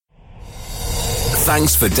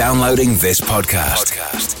Thanks for downloading this podcast.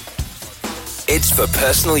 It's for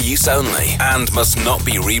personal use only and must not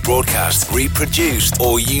be rebroadcast, reproduced,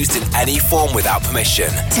 or used in any form without permission.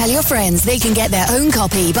 Tell your friends they can get their own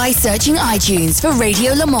copy by searching iTunes for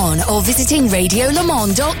Radio Le Mans or visiting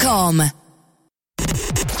radiolemans.com.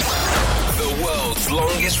 The world's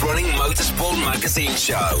longest running motorsport magazine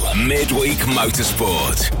show, Midweek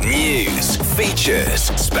Motorsport. News, features,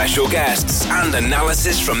 special guests, and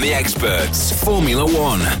analysis from the experts. Formula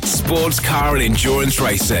One, sports car and endurance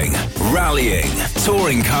racing, rallying,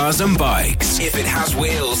 touring cars and bikes. If it has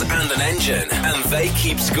wheels and an engine, and they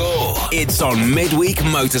keep score, it's on Midweek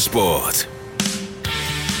Motorsport.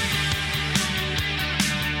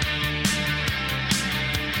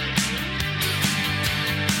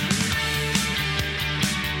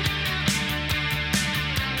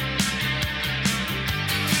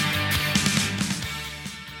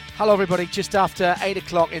 Hello everybody, just after 8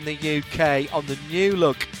 o'clock in the UK on the new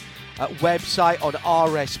look website on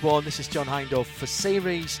RS1. This is John Hindhaugh for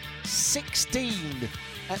Series 16,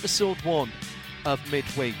 Episode 1 of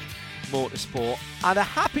Midweek Motorsport. And a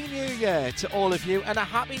Happy New Year to all of you, and a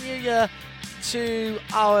Happy New Year to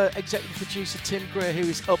our executive producer Tim Gray, who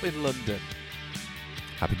is up in London.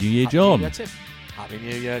 Happy New Year, John. Happy New Year, Tim. Happy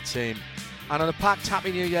New Year, Tim. And on a packed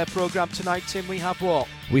Happy New Year programme tonight, Tim, we have what?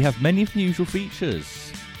 We have many of the usual features.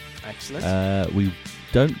 Excellent. We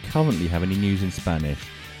don't currently have any news in Spanish.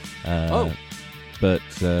 But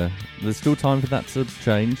there's still time for that to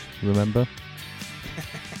change, remember?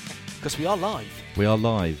 Because we are live. We are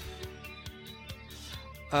live.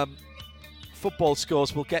 Football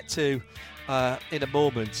scores we'll get to in a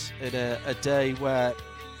moment, in a day where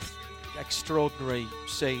extraordinary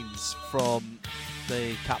scenes from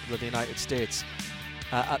the capital of the United States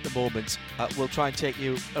at the moment. We'll try and take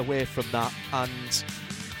you away from that and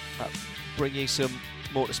bring you some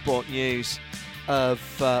motorsport news of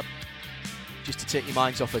just to take your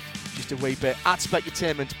minds off it just a wee bit. At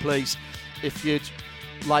Specutainment, please, if you'd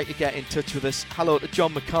like to get in touch with us. Hello to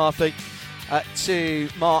John McCarthy, to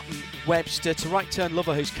Martin Webster, to Right Turn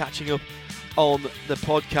Lover, who's catching up on the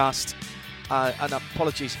podcast. And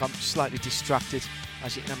apologies if I'm slightly distracted.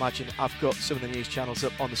 As you can imagine, I've got some of the news channels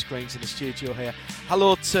up on the screens in the studio here.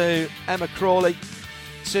 Hello to Emma Crawley,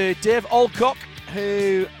 to Dave Alcock,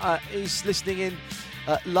 who is listening in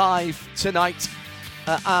live tonight,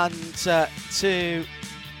 and to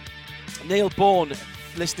Neil Bourne,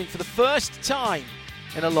 listening for the first time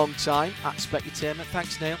in a long time at Specutainment.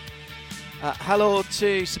 Thanks, Neil. Hello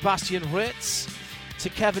to Sebastian Ritz, to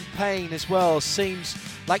Kevin Payne as well. Seems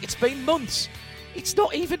like it's been months. It's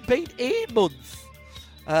not even been a month.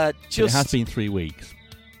 It has been 3 weeks.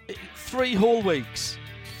 3 whole weeks.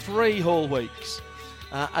 3 whole weeks.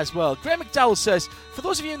 As well. Graham McDowell says, for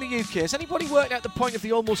those of you in the UK, has anybody worked out the point of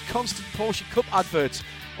the almost constant Porsche Cup adverts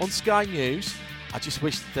on Sky News? I just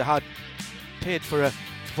wish they had paid for a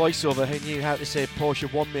voiceover who knew how to say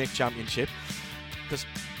Porsche One Make Championship, because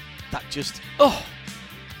that just,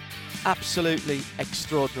 absolutely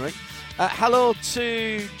extraordinary. Hello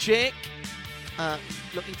to Jake.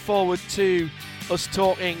 Looking forward to us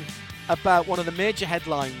talking about one of the major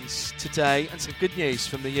headlines today and some good news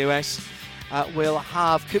from the US. We'll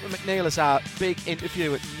have Cooper McNeil as our big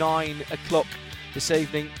interview at 9 o'clock this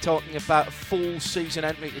evening, talking about a full season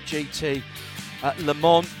entry to GT Le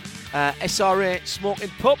Mans. SRA Smoking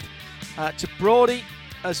Pup to Brody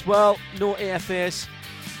as well. No AFAs.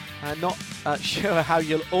 Not sure how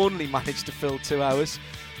you'll only manage to fill 2 hours.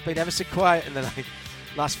 Been ever so quiet in the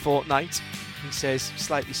last fortnight, he says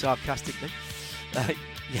slightly sarcastically.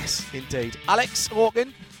 Yes, indeed. Alex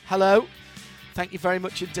Hawken, hello. Thank you very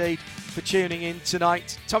much indeed for tuning in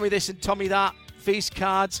tonight. Tommy this and Tommy that. Feast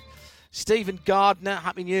cards. Stephen Gardner,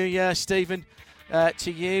 Happy New Year, Stephen,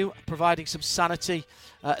 to you, providing some sanity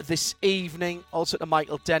this evening. Also to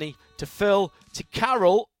Michael Denny, to Phil, to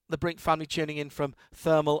Carol, the Brink family tuning in from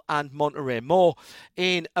Thermal and Monterey. More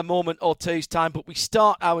in a moment or two's time, but we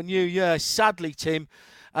start our new year, sadly, Tim,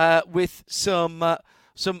 with some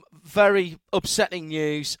very upsetting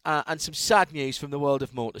news and some sad news from the world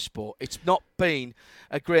of motorsport. It's not been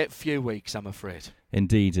a great few weeks, I'm afraid.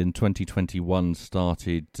 Indeed, in 2021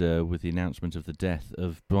 started with the announcement of the death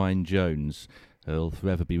of Brian Jones, who'll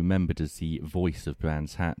forever be remembered as the voice of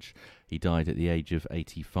Brands Hatch. He died at the age of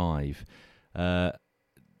 85.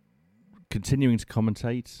 Continuing to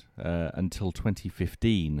commentate until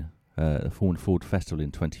 2015. The Ford Festival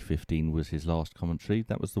in 2015 was his last commentary.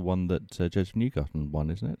 That was the one that Joseph Newgarden won,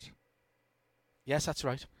 isn't it? Yes, that's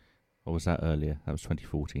right. Or was that earlier? That was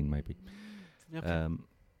 2014, maybe. Okay.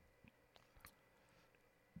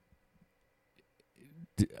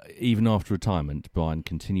 Even after retirement, Brian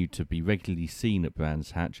continued to be regularly seen at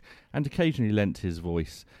Brands Hatch and occasionally lent his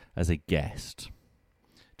voice as a guest.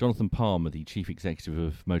 Jonathan Palmer, the chief executive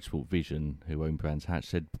of Motorsport Vision, who owned Brands Hatch,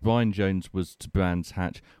 said Brian Jones was to Brands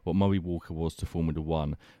Hatch what Murray Walker was to Formula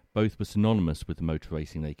One. Both were synonymous with the motor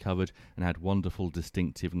racing they covered and had wonderful,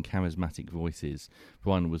 distinctive and charismatic voices.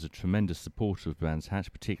 Brian was a tremendous supporter of Brands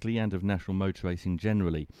Hatch particularly and of national motor racing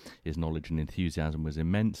generally. His knowledge and enthusiasm was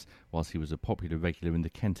immense, whilst he was a popular regular in the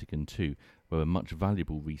Kentagon too, where much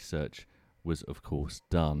valuable research was of course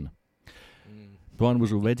done. Brian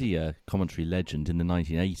was already a commentary legend in the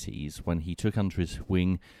 1980s when he took under his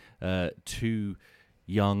wing two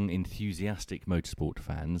young, enthusiastic motorsport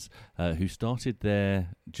fans who started their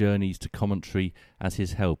journeys to commentary as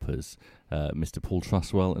his helpers, Mr. Paul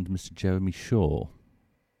Truswell and Mr. Jeremy Shaw.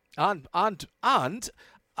 And add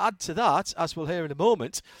to that, as we'll hear in a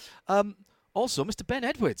moment, also Mr. Ben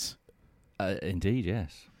Edwards. Indeed,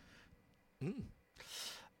 yes.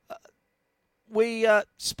 We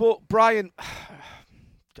spoke, Brian.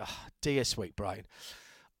 Dear sweet Brian.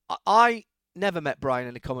 I never met Brian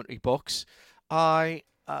in the commentary box. You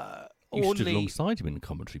stood alongside him in the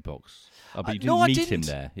commentary box. But you didn't meet him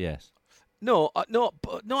there, yes. No,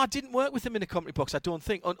 I didn't work with him in the commentary box, I don't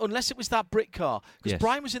think, unless it was that Brit car. Because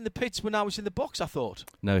Brian was in the pits when I was in the box, I thought.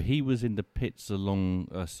 No, he was in the pits he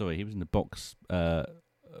was in the box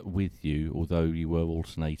with you, although you were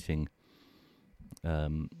alternating.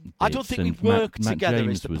 I don't think we worked together.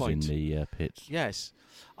 James is the was point. in the pits. Yes,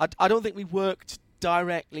 I don't think we worked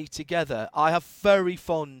directly together. I have very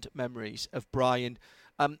fond memories of Brian,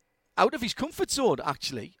 out of his comfort zone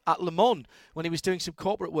actually at Le Mans when he was doing some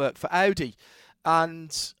corporate work for Audi,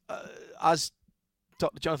 and as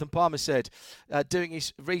Dr. Jonathan Palmer said, doing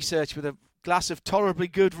his research with a glass of tolerably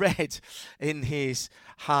good red in his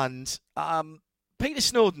hand. Peter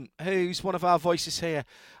Snowden, who's one of our voices here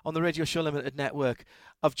on the Radio Show Limited network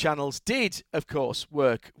of channels, did, of course,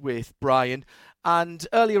 work with Brian. And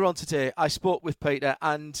earlier on today, I spoke with Peter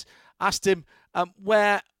and asked him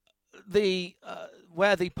where the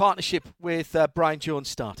partnership with Brian Jones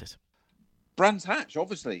started. Brands Hatch,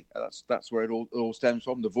 obviously. That's where it all stems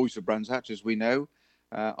from, the voice of Brands Hatch, as we know.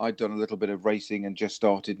 I'd done a little bit of racing and just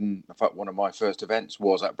started. And in fact, one of my first events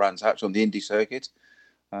was at Brands Hatch on the Indy circuit.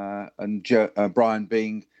 And Brian,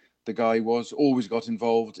 being the guy he was, always got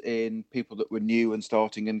involved in people that were new and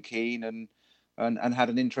starting and keen and had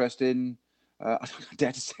an interest in, I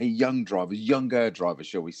dare to say, younger drivers,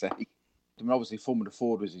 shall we say. I mean, obviously, Formula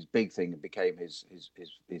Ford was his big thing. It became his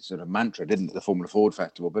sort of mantra, didn't it, the Formula Ford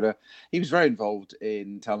Festival? But he was very involved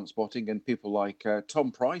in talent spotting and people like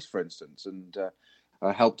Tom Price, for instance, and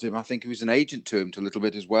helped him. I think he was an agent to him a little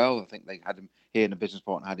bit as well. I think they had him here in a business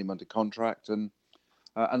partner, had him under contract, and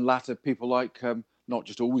latter people like not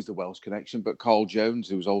just always the Welsh connection, but Carl Jones,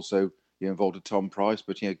 who was also involved with Tom Price,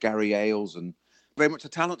 but Gary Ailes, and very much a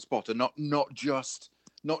talent spotter, not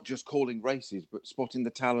just calling races, but spotting the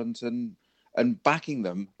talent and backing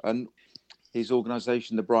them. And his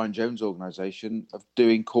organisation, the Brian Jones organisation, of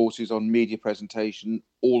doing courses on media presentation,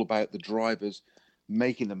 all about the drivers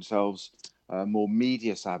making themselves more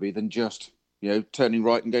media savvy than just turning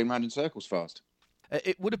right and going round in circles fast.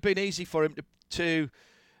 It would have been easy for him to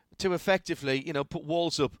effectively, put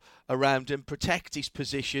walls up around him, protect his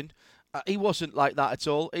position. He wasn't like that at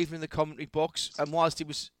all, even in the commentary box. And whilst he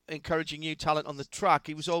was encouraging new talent on the track,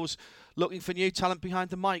 he was always looking for new talent behind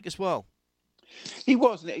the mic as well. He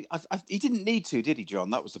was. He didn't need to, did he, John?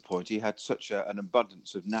 That was the point. He had such an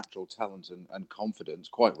abundance of natural talent and confidence,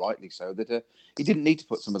 quite rightly so, that he didn't need to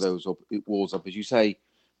put some of those walls up. As you say,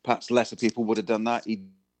 perhaps lesser people would have done that. He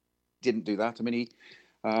didn't do that. I mean,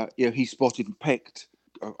 he spotted and picked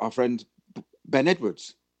our friend Ben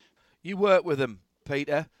Edwards. You worked with him,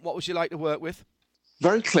 Peter. What was you like to work with?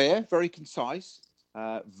 Very clear, very concise,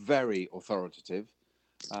 very authoritative,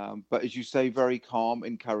 but as you say, very calm,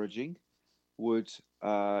 encouraging.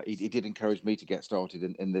 He did encourage me to get started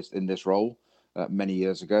in this role many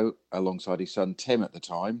years ago, alongside his son Tim at the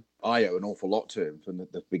time. I owe an awful lot to him from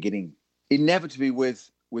the beginning. Inevitably,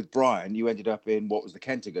 with Brian, you ended up in what was the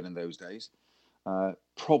Kentagon in those days.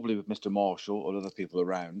 Probably with Mr. Marshall or other people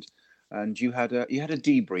around, and you had a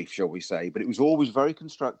debrief, shall we say, but it was always very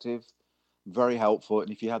constructive, very helpful,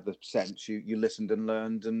 and if you had the sense, you listened and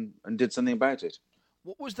learned and did something about it.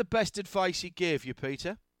 What was the best advice he gave you,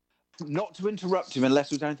 Peter? Not to interrupt him unless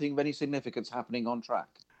there's anything of any significance happening on track.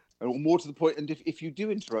 Or more to the point, and if you do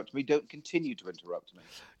interrupt me, don't continue to interrupt me.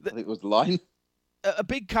 I think was the line. A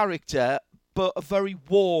big character, but a very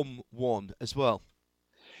warm one as well.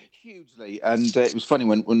 Hugely, and it was funny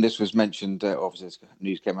when this was mentioned. Obviously, this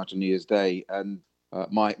news came out on New Year's Day, and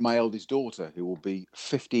my eldest daughter, who will be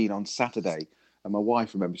 15 on Saturday. And my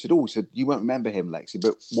wife remembered. She said, you won't remember him, Lexi,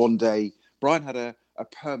 but one day Brian had a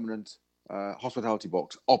permanent hospitality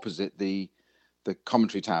box opposite the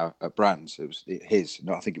commentary tower at Brands. It was his.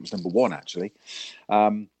 No, I think it was number 1, actually.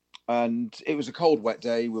 And it was a cold, wet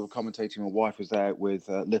day. We were commentating. My wife was there with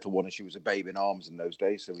little one, and she was a babe in arms in those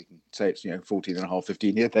days. So we can say it's 14 and a half,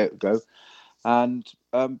 15 years ago. And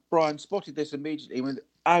Brian spotted this immediately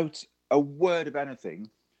without a word of anything.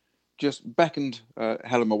 Just beckoned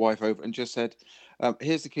Helen, my wife, over and just said,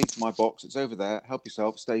 here's the key to my box. It's over there. Help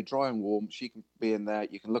yourself. Stay dry and warm. She can be in there.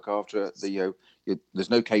 You can look after her. There's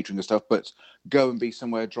no catering and stuff, but go and be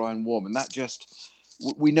somewhere dry and warm. And that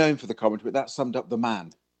we know him for the commentary, but that summed up the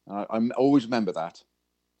man. I always remember that.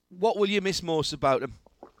 What will you miss most about him?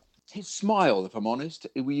 His smile, if I'm honest.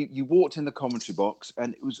 You walked in the commentary box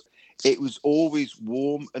and it was always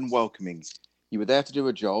warm and welcoming. You were there to do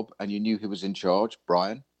a job and you knew he was in charge,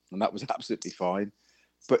 Brian, and that was absolutely fine.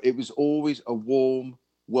 But it was always a warm,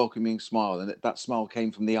 welcoming smile, and that smile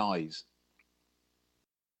came from the eyes.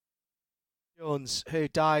 Jones, who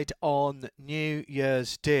died on New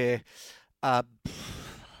Year's Day,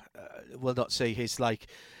 will not see his like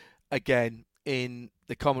again in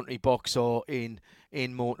the commentary box or in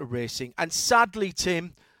motor racing. And sadly,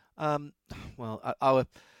 Tim, our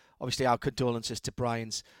condolences to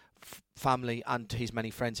Brian's family and to his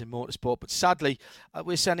many friends in motorsport. But sadly,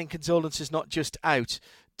 we're sending condolences not just out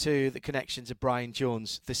to the connections of Brian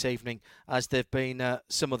Jones this evening, as there have been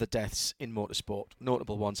some other deaths in motorsport,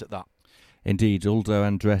 notable ones at that. Indeed, Aldo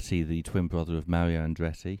Andretti, the twin brother of Mario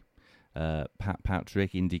Andretti, Pat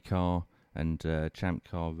Patrick, IndyCar and Champ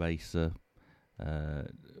Car racer.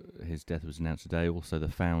 His death was announced today. Also, the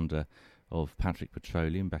founder of Patrick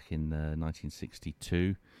Petroleum back in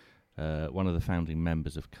 1962. One of the founding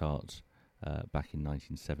members of CART back in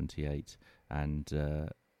 1978, and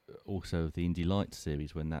also of the Indy Lights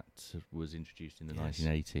series when that was introduced in the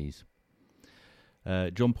 1980s.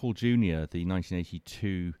 John Paul Jr., the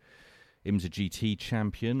 1982 IMSA GT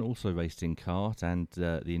champion, also raced in CART and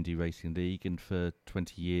the Indy Racing League, and for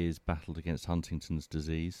 20 years battled against Huntington's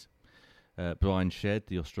disease. Brian Shedd,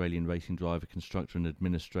 the Australian racing driver, constructor and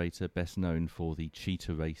administrator, best known for the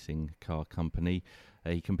Cheetah Racing car company.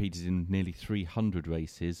 He competed in nearly 300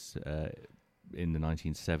 races in the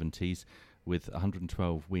 1970s with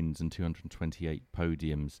 112 wins and 228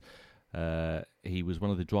 podiums. He was one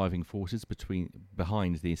of the driving forces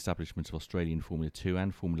behind the establishment of Australian Formula 2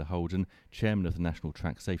 and Formula Holden, chairman of the National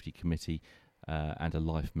Track Safety Committee, and a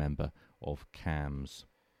life member of CAMS.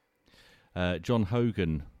 John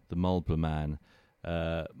Hogan, the Marlborough man,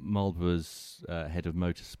 Marlborough's head of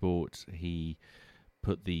motorsport. He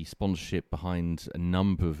put the sponsorship behind a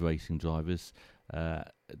number of racing drivers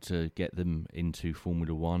to get them into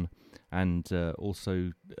Formula 1, and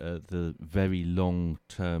also the very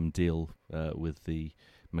long-term deal with the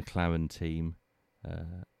McLaren team.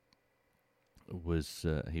 He was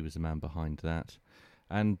the man behind that.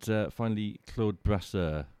 And finally, Claude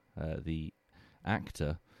Brasseur, the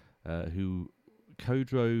actor, who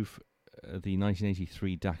co-drove the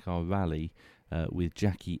 1983 Dakar Rally with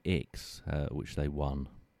Jackie Ickx, which they won.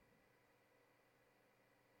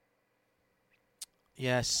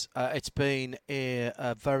 Yes, it's been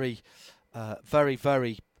a very,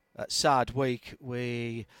 very sad week.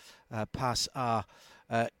 We pass our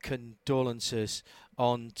condolences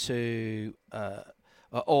on to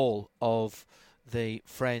all of the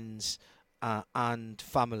friends and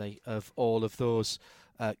family of all of those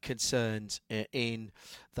concerned in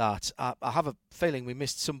that. I have a feeling we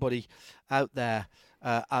missed somebody out there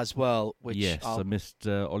as well. Which yes, I missed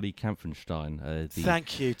Ollie Kampfenstein, the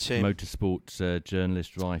thank you, Tim. motorsport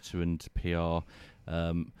journalist, writer and PR.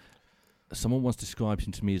 Someone once described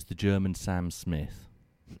him to me as the German Sam Smith.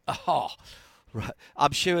 Oh, right.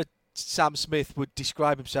 I'm sure Sam Smith would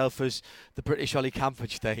describe himself as the British Ollie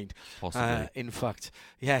Kampfenstein. Possibly. In fact,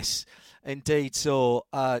 yes, indeed. So,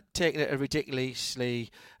 taking it at a ridiculously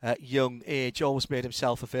young age, always made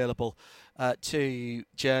himself available to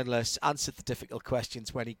journalists, answered the difficult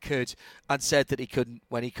questions when he could, and said that he couldn't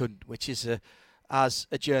when he couldn't, which is, as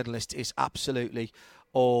a journalist, is absolutely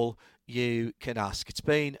all you can ask. It's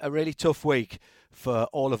been a really tough week for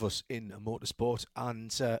all of us in motorsport,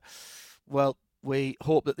 and, well, we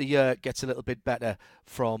hope that the year gets a little bit better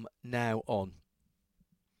from now on.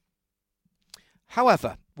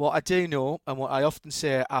 However, what I do know, and what I often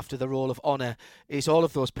say after the Roll of Honour, is all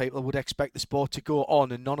of those people would expect the sport to go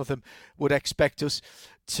on, and none of them would expect us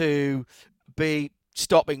to be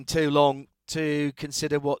stopping too long to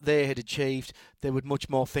consider what they had achieved. They would much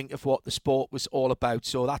more think of what the sport was all about.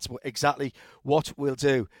 So that's exactly what we'll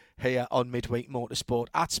do here on Midweek Motorsport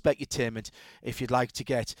at Specutainment if you'd like to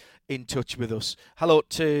get in touch with us. Hello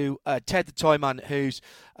to Ted the Toyman, who's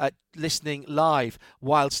listening live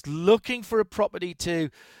whilst looking for a property to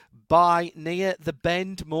buy near the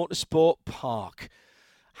Bend Motorsport Park.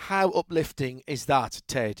 How uplifting is that,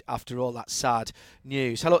 Ted, after all that sad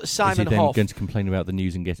news? Hello to Simon Is he then Hoff. going to complain about the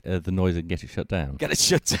news and get the noise and get it shut down? Get it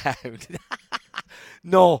shut down.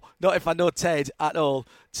 No, not if I know Ted at all.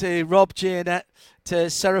 To Rob Janet, to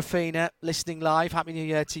Serafina, listening live. Happy New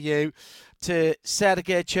Year to you. To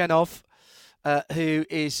Sergei Chenov, who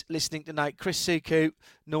is listening tonight. Chris Suku,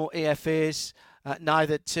 no EFAs.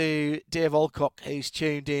 Neither to Dave Alcock, who's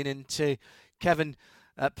tuned in. And to Kevin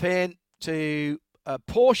Payne, to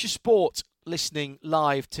Porsche Sport, listening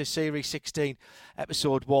live to Series 16,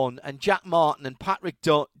 Episode 1. And Jack Martin and Patrick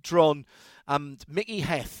Dron and Mickey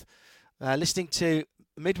Heth, listening to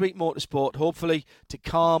Midweek Motorsport, hopefully to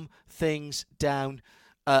calm things down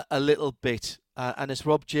a little bit. And as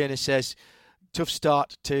Rob Janer says, tough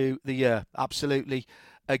start to the year. Absolutely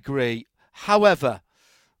agree. However,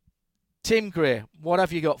 Tim Gray, what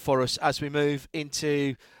have you got for us as we move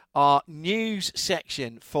into our news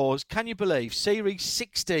section for, can you believe, Series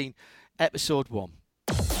 16, Episode 1?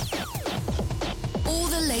 All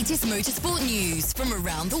the latest motorsport news from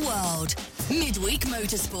around the world. Midweek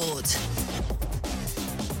Motorsport.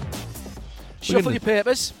 Shuffle your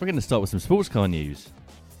papers. We're going to start with some sports car news.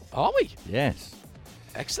 Are we? Yes.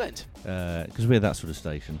 Excellent. Because we're that sort of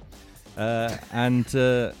station.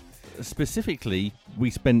 And specifically, we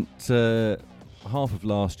spent half of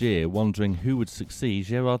last year wondering who would succeed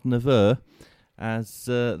Gerard Neveu as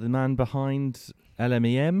the man behind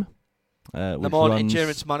LMEM. Le Mans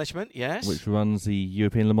Endurance Management, yes. Which runs the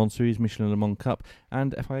European Le Mans Series, Michelin Le Mans Cup,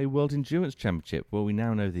 and FIA World Endurance Championship. Well, we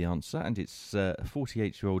now know the answer, and it's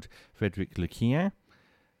 48-year-old Frédéric Lequien,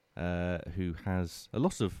 who has a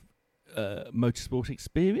lot of motorsport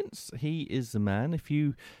experience. He is the man. If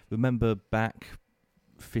you remember back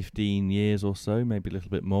 15 years or so, maybe a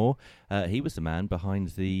little bit more, he was the man behind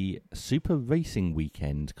the Super Racing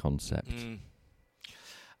Weekend concept.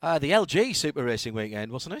 The LG Super Racing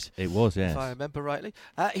Weekend, wasn't it? It was, yes. If I remember rightly.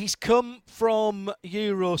 He's come from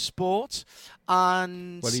Eurosport,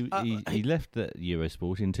 and... Well, he left the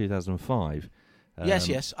Eurosport in 2005.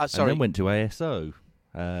 Yes. Sorry. And then went to ASO,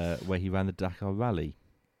 where he ran the Dakar Rally.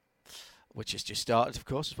 Which has just started, of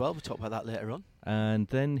course, as well. We'll talk about that later on. And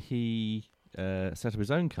then he set up his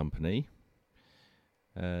own company,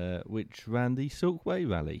 which ran the Silkway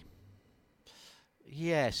Rally.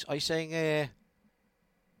 Yes. Are you saying a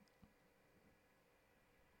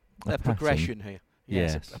pattern. progression here?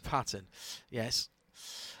 Yes. A pattern. Yes.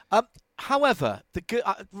 However,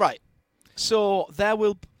 right. So there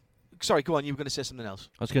will... Sorry, go on. You were going to say something else.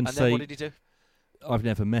 I was going to say... Then what did he do? I've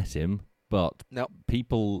never met him, but Nope.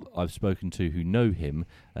 people I've spoken to who know him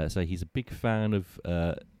say he's a big fan of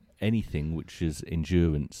anything which is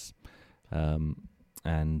endurance, and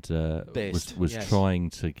was yes. trying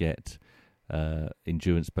to get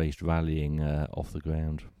endurance-based rallying off the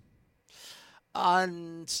ground.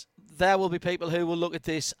 And there will be people who will look at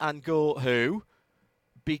this and go, who?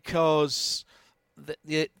 Because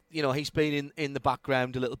he's been in the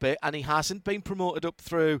background a little bit, and he hasn't been promoted up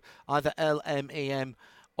through either LMEM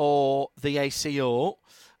or the ACO.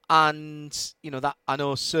 And, that I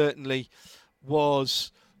know certainly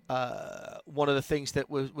was one of the things that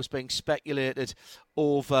was being speculated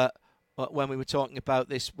over when we were talking about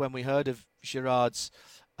this, when we heard of Gerard's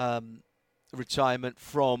retirement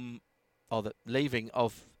from, or the leaving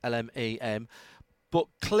of LMEM. But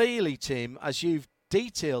clearly, Tim, as you've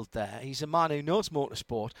detailed there, he's a man who knows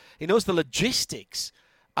motorsport. He knows the logistics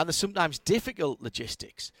and the sometimes difficult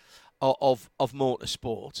logistics of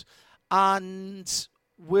motorsport, and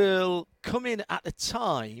will come in at a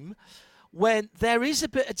time when there is a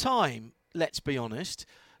bit of time, let's be honest,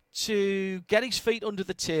 to get his feet under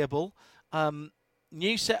the table.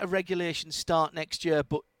 New set of regulations start next year,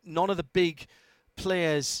 but none of the big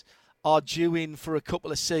players are due in for a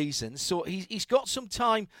couple of seasons. So he's got some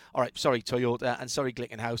time. All right, sorry, Toyota, and sorry,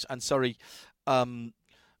 Glickenhaus, and sorry to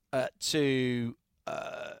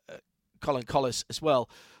Colin Collis as well.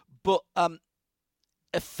 But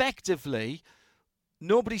effectively,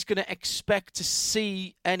 nobody's going to expect to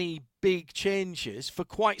see any big changes for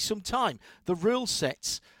quite some time. The rule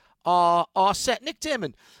sets are set. Nick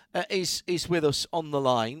Damon is with us on the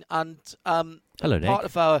line, and Hello, Nick. Part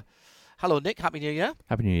of our hello, Nick. Happy New Year.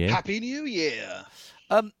 Happy New Year. Happy New Year.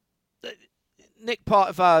 Nick, part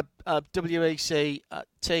of our WEC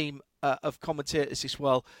team of commentators as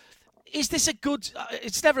well. is this a good?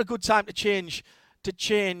 It's never a good time to change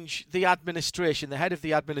the administration, the head of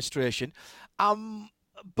the administration.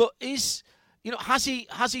 But has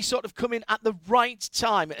he sort of come in at the right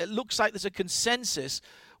time? It looks like there's a consensus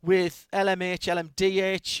with LMH,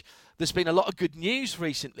 LMDH. There's been a lot of good news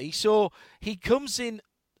recently, so he comes in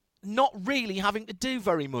not really having to do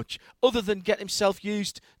very much other than get himself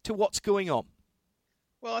used to what's going on.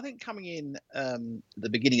 Well, I think coming in at the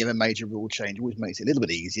beginning of a major rule change always makes it a little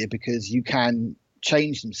bit easier because you can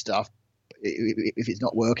change some stuff if it's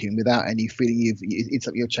not working without any feeling it's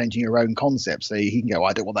like you're changing your own concept. So he can go,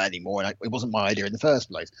 I don't want that anymore, and it wasn't my idea in the first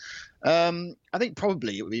place. I think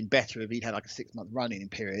probably it would have been better if he'd had like a 6-month running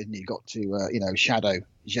period and he got to shadow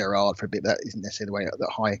Gerard for a bit. That isn't necessarily the way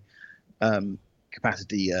that high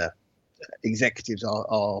capacity executives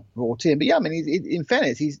are brought in. But yeah, I mean, in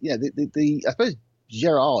fairness, he's I suppose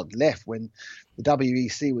Gerard left when the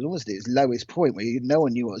WEC was almost at its lowest point, where no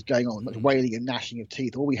one knew what was going on, much wailing and gnashing of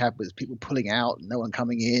teeth. All we had was people pulling out, no one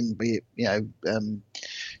coming in, be it GTLM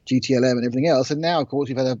and everything else. And now, of course,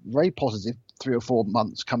 we've had a very positive 3 or 4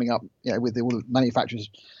 months coming up, with all the manufacturers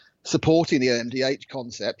supporting the LMDH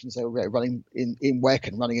concept, and so we're running in WEC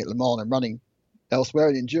and running at Le Mans and running elsewhere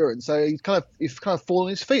in endurance. So he's kind of fallen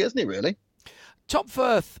on his feet, hasn't he? Really. Tom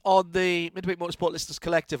Firth on the Midweek Motorsport Listeners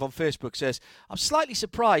Collective on Facebook says, I'm slightly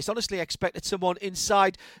surprised. Honestly expected someone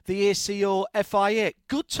inside the ACO FIA.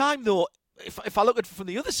 Good time, though, if I look at it from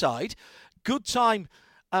the other side, good time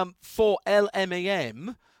for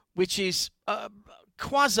LMAM, which is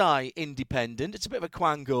quasi-independent. It's a bit of a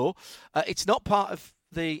quango. It's not part of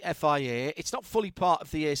the FIA. It's not fully part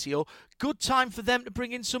of the ACO. Good time for them to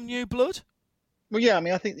bring in some new blood? Well, yeah, I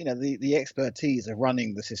mean, I think the expertise of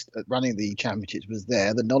running the system, running the championships was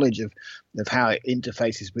there. The knowledge of how it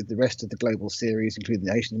interfaces with the rest of the global series, including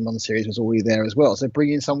the Asian Mon series, was already there as well. So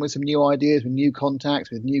bringing in someone with some new ideas, with new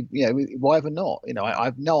contacts, with new, why ever not? I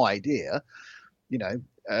have no idea,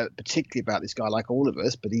 particularly about this guy, like all of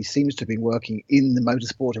us, but he seems to have been working in the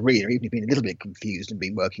motorsport arena, even if he's been a little bit confused and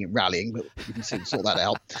been working in rallying, but we can soon sort that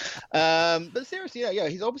out. But seriously,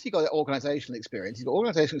 he's obviously got organisational experience. He's got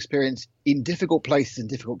organisational experience in difficult places and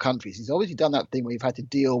difficult countries. He's obviously done that thing where you've had to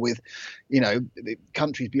deal with, the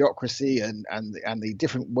country's bureaucracy and the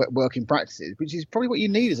different working practices, which is probably what you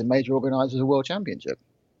need as a major organiser of a world championship.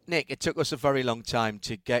 Nick, it took us a very long time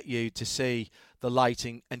to get you to see the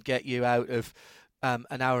lighting and get you out of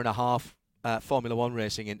an hour and a half Formula One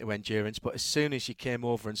racing into endurance, but as soon as you came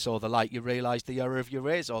over and saw the light, you realised the error of your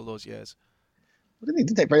ways all those years. I didn't think it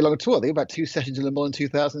didn't take very long at all. I think about 2 sessions in Le Mans in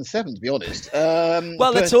 2007, to be honest.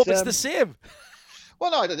 Let's hope it's the same.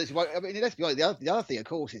 Well, no, let's be honest. The other thing, of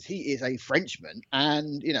course, is he is a Frenchman,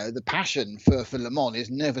 and the passion for Le Mans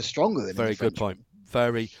is never stronger than very good point.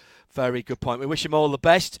 Very, very good point. We wish him all the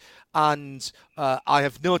best, and I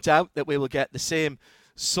have no doubt that we will get the same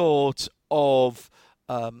sort of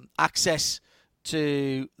access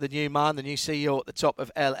to the new man, the new CEO at the top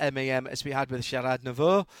of LMAM, as we had with Gerard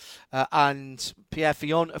Neveu. And Pierre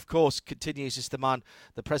Fillon, of course, continues as the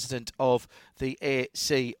president of the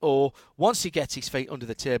ACO. Once he gets his feet under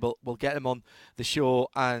the table, we'll get him on the show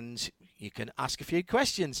and you can ask a few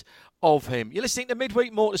questions of him. You're listening to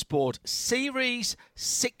Midweek Motorsport, Series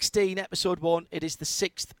 16, Episode 1. It is the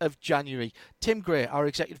 6th of January. Tim Gray, our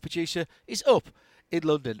executive producer, is up in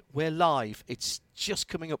London. We're live. It's just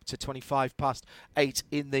coming up to 8:25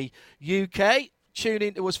 in the UK. Tune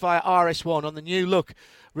in to us via RS1 on the new look,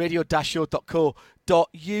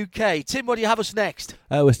 radio-show.co.uk. Tim, what do you have us next?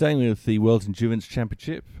 We're staying with the World Endurance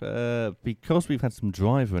Championship because we've had some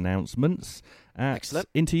driver announcements at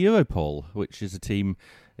Inter-Europol, which is a team,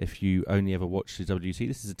 if you only ever watch the WC,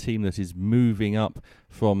 this is a team that is moving up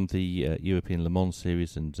from the European Le Mans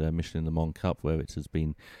Series and Michelin Le Mans Cup, where it has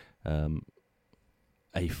been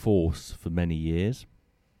a force for many years.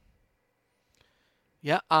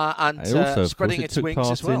 Yeah, and also, spreading its wings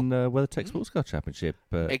as well. In WeatherTech Sports Car Championship.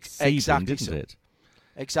 Exactly didn't so. It?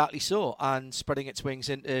 Exactly so, and spreading its wings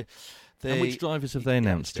into the... And which drivers have they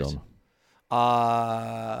announced, John?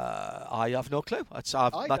 I have no clue.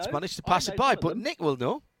 That's managed to pass it by, but Nick will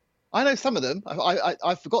know. I know some of them.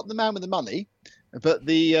 I've forgotten the man with the money, but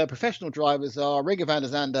the professional drivers are Renger van der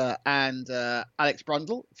Zande and Alex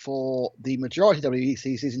Brundle for the majority of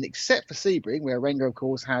WEC season, except for Sebring, where Renger, of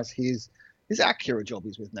course, has his Acura job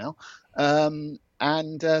he's with now.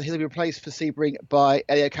 And he'll be replaced for Sebring by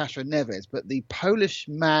Elio Castro Neves. But the Polish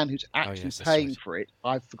man who's actually paying for it,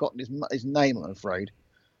 I've forgotten his name, I'm afraid.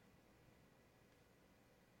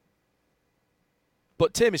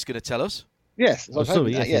 But Tim is going to tell us. Yes. It's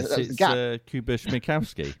Kuba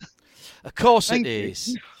Schmikowski. Of course it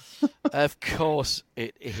is. Of course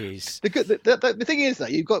it is. The thing is, though,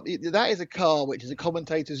 that is a car which is a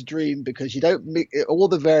commentator's dream, because you don't mix all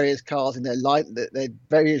the various cars in their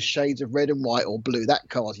various shades of red and white or blue. That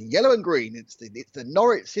car's yellow and green. It's the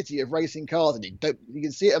Norwich City of racing cars, and you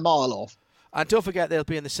can see it a mile off. And don't forget they'll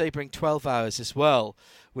be in the Sebring 12 Hours as well,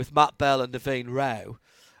 with Matt Bell and Naveen Rao,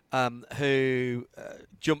 who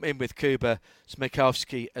jump in with Kuba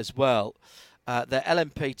Smikovsky as well. Their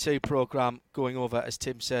LMP2 programme going over, as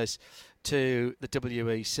Tim says, to the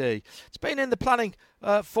WEC. It's been in the planning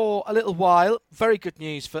for a little while. Very good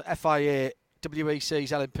news for FIA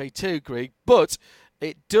WEC's LMP2, Greg, but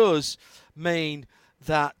it does mean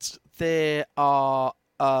that they are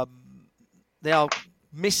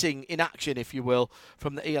missing in action, if you will,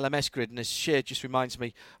 from the ELMS grid. And as Shea just reminds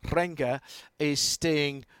me, Renger is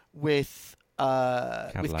staying with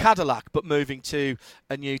Cadillac, but moving to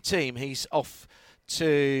a new team. He's off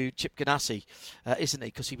to Chip Ganassi, isn't he?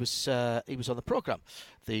 Because he was on the programme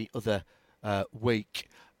the other week.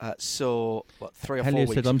 3 or 4 Helio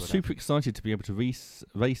weeks said, I'm ago super excited to be able to race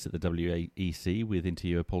at the WEC with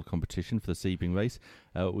inter-Europol competition for the Sebring race.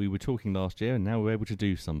 We were talking last year, and now we're able to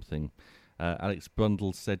do something. Alex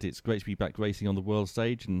Brundle said, it's great to be back racing on the world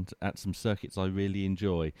stage and at some circuits I really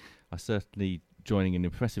enjoy. I certainly joining an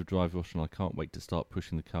impressive drive rush, and I can't wait to start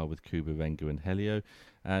pushing the car with Kuba, Renger and Helio.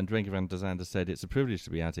 And Renger van der Zande said, it's a privilege to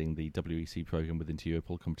be adding the WEC programme with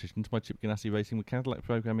inter-Europol competition to my Chip Ganassi Racing with Cadillac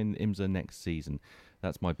programme in IMSA next season.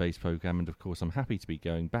 That's my base programme, and of course I'm happy to be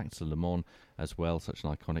going back to Le Mans as well, such an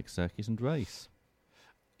iconic circuit and race.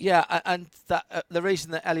 Yeah, and that the reason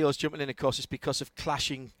that Helio's jumping in, of course, is because of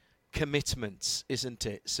clashing commitments, isn't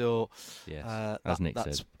it? So, yes, as Nick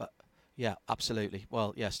said. Yeah, absolutely.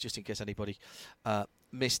 Well, yes, just in case anybody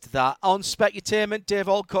missed that. On Specutainment, Dave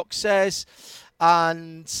Alcock says,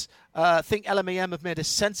 and I think LMEM have made a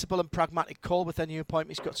sensible and pragmatic call with their new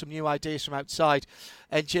appointment. He's got some new ideas from outside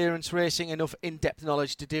endurance racing, enough in-depth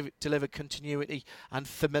knowledge to deliver continuity and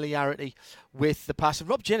familiarity with the past. And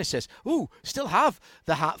Rob Jenner says, still have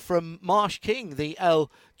the hat from Marsh King, the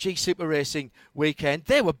LG Super Racing weekend.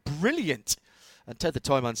 They were brilliant. And Ted the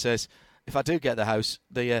Toyman says, if I do get the house,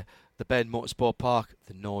 the Ben Motorsport Park,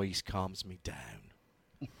 the noise calms me down.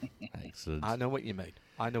 Excellent. I know what you mean.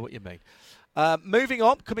 Moving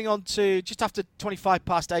on, coming on to just after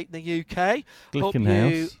 8:25 in the UK.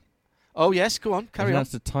 Glickenhaus. Oh, yes, go on, carry on. Has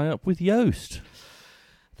to tie up with Yost.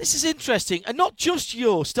 This is interesting, and not just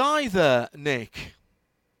Yost either, Nick.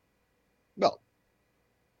 Well,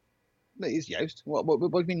 it is Yost. What do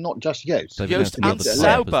you mean, not just Yost? Yost and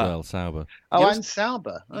Sauber. As well, Sauber. Oh, and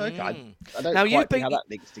Sauber. Okay. I don't quite see how that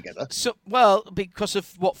links together. So, well, because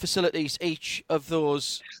of what facilities each of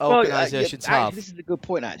those organisations have. This is a good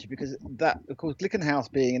point, actually, because that, of course,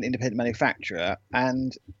 Glickenhaus being an independent manufacturer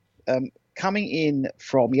and coming in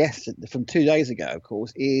from 2 days ago, of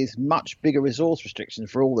course, is much bigger resource restrictions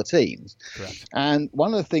for all the teams. Correct. And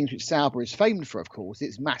one of the things which Sauber is famed for, of course,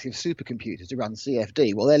 is massive supercomputers to run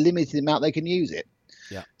CFD. Well, they're limited in the amount they can use it.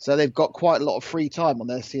 Yeah. So they've got quite a lot of free time on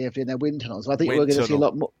their CFD and their wind tunnels. So I think we're going to see a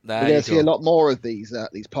lot more. We're going to see a lot more of these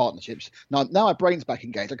partnerships. Now my brain's back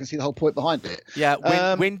engaged. I can see the whole point behind it.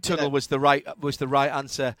 Yeah, wind tunnel was the right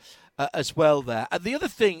answer. As well there. And the other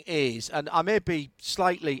thing is, and I may be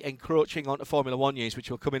slightly encroaching onto Formula One news, which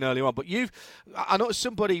will come in earlier on, but I noticed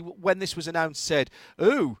somebody, when this was announced, said,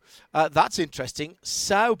 that's interesting,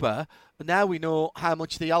 Sauber, now we know how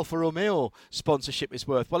much the Alfa Romeo sponsorship is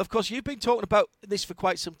worth. Well, of course, you've been talking about this for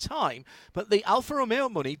quite some time, but the Alfa Romeo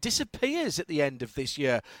money disappears at the end of this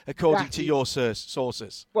year, according to your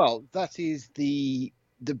sources. Well, that is the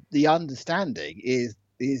understanding is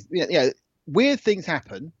weird things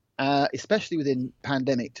happen. Especially within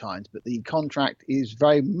pandemic times, but the contract is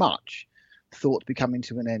very much thought to be coming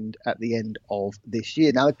to an end at the end of this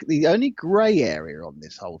year. Now, the only grey area on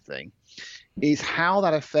this whole thing is how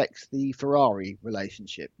that affects the Ferrari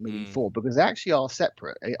relationship moving forward, because they actually are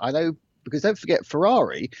separate. I know, because don't forget,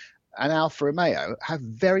 Ferrari and Alfa Romeo have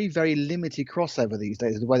very, very limited crossover these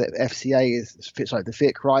days. The way that FCA the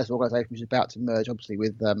Fiat Chrysler organisation, which is about to merge, obviously,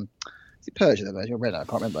 with is it Peugeot? Or Renault? I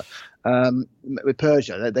can't remember. With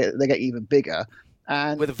Peugeot, they get even bigger,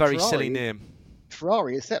 and with a very silly name.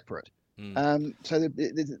 Ferrari is separate. So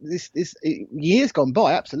this years gone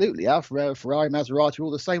by, absolutely, Alfa, Ferrari, Maserati are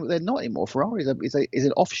all the same, but they're not anymore. Ferrari is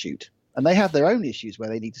an offshoot, and they have their own issues where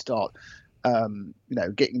they need to start,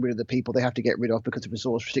 getting rid of the people they have to get rid of because of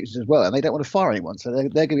resource restrictions as well, and they don't want to fire anyone, so they're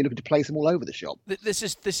going to be looking to place them all over the shop. This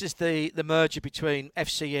is the merger between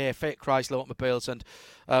FCA, Fiat Chrysler Automobiles, and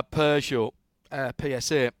Peugeot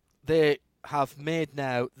PSA. They have made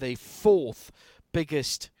now the fourth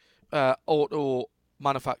biggest auto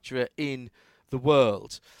manufacturer in the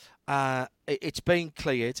world. It's been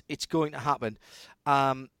cleared. It's going to happen.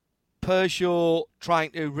 Peugeot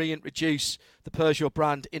trying to reintroduce the Peugeot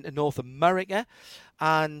brand into North America,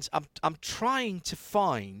 and I'm trying to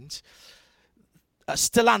find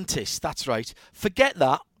Stellantis. That's right. Forget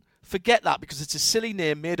that because it's a silly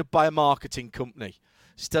name made up by a marketing company.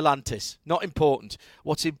 Stellantis, not important.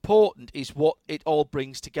 What's important is what it all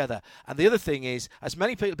brings together. And the other thing is, as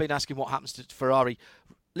many people have been asking what happens to Ferrari,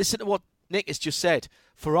 listen to what Nick has just said.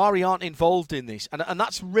 Ferrari aren't involved in this, and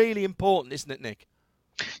that's really important, isn't it, Nick?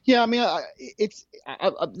 Yeah, I mean,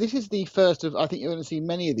 this is the first of, I think you're going to see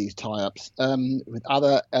many of these tie-ups with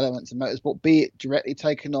other elements of motorsport, be it directly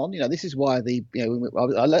taken on. This is why I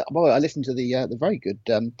listened to the very good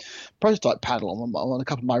prototype panel on a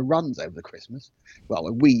couple of my runs over the Christmas. Well,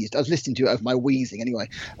 I wheezed. I was listening to it over my wheezing anyway.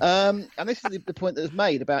 And this is the point that was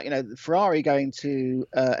made about, Ferrari going to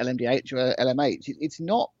LMDH or LMH. It's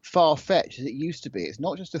not far-fetched as it used to be. It's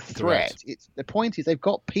not just a threat. The point is they've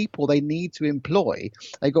got people they need to employ.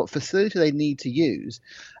 They've got facility they need to use,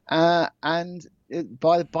 and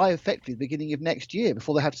by effectively the beginning of next year,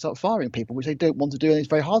 before they have to start firing people, which they don't want to do, and it's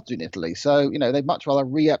very hard to do in Italy. So they'd much rather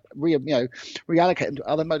reallocate them to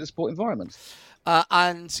other motorsport environments.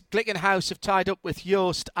 And Glickenhaus have tied up with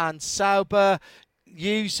Jost and Sauber,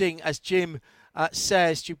 using, as Jim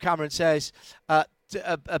Cameron says,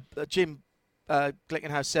 Jim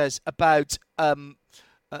Glickenhaus says about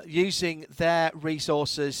using their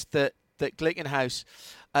resources that Glickenhaus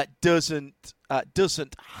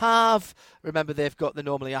doesn't have. Remember, they've got the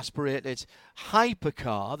normally aspirated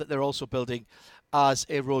hypercar that they're also building as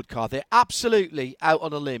a road car. They're absolutely out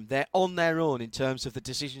on a limb. They're on their own in terms of the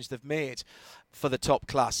decisions they've made for the top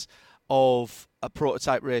class of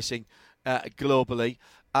prototype racing globally.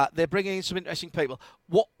 They're bringing in some interesting people.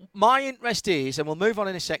 What my interest is, and we'll move on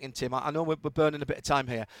in a second, Tim. I know we're burning a bit of time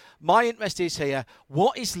here. My interest is here,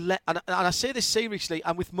 what is left, and I say this seriously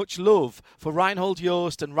and with much love for Reinhold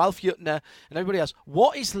Jost and Ralf Juttner and everybody else.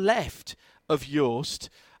 What is left of Jost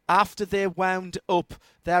after they wound up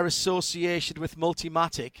their association with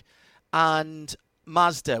Multimatic and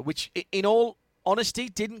Mazda, which, in all honesty,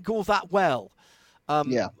 didn't go that well?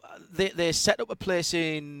 They set up a place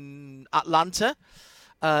in Atlanta,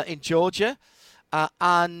 in Georgia,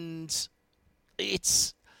 and it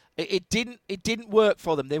didn't work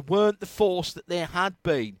for them. They weren't the force that they had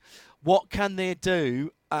been. What can they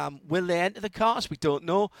do? Will they enter the cars? We don't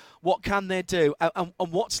know. What can they do? And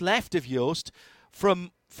what's left of Jost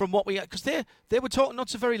from what we, because they were talking not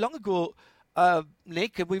so very long ago,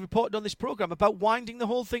 Nick, and we reported on this program about winding the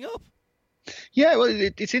whole thing up. Yeah, well,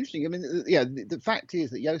 it's interesting. I mean, the fact is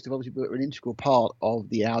that Jost have obviously been an integral part of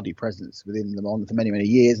the Audi presence within Le Mans for many, many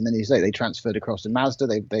years, and then you say they transferred across to Mazda.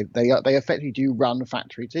 They effectively do run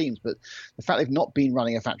factory teams, but the fact they've not been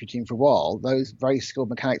running a factory team for a while, those very skilled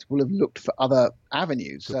mechanics will have looked for other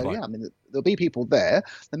avenues. Good point. Yeah, I mean, there'll be people there.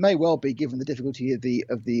 There may well be, given the difficulty of the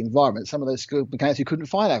environment, some of those skilled mechanics who couldn't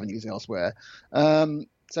find avenues elsewhere.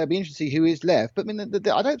 So it'd be interesting to see who is left. But I mean,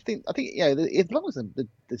 I think as long as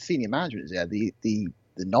the senior management is there, the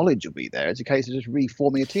knowledge will be there. It's a case of just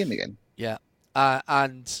reforming a team again. Yeah,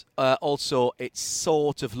 and also it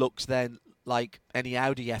sort of looks then like any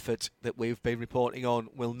Audi effort that we've been reporting on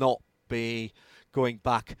will not be going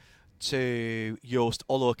back to Jost,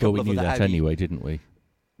 although a couple of other Audi... we knew that anyway, didn't we?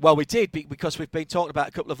 Well, we did, because we've been talking about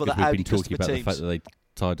a couple of other Audi customer teams. We've been talking about the fact that they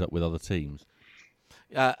tied up with other teams.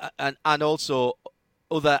 And also...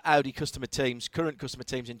 other Audi customer teams, current customer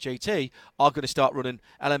teams in GT, are going to start running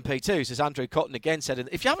LMP2s, as Andrew Cotton again said. And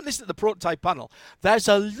if you haven't listened to the prototype panel, there's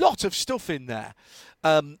a lot of stuff in there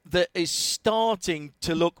that is starting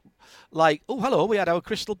to look like, oh, hello, we had our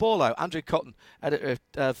crystal ball out. Andrew Cotton, editor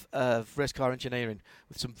of Race Car Engineering,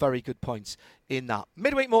 with some very good points in that.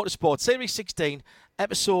 Midweek Motorsport, Series 16,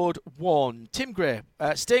 Episode 1. Tim Gray,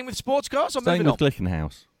 staying with sports cars or moving on? Staying with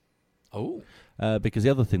Glickenhaus. Oh. Because the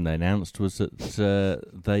other thing they announced was that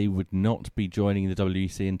they would not be joining the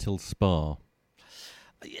WEC until Spa.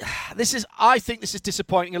 I think this is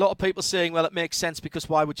disappointing. A lot of people saying, well, it makes sense because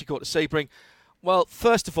why would you go to Sebring? Well,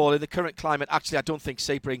 first of all, in the current climate, actually, I don't think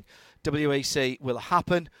Sebring WEC will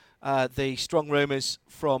happen. The strong rumours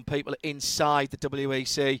from people inside the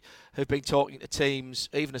WEC who've been talking to teams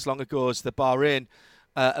even as long ago as the Bahrain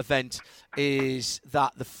event is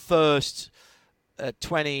that the first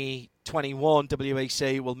 2021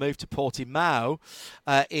 WEC will move to Portimao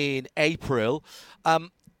in April.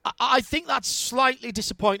 I think that's slightly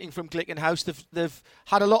disappointing from Glickenhaus. They've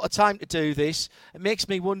had a lot of time to do this. It makes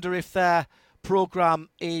me wonder if their programme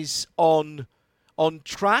is on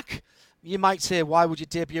track. You might say, why would you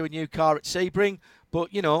debut a new car at Sebring? But,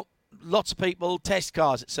 lots of people test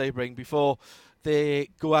cars at Sebring before they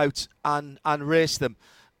go out and race them.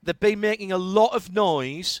 They've been making a lot of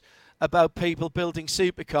noise about people building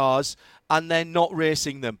supercars and then not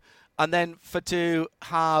racing them. And then to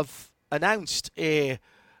have announced a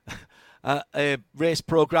race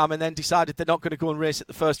program and then decided they're not going to go and race at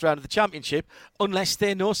the first round of the championship unless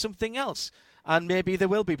they know something else. And maybe they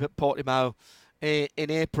will be at Portimao in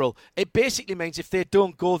April. It basically means if they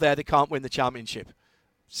don't go there, they can't win the championship.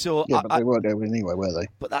 So yeah, but they weren't going anyway, were they?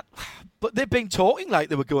 But they've been talking like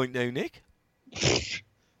they were going to, Nick.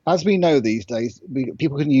 As we know these days,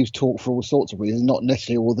 people can use talk for all sorts of reasons, not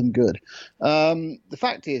necessarily all of them good. The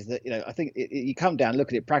fact is that, I think you come down,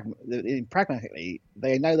 look at it pragmatically,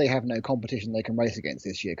 they know they have no competition they can race against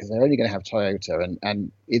this year because they're only going to have Toyota,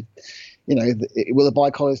 and will the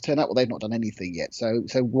bike-collars turn up? Well, they've not done anything yet. So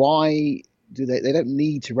why do they don't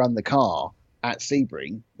need to run the car at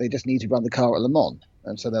Sebring, they just need to run the car at Le Mans.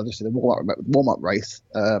 And so they'll just do the warm-up race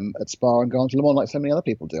at Spa and go on to Le Mans like so many other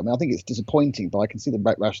people do. I mean, I think it's disappointing, but I can see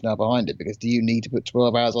the rationale behind it, because do you need to put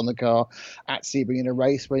 12 hours on the car at Sebring in a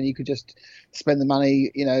race when you could just spend the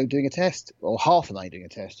money, doing a test, or half the money doing a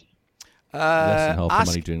test? Less than half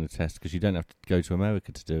the money doing the test, because you don't have to go to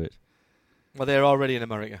America to do it. Well, they're already in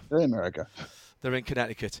America. They're in America. They're in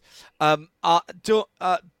Connecticut.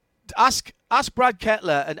 Ask Brad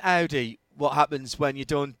Kettler and Audi what happens when you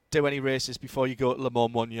don't do any races before you go to Le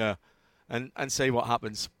Mans 1 year, and see what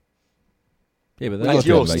happens. Yeah, but they're not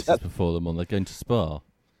doing races before Le Mans. They're going to Spa.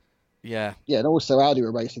 Yeah. Yeah, and also Audi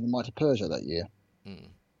were racing the Mitre Persia that year. Mm.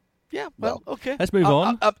 Yeah, well, okay. Let's move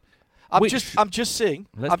on. I'm just saying.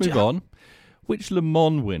 Let's move on. Which Le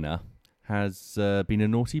Mans winner has been a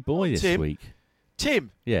naughty boy this week?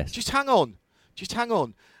 Tim. Yes. Just hang on.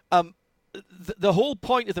 The whole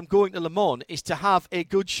point of them going to Le Mans is to have a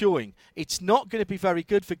good showing. It's not going to be very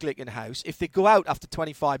good for Glickenhaus if they go out after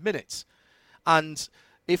 25 minutes. And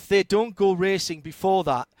if they don't go racing before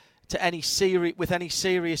that with any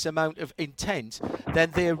serious amount of intent,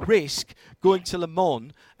 then they risk going to Le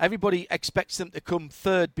Mans. Everybody expects them to come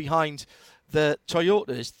third behind the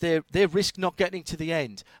Toyotas. They risk not getting to the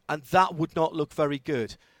end, and that would not look very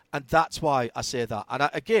good. And that's why I say that. And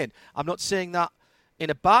again, I'm not saying that in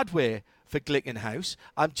a bad way for Glickenhaus.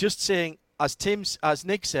 I'm just saying, as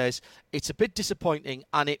Nick says, it's a bit disappointing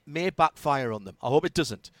and it may backfire on them. I hope it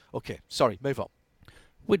doesn't. Okay, sorry, move on.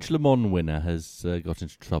 Which Le Mans winner has got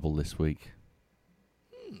into trouble this week?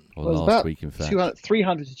 Or last about week, in fact.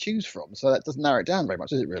 300 to choose from, so that doesn't narrow it down very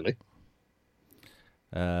much, does it really?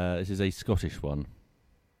 This is a Scottish one.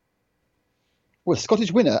 Well,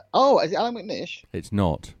 Scottish winner? Oh, is it Alan McNish? It's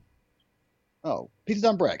not. Oh, Peter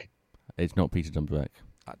Dunbrek? It's not Peter Dunbrek.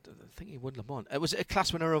 I think he won Le Mans. Was it a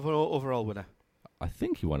class winner or overall winner? I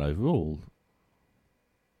think he won overall.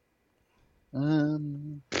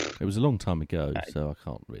 It was a long time ago, so I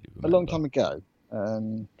can't really remember. A long time ago.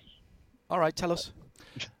 All right, tell us.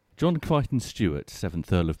 John Crichton Stewart,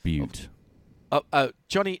 7th Earl of Bute.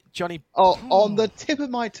 Johnny. Oh, on the tip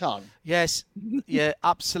of my tongue. Yes, yeah,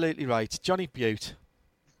 absolutely right. Johnny Bute.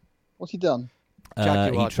 What's he done? He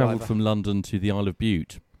travelled from London to the Isle of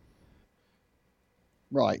Bute.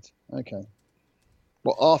 Right. Okay.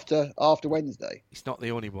 Well, after Wednesday. It's not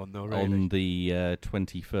the only one, though. Really. On the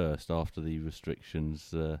 21st, after the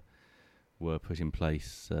restrictions were put in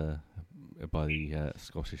place by the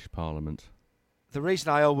Scottish Parliament. The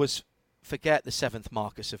reason I always forget the 7th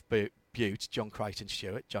Marquess of Bute, John Crichton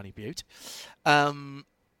Stewart, Johnny Bute,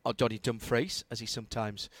 or Johnny Dumfries, as he's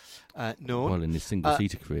sometimes known. Well, in his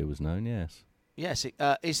single-seater career was known, yes. Yes,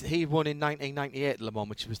 he won in 1998 Le Mans,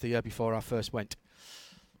 which was the year before I first went.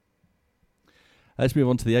 Let's move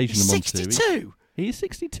on to the Asian Le Mans Series. 62? He is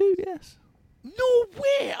 62, yes. No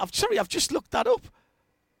way! I've just looked that up.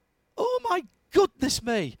 Oh my goodness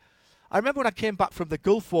me! I remember when I came back from the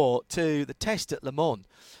Gulf War to the test at Le Mans.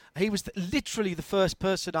 He was literally the first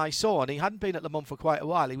person I saw, and he hadn't been at Le Mans for quite a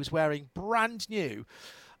while. He was wearing brand new,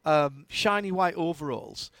 shiny white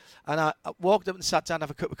overalls, and I walked up and sat down to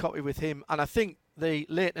have a cup of coffee with him. And I think the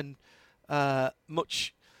late and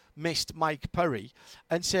much missed Mike Perry,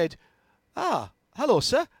 and said, hello,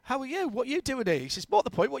 sir. How are you? What are you doing here? He says, what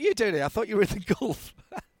the point? What are you doing here? I thought you were in the Gulf.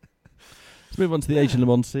 Let's move on to the Asian Le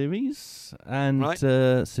Mans Series. And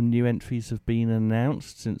some new entries have been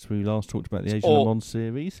announced since we last talked about the Asian Le Mans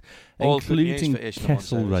Series, including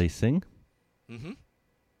Kessel Racing. Mm-hmm.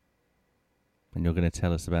 And you're going to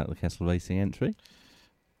tell us about the Kessel Racing entry?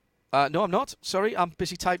 No, I'm not. Sorry, I'm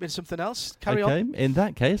busy typing something else. Carry on. Okay, in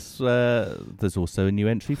that case, there's also a new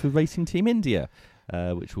entry for Racing Team India,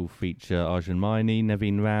 which will feature Arjun Maini,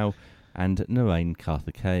 Naveen Rao, and Narain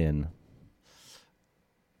Karthikeyan.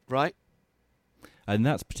 Right. And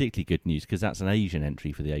that's particularly good news because that's an Asian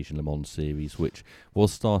entry for the Asian Le Mans series, which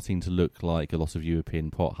was starting to look like a lot of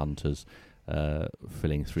European pot hunters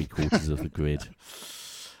filling 3/4 of the grid.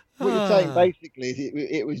 What you're saying basically is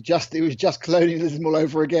it was just colonialism all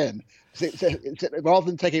over again. So rather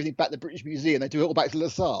than take everything back to the British Museum, they do it all back to Le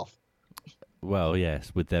Saf. Well,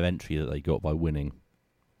 yes, with their entry that they got by winning.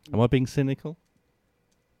 Am I being cynical?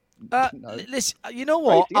 No. Listen, you know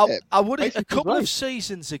what? I would have Basically a couple right. of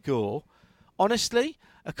seasons ago. Honestly,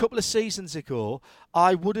 a couple of seasons ago,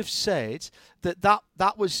 I would have said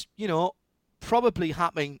that was, probably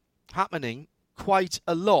happening quite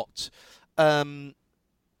a lot. Now,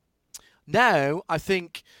 I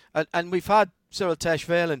think, and we've had Cyril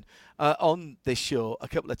Tesh-Valen on this show a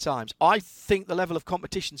couple of times, I think the level of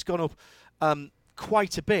competition's gone up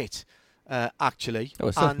quite a bit, actually. Oh,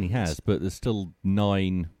 it certainly has, but there's still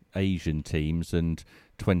 9 Asian teams and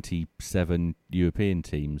 27 European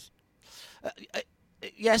teams.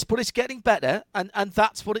 Yes, but it's getting better, and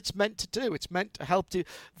that's what it's meant to do. It's meant to help to.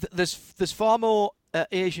 There's far more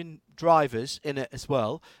Asian drivers in it as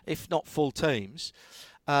well, if not full teams.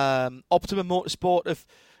 Optimum Motorsport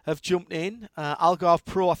have jumped in. Algarve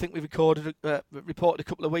Pro, I think we reported a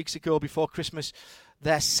couple of weeks ago before Christmas,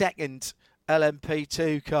 their second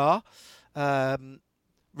LMP2 car.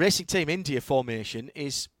 Racing Team India formation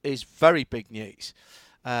is very big news.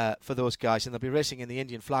 For those guys, and they'll be racing in the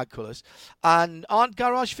Indian flag colours. And aren't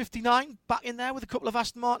Garage 59 back in there with a couple of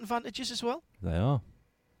Aston Martin Vantages as well? They are.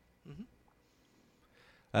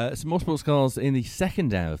 Some more sports cars in the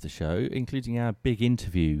second hour of the show, including our big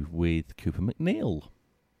interview with Cooper McNeil.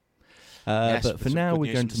 Yes, but for now,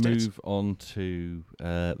 we're going to move on to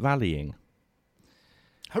rallying.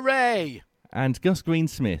 Hooray! And Gus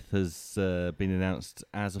Greensmith has been announced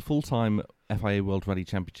as a full-time FIA World Rally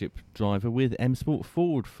Championship driver with M Sport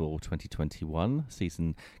Ford for 2021.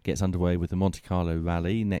 Season gets underway with the Monte Carlo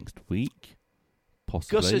Rally next week,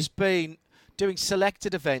 possibly. Gus has been doing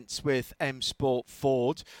selected events with M Sport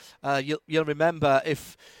Ford. You'll remember,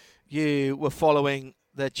 if you were following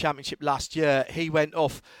the championship last year, he went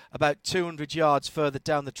off about 200 yards further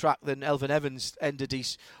down the track than Elvin Evans ended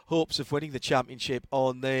his hopes of winning the championship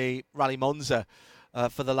on the Rally Monza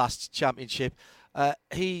for the last championship.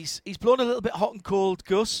 He's blown a little bit hot and cold,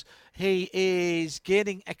 Gus. He is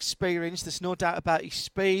gaining experience. There's no doubt about his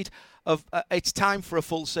speed. It's time for a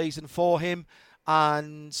full season for him,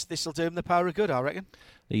 and this will do him the power of good, I reckon.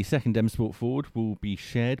 The second M Sport Ford will be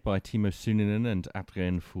shared by Timo Sunninen and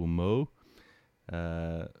Adrien Fourmeau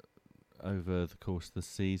over the course of the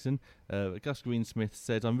season. Gus Greensmith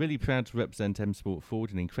said, "I'm really proud to represent M Sport Ford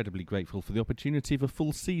and incredibly grateful for the opportunity of a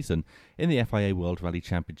full season in the FIA World Rally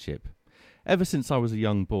Championship. Ever since I was a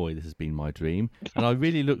young boy, this has been my dream, and I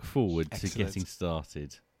really look forward to getting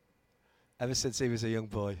started." Ever since he was a young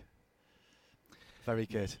boy. Very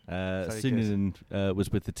good. Sunninen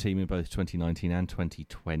was with the team in both 2019 and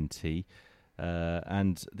 2020,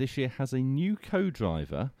 and this year has a new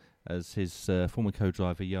co-driver, as his former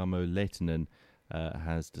co-driver Jarmo Lehtinen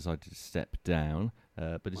has decided to step down,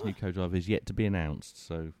 but his new co-driver is yet to be announced,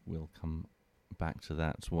 so we'll come back to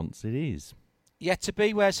that once it is. Yet to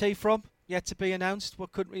be? Where's he from? Yet to be announced?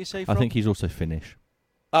 What country is he from? I think he's also Finnish.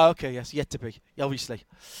 Oh, okay, yes, yet to be, obviously.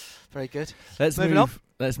 Very good.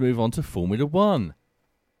 Let's move on to Formula One.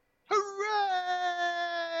 Hooray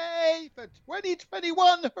for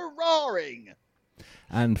 2021! Hurrahing!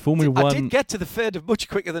 And Formula One... I did get to the third much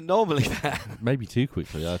quicker than normally there. Maybe too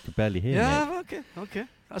quickly. I could barely hear it. Okay.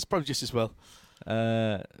 That's probably just as well.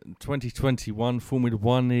 2021 Formula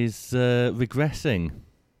One is regressing.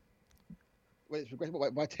 Well, it's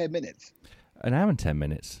regressing by 10 minutes. An hour and 10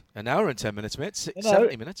 minutes. An hour and 10 minutes, mate.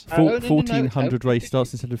 70 minutes. 1400 race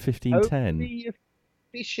starts instead of 1510. Only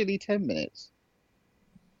officially 10 minutes.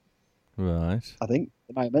 Right. I think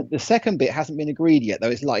at the moment. The second bit hasn't been agreed yet, though.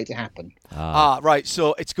 It's likely to happen. Right.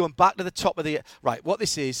 So it's going back to the top of the... Right, what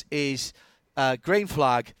this is green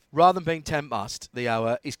flag, rather than being 10 past the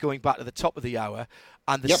hour, is going back to the top of the hour.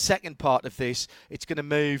 And the second part of this, it's going to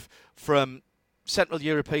move from Central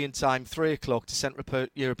European time, 3 o'clock, to Central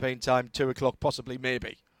European time, 2 o'clock, possibly,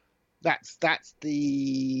 maybe. That's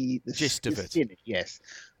the gist of it. Yes.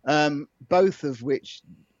 Both of which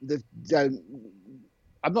don't...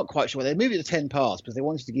 I'm not quite sure. They moved it to 10 past because they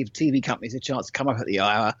wanted to give TV companies a chance to come up at the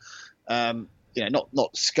hour.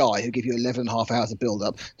 Not Sky, who give you 11 and a half hours of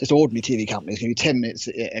build-up. Just ordinary TV companies give you 10 minutes,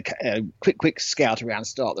 a quick scout around,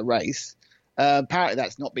 start the race. Apparently,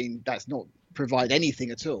 that's not provide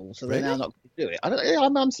anything at all. So they're now not going to do it.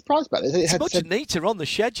 I'm surprised about this. It's much neater on the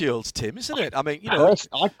schedules, Tim, isn't it? I mean, I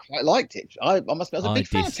quite liked it. I must admit, I was a big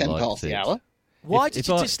fan of 10 past the hour. Why did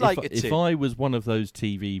you dislike it, Tim? If I was one of those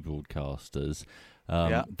TV broadcasters,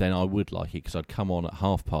 then I would like it because I'd come on at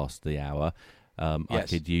 1/2 the hour. I Yes.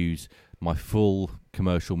 could use my full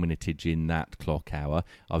commercial minutage in that clock hour.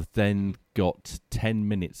 I've then got 10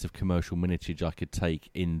 minutes of commercial minutage I could take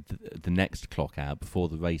in the next clock hour before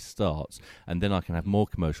the race starts, and then I can have more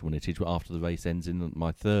commercial minutage after the race ends in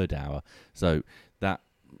my 3rd hour. So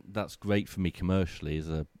that's great for me commercially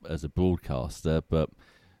as a broadcaster, but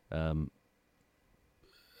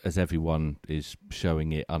as everyone is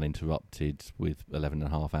showing it uninterrupted with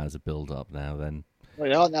 11.5 hours of build-up now, then...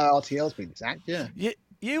 Well, now RTL's been sacked, yeah.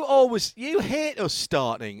 You hate us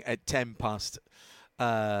starting at 10 past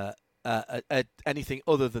at anything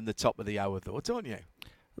other than the top of the hour, though, don't you?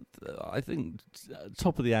 I think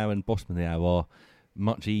top of the hour and bottom of the hour are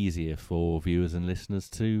much easier for viewers and listeners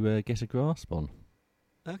to get a grasp on.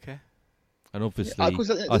 Okay. And obviously,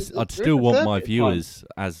 Yeah, I'd still want my viewers,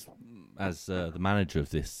 as the manager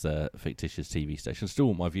of this fictitious TV station, still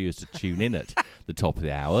want my viewers to tune in at the top of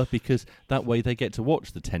the hour, because that way they get to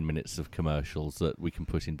watch the 10 minutes of commercials that we can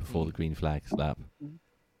put in before the green flag slap.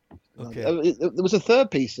 Okay. There was a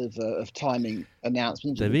third piece of timing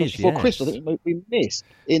announcement before yes. Christmas that we missed,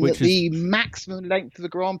 in that the maximum length of the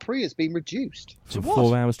Grand Prix has been reduced from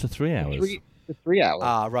 4 hours to 3 hours. To 3 hours.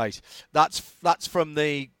 Ah, right. That's from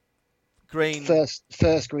the green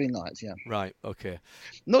first green lights, yeah. Right. Okay.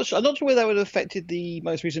 I'm not sure whether that would have affected the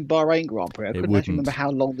most recent Bahrain Grand Prix. I couldn't actually remember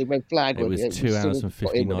how long the red flag was. It was 2 hours and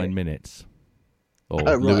 59 minutes. Or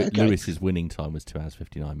Lewis's winning time was 2 hours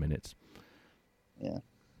 59 minutes. Yeah.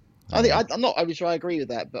 I'm not overly sure I agree with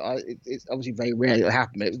that, but it's obviously very rare it'll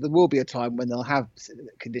happen. There will be a time when they'll have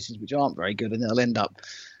conditions which aren't very good, and they'll end up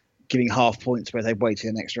giving half points where they've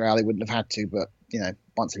waited an extra hour they wouldn't have had to. But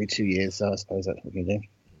once every 2 years, so I suppose that's what we can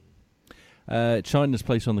do. China's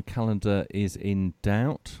place on the calendar is in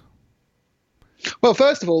doubt. Well,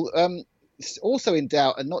 first of all, also in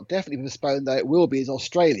doubt and not definitely postponed, though it will be, is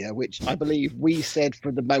Australia, which I believe we said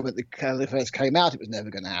from the moment the calendar first came out it was never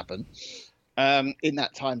going to happen. In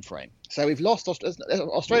that time frame, so we've lost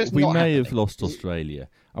Australia. We may have lost Australia.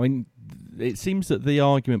 I mean, it seems that the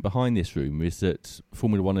argument behind this rumour is that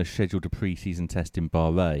Formula One has scheduled a pre-season test in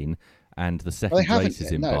Bahrain, and the second race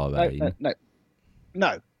is in Bahrain.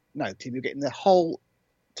 No, Tim, you're getting the whole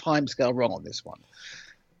timescale wrong on this one.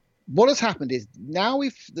 What has happened is now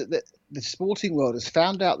the sporting world has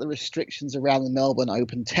found out the restrictions around the Melbourne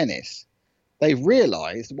Open tennis. They've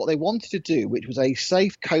realised what they wanted to do, which was a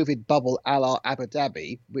safe COVID bubble a la Abu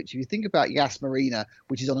Dhabi, which if you think about Yas Marina,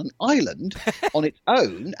 which is on an island on its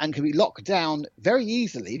own and can be locked down very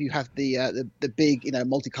easily if you have the big,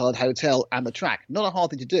 multicoloured hotel and the track. Not a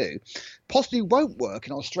hard thing to do. Possibly won't work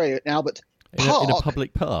in Australia now, but in a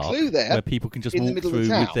public park where people can just walk through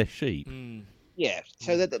with their sheep. Yeah,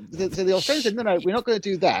 so the Australians said, no, we're not going to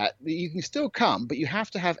do that. You can still come, but you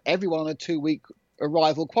have to have everyone on a 2-week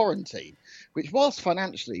arrival quarantine, which whilst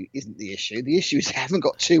financially isn't the issue is they haven't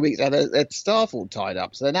got 2 weeks out of their staff all tied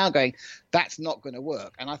up. So they're now going, that's not going to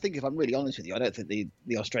work. And I think, if I'm really honest with you, I don't think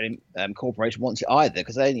the Australian corporation wants it either,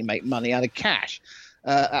 because they only make money out of cash,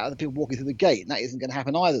 out of the people walking through the gate. And that isn't going to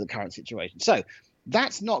happen either in the current situation. So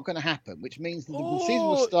that's not going to happen, which means that the season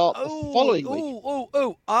will start the following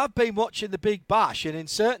week. I've been watching the Big Bash, and in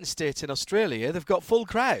certain states in Australia, they've got full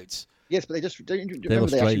crowds. Yes, but they actually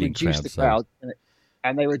reduced the crowd.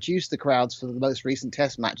 And they reduced the crowds for the most recent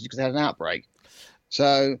test matches because they had an outbreak.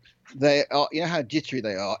 So they are, how jittery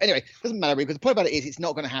they are. Anyway, it doesn't matter, because the point about it is it's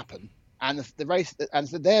not going to happen. And the race, and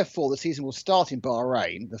so therefore the season will start in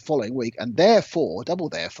Bahrain the following week. And therefore,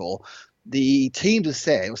 the teams have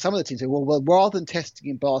said, or some of the teams say, well, rather than testing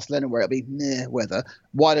in Barcelona where it'll be weather,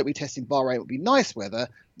 why don't we test in Bahrain? It would be nice weather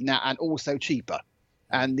now and also cheaper.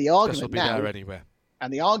 And the argument now, there anyway.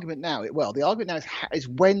 And the argument now, is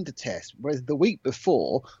when to test, whereas the week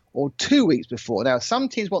before or 2 weeks before. Now, some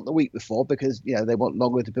teams want the week before because they want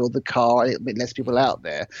longer to build the car, a bit less people out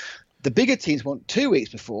there. The bigger teams want 2 weeks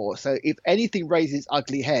before, so if anything raises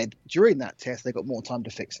ugly head during that test, they've got more time to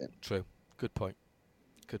fix it. True. Good point.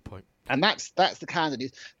 And that's the calendar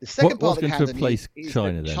news. The second part of the calendar news is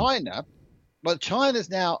China, that China. Well, China's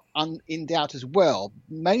now in doubt as well,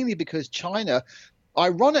 mainly because China,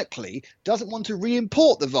 ironically, doesn't want to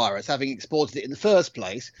re-import the virus, having exported it in the first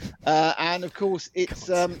place. And of course, it's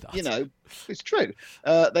it's true.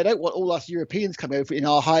 They don't want all us Europeans coming over in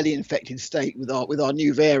our highly infected state with our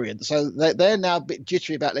new variant. So they're now a bit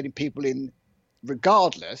jittery about letting people in,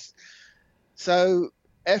 regardless. So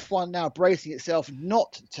F1 now bracing itself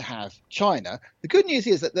not to have China. The good news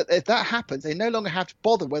is that if that happens, they no longer have to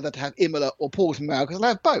bother whether to have Imola or Portimao, because they'll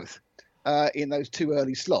have both. In those two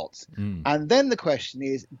early slots. And then the question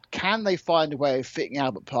is, can they find a way of fitting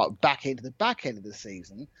Albert Park back into the back end of the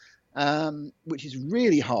season? which is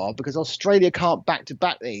really hard because Australia can't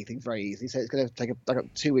back-to-back anything very easily. So it's going to take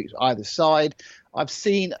like 2 weeks either side. I've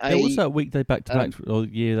seen There was that week they back-to-back, or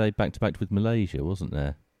year they back-to-back with Malaysia, wasn't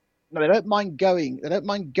there? No, they don't mind going. They don't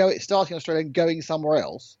mind starting in Australia and going somewhere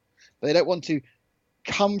else. But they don't want to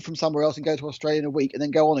come from somewhere else and go to Australia in a week and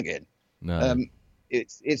then go on again. No.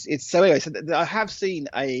 It's so anyway. So I have seen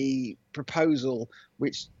a proposal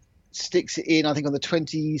which sticks it in, I think, on the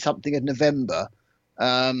 20-something of November,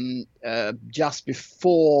 just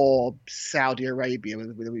before Saudi Arabia.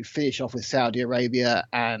 We finish off with Saudi Arabia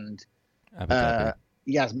and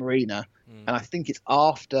Yas Marina, and I think it's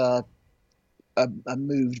after a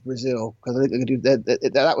moved Brazil, because I think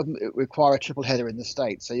that would require a triple header in the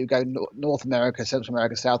States. So you go North America, Central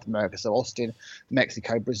America, South America, so Austin,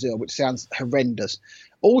 Mexico, Brazil, which sounds horrendous.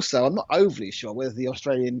 Also, I'm not overly sure whether the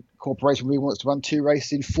Australian corporation really wants to run 2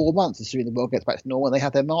 races in 4 months, assuming the world gets back to normal and they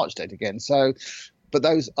have their March date again. So, but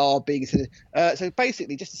those are being considered. So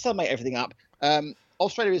basically, just to summate everything up,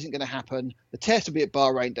 Australia isn't going to happen. The test will be at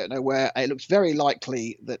Bahrain, don't know where. It looks very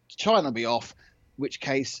likely that China will be off, in which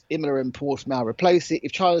case Imola and Portimao replace it.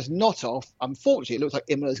 If China's not off, unfortunately, it looks like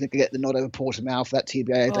Imola's going to get the nod over Portimao for that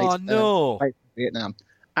TBA date. Oh, no. Vietnam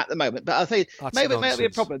at the moment. But I think maybe it may be a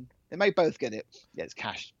problem. They may both get it. Yeah, it's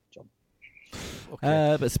cash, John.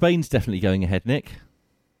 Okay. But Spain's definitely going ahead, Nick.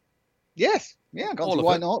 Yes. Yeah,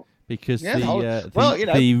 why not? Because Yeah,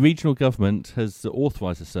 the regional government has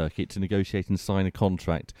authorised the circuit to negotiate and sign a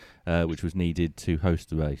contract which was needed to host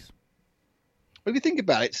the race. Well, if you think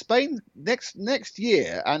about it, Spain next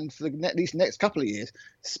year, and for at least the next couple of years,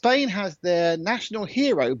 Spain has their national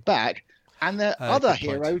hero back and their other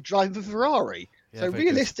hero driving for Ferrari. Yeah, so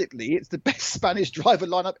realistically, it's the best Spanish driver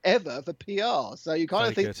lineup ever for PR. So you kind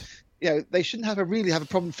of think, they shouldn't really have a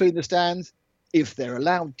problem filling the stands if they're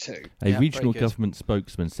allowed to. A regional government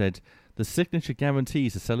spokesman said, "The signature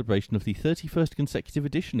guarantees a celebration of the 31st consecutive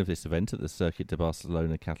edition of this event at the Circuit de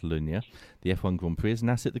Barcelona, Catalunya. The F1 Grand Prix is an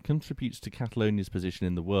asset that contributes to Catalonia's position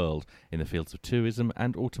in the world in the fields of tourism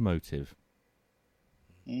and automotive."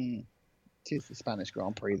 It is the Spanish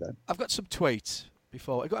Grand Prix, though. I've got some tweets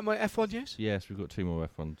before. Have got my F1 news? Yes, we've got 2 more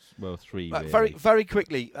F1s. Well, 3 really. Very, very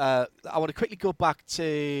quickly. I want to quickly go back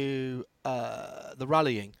to the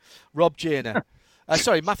rallying. Rob Janer.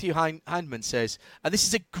 Matthew Hindman says, and this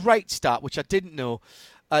is a great start, which I didn't know.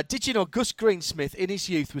 Did you know Gus Greensmith, in his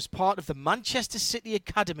youth, was part of the Manchester City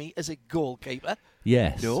Academy as a goalkeeper?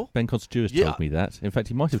 Yes. No? Ben Constantouris told me that. In fact,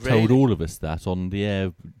 he might have told all of us that on the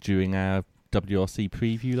air during our WRC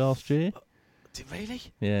preview last year. Did really?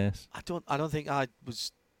 Yes. I don't think I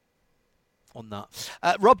was on that.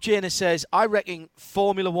 Rob Janer says, I reckon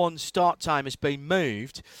Formula One start time has been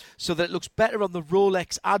moved so that it looks better on the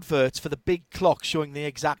Rolex adverts for the big clock showing the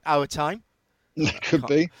exact hour time. Could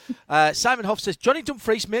be. Simon Hoff says, Johnny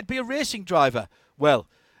Dumfries may be a racing driver. Well,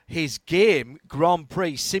 his game, Grand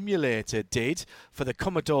Prix Simulator, did for the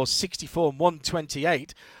Commodore 64 and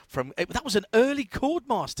 128. That was an early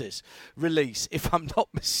Codemasters release, if I'm not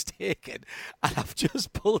mistaken. And I've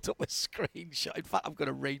just pulled up a screenshot. In fact, I'm going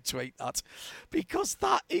to retweet that because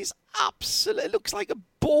that is absolutely, it looks like a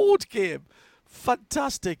board game.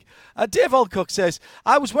 Fantastic. Dave Alcock says,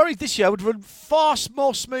 I was worried this year would run far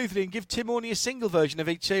more smoothly and give Tim only a single version of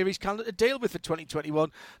each series calendar to deal with for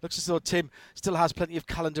 2021. Looks as though Tim still has plenty of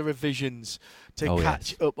calendar revisions to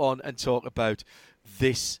catch up on and talk about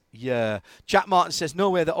this year. Jack Martin says,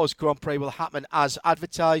 no way the Oz Grand Prix will happen as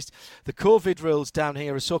advertised. The COVID rules down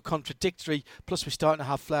here are so contradictory, plus we're starting to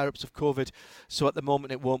have flare-ups of COVID, so at the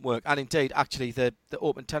moment it won't work. And indeed, actually, the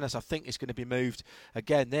Open Tennis, I think, is going to be moved.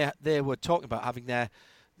 Again, they were talking about having their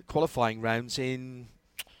qualifying rounds in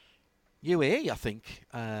UAE, I think,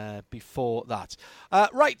 before that.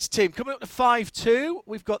 Right, Tim, coming up to 5-2,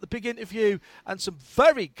 we've got the big interview and some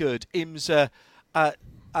very good IMSA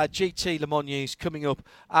GT Le Mans news coming up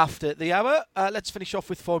after the hour. Let's finish off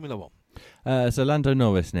with Formula One. So Lando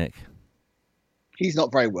Norris, Nick. He's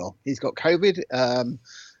not very well. He's got COVID.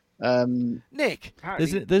 Nick,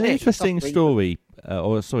 there's an interesting story,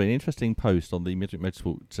 an interesting post on the Midweek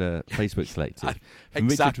Motorsport Facebook Collective from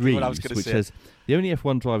exactly Richard Reeves, which says, the only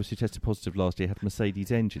F1 drivers who tested positive last year had Mercedes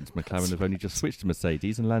engines. McLaren have only just switched to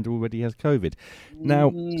Mercedes, and Lando already has COVID.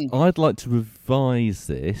 Now, I'd like to revise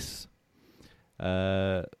this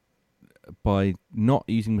by not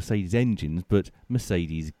using Mercedes engines, but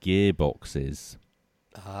Mercedes gearboxes.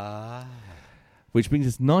 Which brings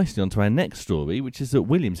us nicely onto our next story, which is that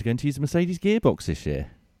Williams are going to use a Mercedes gearbox this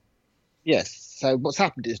year. Yes. So what's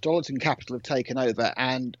happened is Darlington Capital have taken over,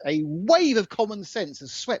 and a wave of common sense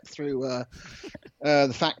has swept through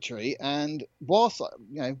the factory. And whilst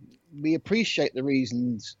we appreciate the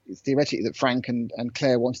reasons theoretically that Frank and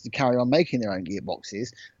Claire wanted to carry on making their own gearboxes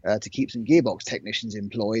to keep some gearbox technicians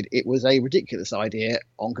employed, it was a ridiculous idea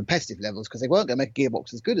on competitive levels because they weren't going to make a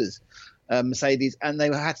gearbox as good as Mercedes, and they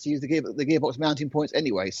had to use the gearbox mounting points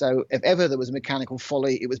anyway. So if ever there was a mechanical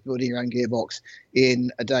folly, it was building your own gearbox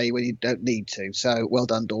in a day when you don't need to. So well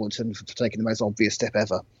done, Darlington, for taking the most obvious step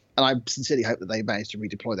ever. And I sincerely hope that they manage to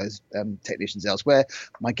redeploy those technicians elsewhere.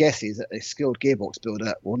 My guess is that a skilled gearbox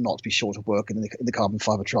builder will not be short of work in the carbon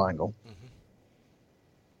fibre triangle. Mm-hmm.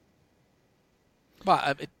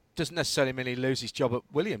 But it doesn't necessarily mean he loses his job at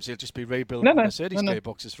Williams. He'll just be rebuilding Mercedes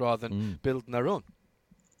gearboxes rather than building their own.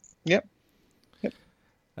 Yep.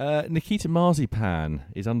 Nikita Marzipan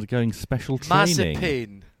is undergoing special training.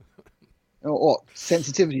 Mazepin. What?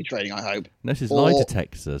 Sensitivity training, I hope. No, this is lie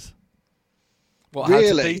detectors. What,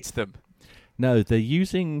 really? How to beat them? No, they're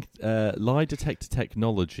using lie detector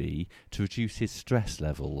technology to reduce his stress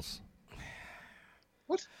levels.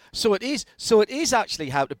 What? So it is actually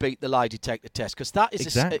how to beat the lie detector test, because that is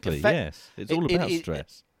exactly yes. It's all about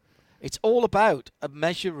stress. It's all about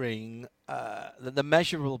measuring the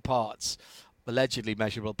measurable parts, allegedly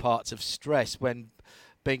measurable parts of stress when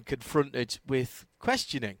being confronted with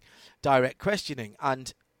questioning, direct questioning,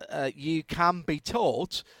 and you can be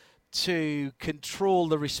taught to control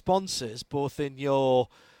the responses both in your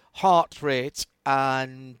heart rate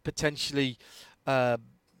and potentially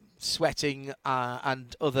sweating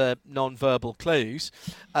and other non-verbal clues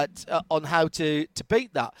on how to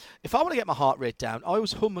beat that. If I want to get my heart rate down, I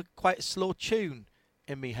always hum quite a slow tune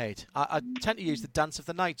in my head. I tend to use the Dance of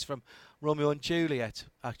the Nights from Romeo and Juliet,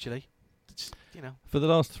 actually. For the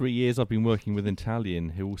last 3 years, I've been working with an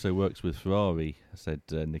Italian who also works with Ferrari, said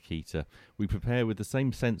Nikita. We prepare with the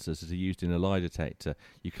same sensors as are used in a lie detector.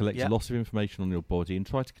 You collect a lot of information on your body and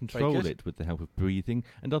try to control it with the help of breathing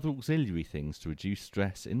and other auxiliary things to reduce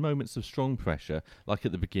stress in moments of strong pressure, like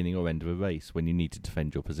at the beginning or end of a race when you need to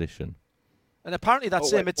defend your position. And apparently that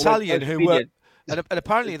same Italian who worked... And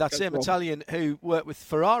apparently that same Italian who worked with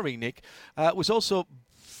Ferrari, Nick, was also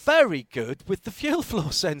very good with the fuel flow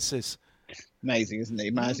sensors. Amazing, isn't it?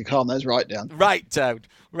 He managed to calm those right down. Right down.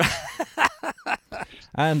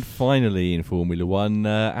 And finally in Formula One,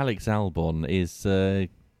 Alex Albon is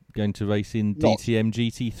going to race in DTM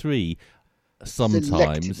GT3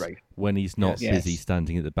 sometimes when he's not busy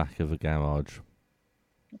standing at the back of a garage.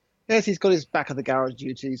 Yes, he's got his back of the garage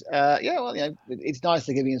duties. It's nice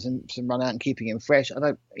they're giving him some run out and keeping him fresh.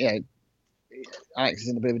 Alex is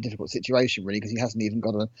in a bit of a difficult situation, really, because he hasn't even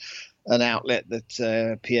got an outlet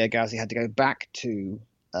that Pierre Gasly had to go back to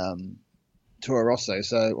Toro Rosso,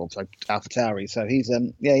 AlphaTauri. So he's I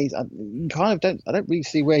don't really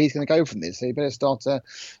see where he's going to go from this. So he better start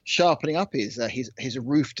sharpening up his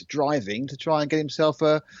roofed driving to try and get himself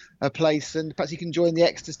a place, and perhaps he can join the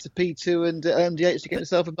Extras to P2 and MDH to get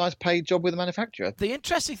himself a nice paid job with the manufacturer. The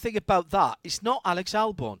interesting thing about that is not Alex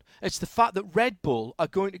Albon. It's the fact that Red Bull are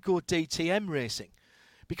going to go DTM racing,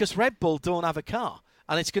 because Red Bull don't have a car.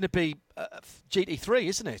 And it's going to be GT3,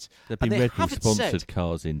 isn't it? There have been Red Bull-sponsored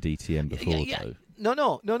cars in DTM before, though.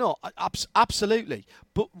 No. Absolutely.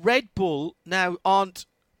 But Red Bull now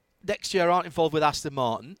next year aren't involved with Aston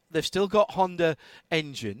Martin. They've still got Honda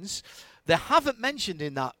engines. They haven't mentioned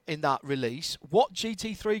in that release what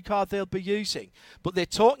GT3 car they'll be using. But they're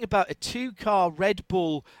talking about a 2-car Red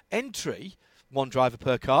Bull entry, 1 driver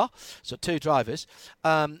per car, so 2 drivers.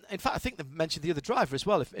 In fact, I think they've mentioned the other driver as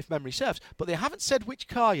well, if memory serves, but they haven't said which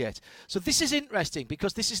car yet. So this is interesting,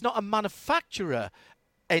 because this is not a manufacturer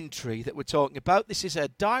entry that we're talking about. This is a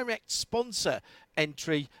direct sponsor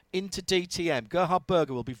entry into DTM. Gerhard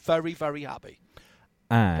Berger will be very, very happy.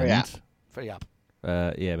 And very happy.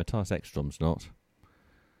 Matthias Ekstrom's not.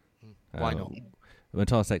 Why not?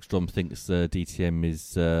 Matthias Ekstrom thinks DTM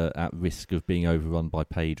is at risk of being overrun by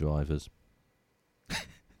pay drivers.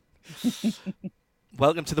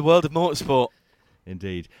 Welcome to the world of motorsport.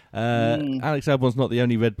 Indeed. Alex Albon's not the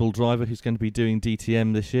only Red Bull driver who's going to be doing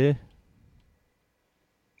DTM this year.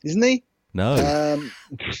 Isn't he? No.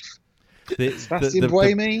 Sebastian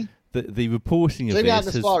Buemi? The reporting of this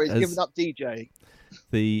this he's given up DJ.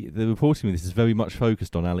 The reporting of this is very much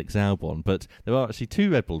focused on Alex Albon, but there are actually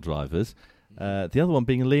 2 Red Bull drivers, the other one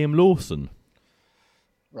being Liam Lawson.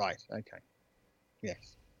 Right, okay. Yes.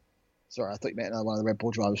 Sorry, I thought you meant one of the Red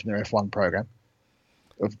Bull drivers from their F1 program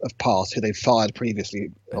of past, who they've fired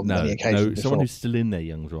previously on many occasions. No, someone who's still in their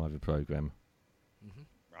young driver program. Mm-hmm.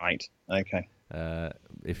 Right. Okay.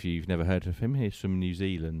 If you've never heard of him, he's from New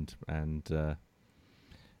Zealand, and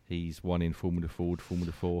He's won in Formula Ford,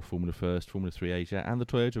 Formula 4, Formula First, Formula 3 Asia, and the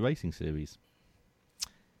Toyota Racing Series.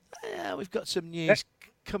 We've got some news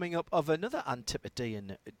coming up of another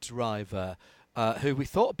Antipodean driver who we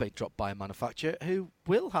thought had been dropped by a manufacturer who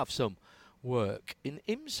will have some work in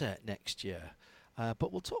IMSA next year.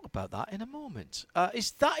 But we'll talk about that in a moment.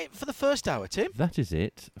 Is that it for the first hour, Tim? That is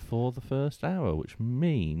it for the first hour, which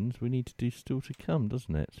means we need to do Still to Come,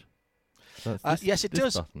 doesn't it? Yes, it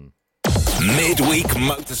does. Button. Midweek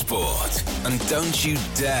Motorsport. And don't you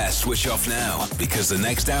dare switch off now, because the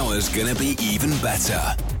next hour's going to be even better.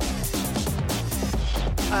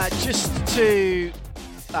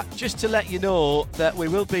 Just to let you know that we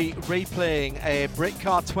will be replaying a Brick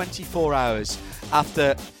Car 24 hours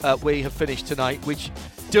after we have finished tonight, which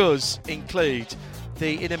does include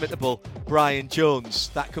the inimitable Brian Jones.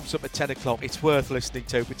 That comes up at 10 o'clock. It's worth listening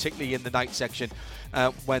to, particularly in the night section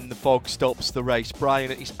when the fog stops the race. Brian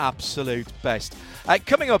at his absolute best.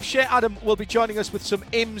 Coming up, Shea Adam will be joining us with some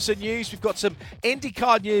IMSA news. We've got some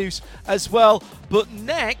IndyCar news as well. But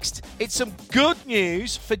next, it's some good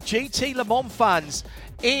news for GT Le Mans fans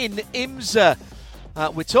in IMSA.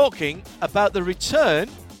 We're talking about the return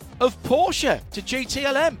of Porsche to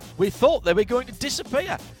GTLM. We thought they were going to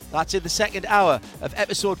disappear. That's in the second hour of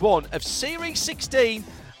episode 1 of Series 16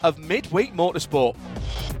 of Midweek Motorsport.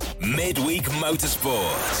 Midweek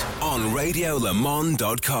Motorsport on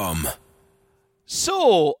RadioLeMans.com.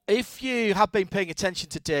 So, if you have been paying attention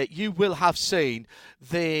today, you will have seen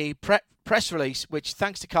the press release, which,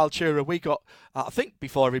 thanks to Carl Chura, we got, I think,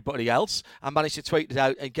 before everybody else, and managed to tweet it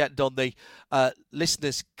out and get it on the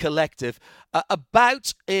Listeners Collective,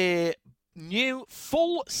 about a new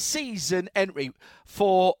full-season entry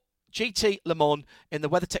for GT Le Mans in the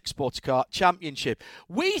WeatherTech Sports Car Championship.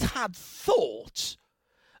 We had thought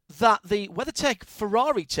that the WeatherTech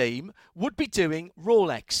Ferrari team would be doing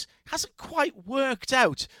Rolex. Hasn't quite worked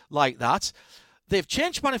out like that. They've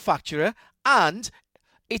changed manufacturer, and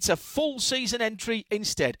it's a full season entry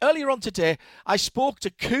instead. Earlier on today, I spoke to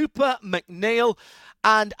Cooper McNeil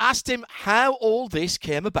and asked him how all this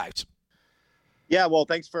came about. Yeah, well,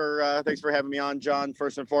 thanks for having me on, John.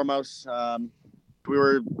 First and foremost, we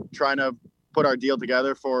were trying to put our deal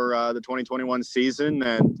together for the 2021 season,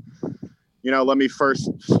 and let me first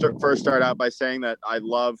start out by saying that I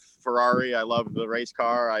love Ferrari. I love the race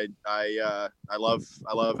car. I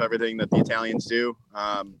love everything that the Italians do.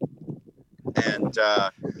 And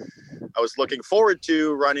I was looking forward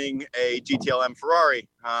to running a GTLM Ferrari,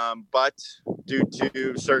 but due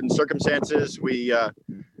to certain circumstances, we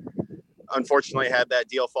unfortunately had that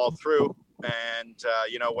deal fall through. And,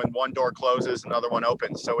 when one door closes, another one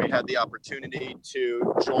opens. So we had the opportunity to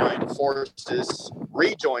rejoin forces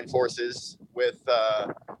with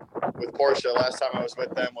Porsche. Last time I was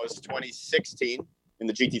with them was 2016 in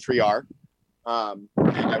the GT3R. And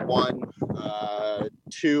I won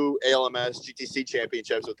 2 ALMS GTC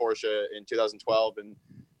championships with Porsche in 2012 and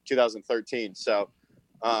 2013. So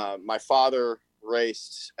my father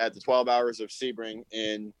raced at the 12 Hours of Sebring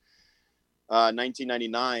in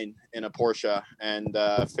 1999 in a Porsche and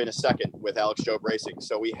finished second with Alex Job Racing.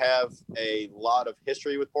 So we have a lot of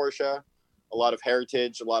history with Porsche, a lot of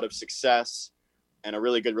heritage, a lot of success, and a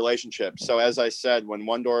really good relationship. So as I said, when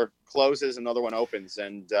one door closes, another one opens,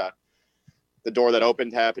 and the door that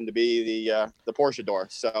opened happened to be the Porsche door.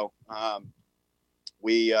 So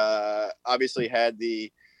we obviously had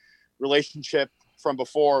the relationship from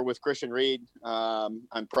before with Christian Reed on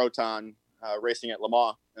Proton racing at Le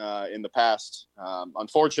Mans in the past.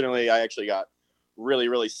 Unfortunately, I actually got really,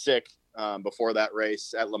 really sick before that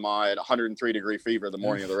race at Le Mans. I had 103-degree fever the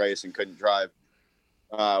morning of the race and couldn't drive,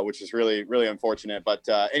 which is really, really unfortunate. But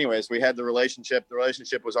anyways, we had the relationship. The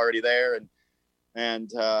relationship was already there,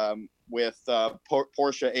 and with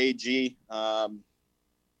Porsche AG,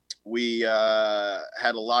 we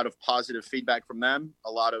had a lot of positive feedback from them,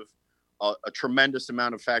 a tremendous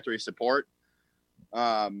amount of factory support.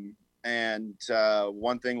 And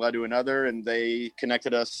one thing led to another, and they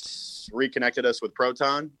reconnected us with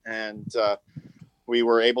Proton, and we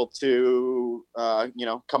were able to,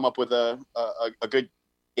 come up with a good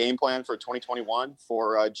game plan for 2021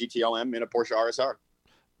 for GTLM in a Porsche RSR.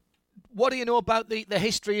 What do you know about the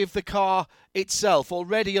history of the car itself?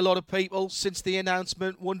 Already a lot of people, since the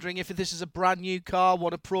announcement, wondering if this is a brand new car,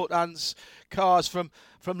 one of Proton's cars from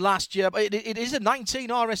last year. But it is a 19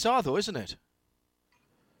 RSR, though, isn't it?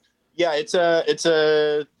 Yeah, it's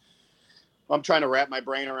a. I'm trying to wrap my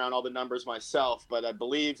brain around all the numbers myself, but I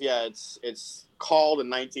believe, it's called a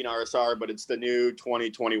 19 RSR, but it's the new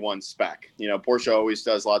 2021 spec. Porsche always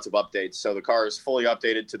does lots of updates, so the car is fully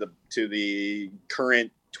updated to the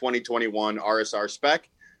current 2021 RSR spec.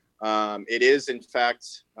 It is, in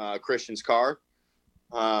fact, Christian's car.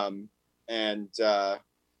 And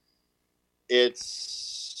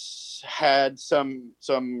it's had some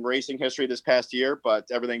racing history this past year, but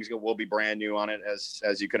everything will be brand new on it,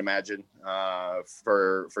 as you could imagine,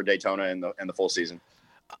 for Daytona and the full season.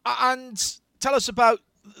 And tell us about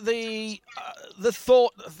the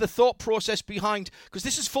thought process behind, because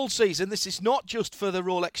this is full season. This is not just for the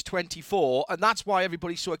Rolex 24, and that's why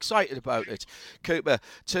everybody's so excited about it, Cooper.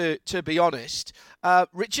 To be honest,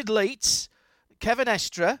 Richard Leitz, Kevin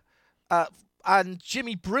Estre, and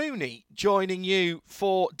Jimmy Bruni joining you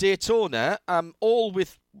for Daytona, all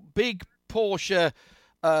with big Porsche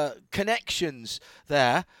connections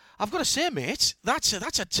there. I've got to say, mate, that's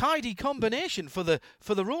a tidy combination for the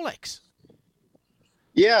Rolex.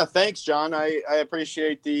 Yeah, thanks, John. I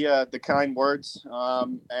appreciate the kind words.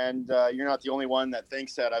 And you're not the only one that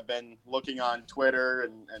thinks that. I've been looking on Twitter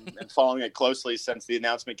and following it closely since the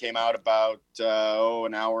announcement came out about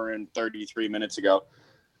an hour and 33 minutes ago.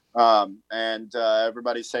 And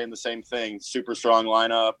everybody's saying the same thing. Super strong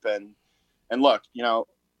lineup, and look,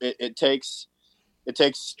 it takes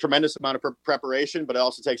tremendous amount of preparation, but it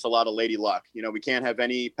also takes a lot of lady luck. We can't have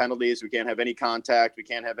any penalties, we can't have any contact, we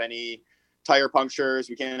can't have any tire punctures,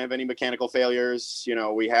 we can't have any mechanical failures.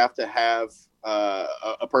 We have to have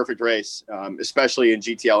a perfect race, especially in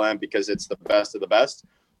GTLM, because it's the best of the best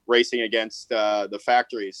racing against the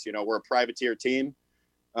factories. We're a privateer team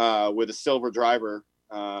with a silver driver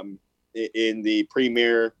in the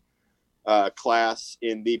premier class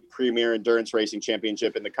in the premier endurance racing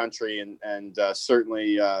championship in the country, and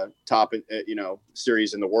certainly top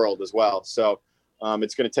series in the world as well. So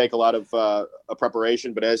it's going to take a lot of a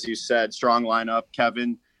preparation, but as you said, strong lineup.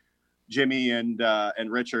 Kevin, Jimmy, and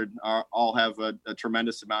Richard all have a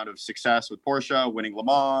tremendous amount of success with Porsche, winning Le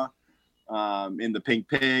Mans, in the Pink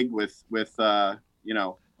Pig with there's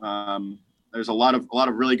a lot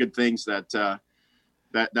of really good things that are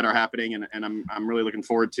happening, and I'm really looking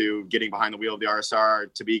forward to getting behind the wheel of the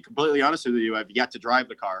RSR. To be completely honest with you, I've yet to drive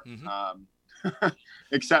the car,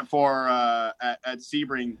 except for at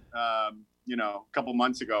Sebring, a couple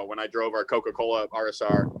months ago when I drove our Coca-Cola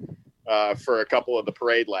RSR for a couple of the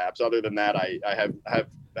parade laps. Other than that, I have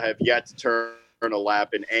yet to turn a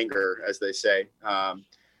lap in anger, as they say,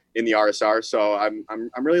 in the RSR. So I'm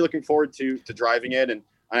really looking forward to driving it, and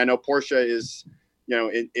I know Porsche is,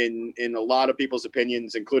 in a lot of people's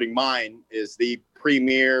opinions, including mine, is the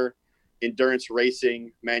premier endurance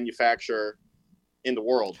racing manufacturer in the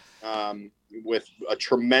world, with a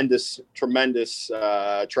tremendous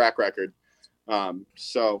track record.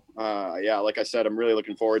 Like I said, I'm really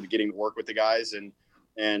looking forward to getting to work with the guys,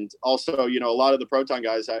 and also, a lot of the Proton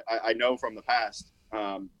guys I know from the past.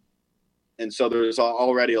 And so there's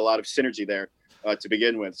already a lot of synergy there to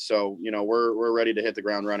begin with. So, we're ready to hit the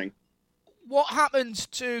ground running. What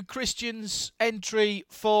happened to Christian's entry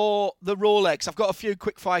for the Rolex? I've got a few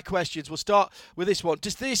quick-fire questions. We'll start with this one.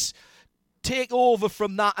 Does this take over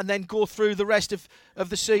from that and then go through the rest of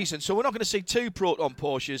the season? So we're not going to see two Proton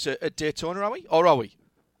Porsches at Daytona, are we? Or are we?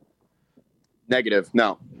 Negative.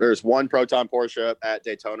 No. There's one Proton Porsche at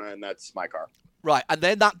Daytona, and that's my car. Right, and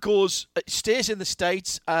then that stays in the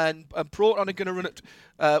States, and Proton are going to run it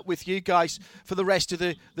with you guys for the rest of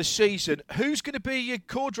the season. Who's going to be your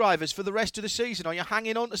co-drivers for the rest of the season? Are you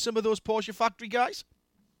hanging on to some of those Porsche factory guys?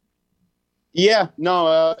 Yeah,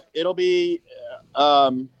 no, it'll be,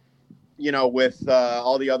 with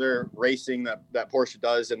all the other racing that Porsche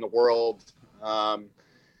does in the world,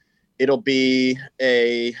 it'll be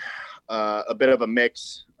a bit of a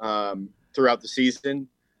mix throughout the season.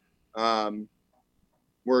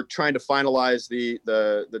 We're trying to finalize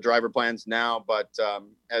the driver plans now, but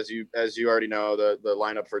as you already know, the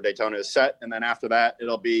lineup for Daytona is set, and then after that,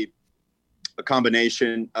 it'll be a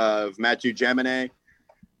combination of Mathieu Jaminet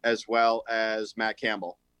as well as Matt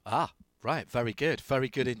Campbell. Ah, right, very good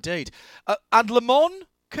indeed. And Le Mans,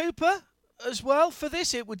 Cooper, as well for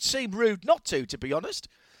this. It would seem rude not to be honest.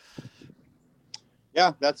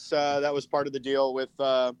 Yeah, that was part of the deal with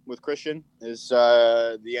Christian. Is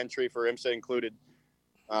the entry for IMSA included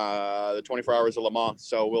the 24 Hours of Le Mans,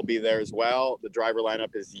 so we'll be there as well. The driver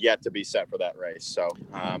lineup is yet to be set for that race, so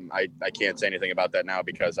I can't say anything about that now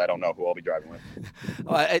because I don't know who I'll be driving with.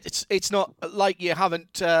 It's not like you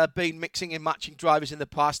haven't been mixing and matching drivers in the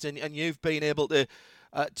past, and you've been able to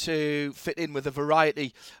fit in with a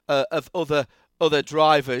variety of other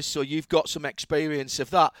drivers, so you've got some experience of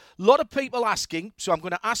that. A lot of people asking, so I'm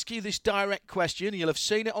going to ask you this direct question. You'll have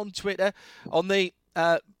seen it on Twitter, on the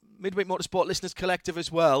Midweek Motorsport Listeners Collective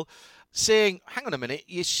as well, saying, hang on a minute,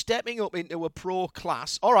 you're stepping up into a pro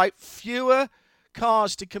class. All right, fewer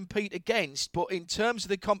cars to compete against, but in terms of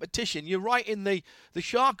the competition, you're right in the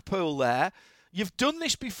shark pool there. You've done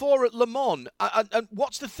this before at Le Mans, and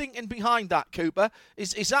what's the thinking behind that, Cooper?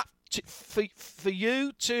 Is that for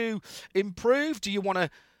you to improve? Do you want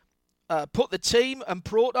to put the team and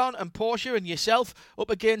Proton and Porsche and yourself up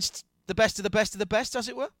against the best of the best of the best, as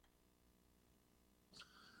it were?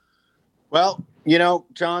 Well,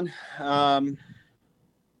 John,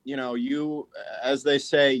 you, as they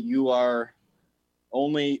say, you are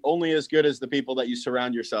only as good as the people that you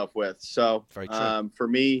surround yourself with. So very true. For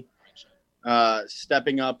me,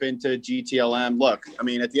 stepping up into GTLM, look, I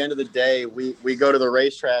mean, at the end of the day, we go to the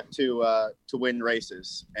racetrack to win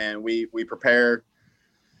races, and we prepare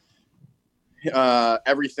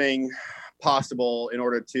everything possible in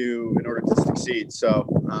order to succeed. So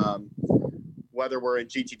whether we're in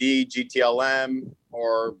GTD, GTLM,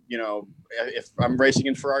 or if I'm racing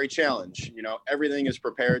in Ferrari Challenge, everything is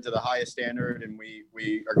prepared to the highest standard, and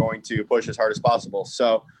we are going to push as hard as possible.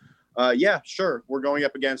 So yeah, sure, we're going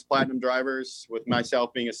up against platinum drivers, with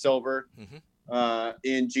myself being a silver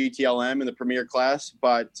in GTLM in the premier class.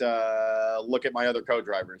 But look at my other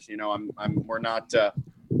co-drivers. We're not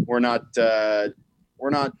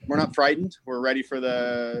frightened. We're ready for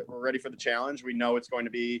the challenge. We know it's going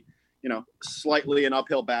to be slightly an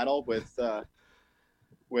uphill battle with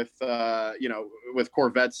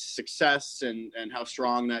Corvette's success and how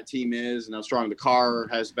strong that team is and how strong the car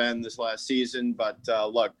has been this last season. But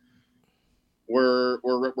look, we're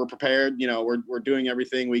prepared. We're doing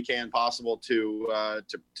everything we can possible to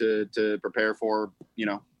prepare for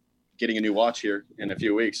getting a new watch here in a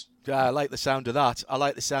few weeks. Yeah, I like the sound of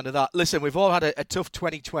that. Listen, we've all had a tough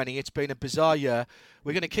 2020. It's been a bizarre year.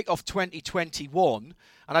 We're going to kick off 2021,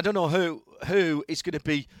 and I don't know who is going to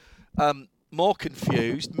be more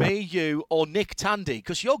confused, me, you, or Nick Tandy,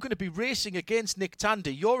 because you're going to be racing against Nick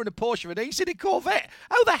Tandy. You're in a Porsche and he's in a Corvette.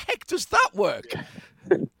 How the heck does that work?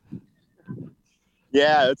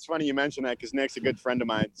 Yeah, it's funny you mention that, because Nick's a good friend of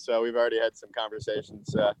mine, so we've already had some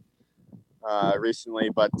conversations recently.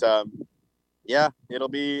 But yeah, it'll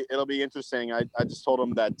be interesting. I just told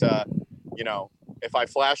him that if I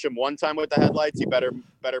flash him one time with the headlights, he better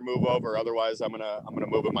move over. Otherwise, I'm gonna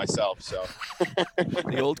move it myself. So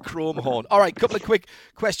the old chrome horn. All right, couple of quick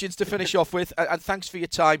questions to finish off with, and thanks for your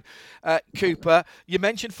time, Cooper. You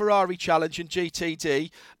mentioned Ferrari Challenge and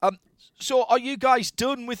GTD. So are you guys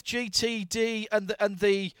done with GTD and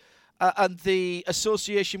the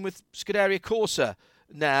association with Scuderia Corsa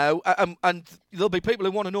now? And there'll be people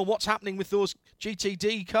who want to know what's happening with those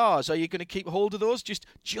GTD cars. Are you going to keep hold of those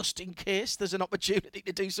just in case there's an opportunity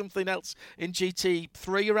to do something else in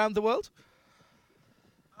GT3 around the world?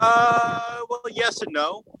 Well, yes and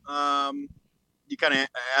no. You kind of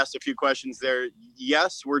asked a few questions there.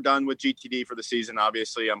 Yes, we're done with GTD for the season.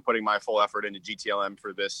 Obviously, I'm putting my full effort into GTLM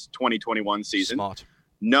for this 2021 season. Smart.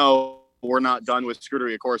 No, we're not done with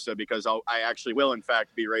Scuderia Corsa, because I actually will, in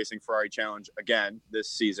fact, be racing Ferrari Challenge again this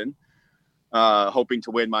season, hoping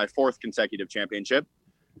to win my 4th consecutive championship.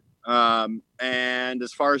 And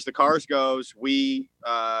as far as the cars goes, we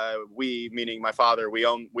meaning my father, we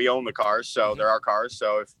own the cars, so they're our cars.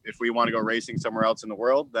 So if we want to go racing somewhere else in the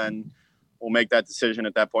world, then we'll make that decision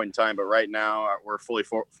at that point in time. But right now, we're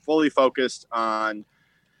fully focused on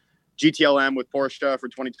GTLM with Porsche for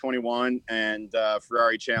 2021, and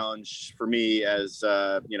Ferrari Challenge for me as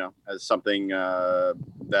something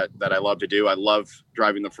that I love to do. I love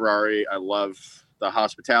driving the Ferrari. I love the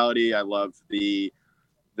hospitality. I love the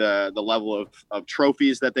level of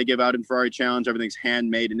trophies that they give out in Ferrari Challenge. Everything's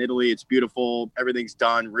handmade in Italy. It's beautiful. Everything's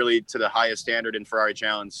done really to the highest standard in Ferrari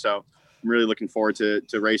Challenge. So I'm really looking forward to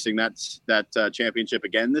racing that championship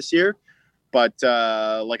again this year. But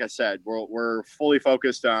like I said, we're fully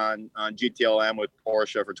focused on GTLM with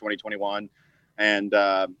Porsche for 2021. And,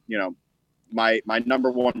 my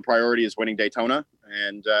number one priority is winning Daytona.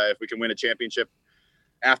 And if we can win a championship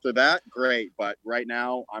after that, great. But right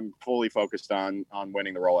now, I'm fully focused on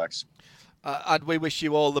winning the Rolex. And we wish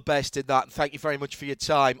you all the best in that. And thank you very much for your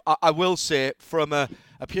time. I will say, from a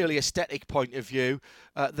purely aesthetic point of view,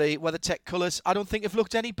 the WeatherTech colours, I don't think have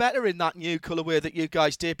looked any better in that new colourway that you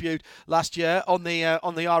guys debuted last year on the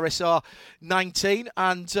RSR 19.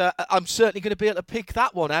 And I'm certainly going to be able to pick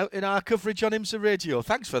that one out in our coverage on IMSA Radio.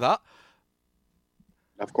 Thanks for that.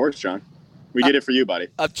 Of course, John. We did it for you, buddy.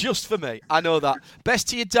 Just for me. I know that. Best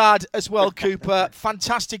to your dad as well, Cooper.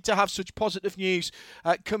 Fantastic to have such positive news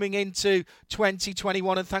coming into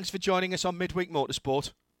 2021. And thanks for joining us on Midweek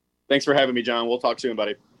Motorsport. Thanks for having me, John. We'll talk soon,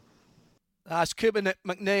 buddy. That's Cooper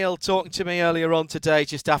McNeil talking to me earlier on today,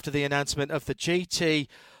 just after the announcement of the GT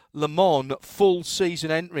Le Mans full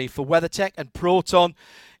season entry for WeatherTech and Proton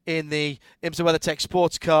in the IMSA WeatherTech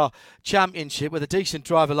Sports Car Championship with a decent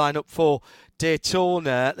driver lineup for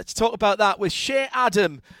Daytona. Let's talk about that with Shea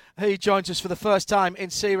Adam, who joins us for the first time in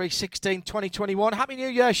Series 16 2021. Happy New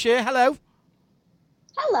Year, Shea. Hello.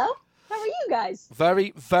 Hello. How are you guys?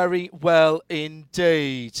 Very, very well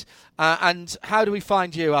indeed. And how do we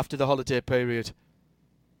find you after the holiday period?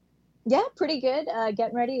 Yeah, pretty good.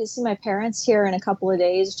 Getting ready to see my parents here in a couple of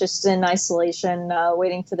days, just in isolation,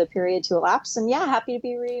 waiting for the period to elapse. And yeah, happy to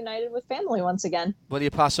be reunited with family once again. Will you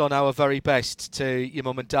pass on our very best to your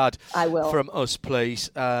mum and dad? I will. From us, please.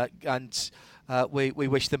 And we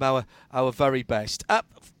wish them our very best. A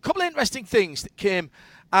couple of interesting things that came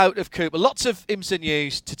out of Cooper. Lots of IMSA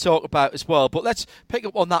news to talk about as well, but let's pick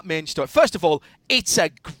up on that main story. First of all, it's a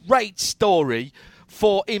great story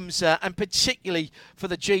for IMSA and particularly for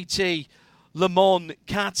the GT Le Mans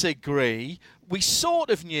category. We sort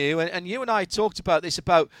of knew, and you and I talked about this,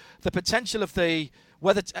 about the potential of the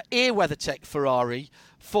WeatherTech Ferrari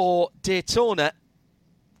for Daytona.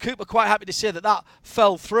 Cooper quite happy to say that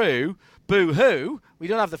fell through. Boo-hoo, we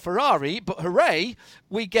don't have the Ferrari, but hooray,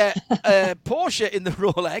 we get Porsche in the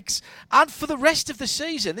Rolex. And for the rest of the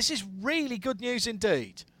season, this is really good news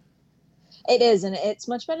indeed. It is, and it's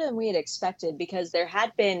much better than we had expected because there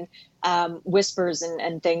had been whispers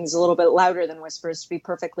and things a little bit louder than whispers, to be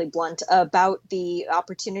perfectly blunt, about the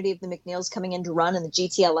opportunity of the McNeils coming in to run in the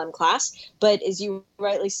GTLM class. But as you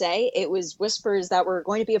rightly say, it was whispers that were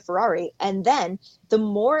going to be a Ferrari. And then the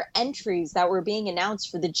more entries that were being announced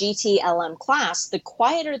for the GTLM class, the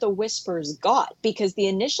quieter the whispers got, because the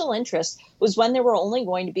initial interest was when there were only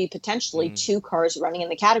going to be potentially 2 cars running in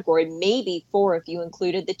the category, maybe 4 if you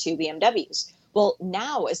included the 2 BMWs. Well,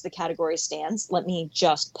 now as the category stands, let me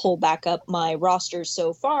just pull back up my roster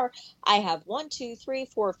so far. I have 1, 2, 3,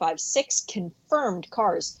 4, 5, 6 confirmed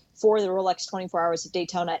cars for the Rolex 24 Hours of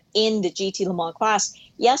Daytona in the GT Le Mans class.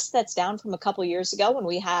 Yes, that's down from a couple years ago when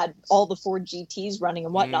we had all the Ford GTs running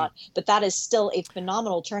and whatnot, but that is still a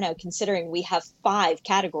phenomenal turnout considering we have 5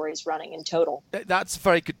 categories running in total. That's a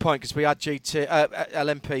very good point because we had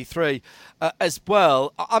LMP3 as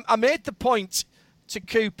well. I made the point to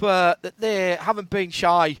Cooper that they haven't been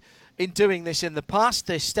shy in doing this in the past.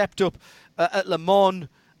 They stepped up at Le Mans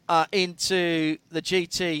into the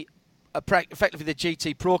GT, effectively the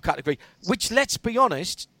GT Pro category, which, let's be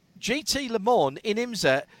honest, GT Le Mans in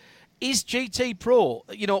IMSA is GT Pro.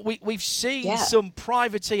 You know, we've seen some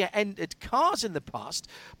privateer-entered cars in the past,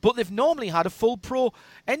 but they've normally had a full Pro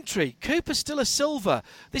entry. Cooper's still a silver.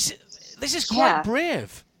 This is quite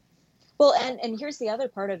brave. Well, and here's the other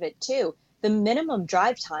part of it, too. The minimum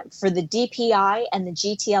drive time for the DPI and the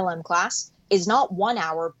GTLM class is not 1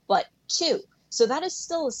 hour, but 2. So that is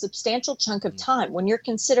still a substantial chunk of time when you're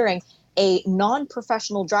considering a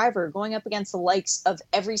non-professional driver going up against the likes of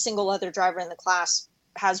every single other driver in the class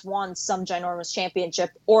has won some ginormous championship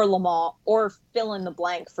or Le Mans or fill in the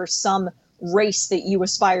blank for some race that you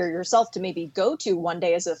aspire yourself to maybe go to one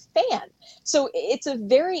day as a fan. So it's a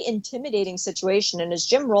very intimidating situation. And as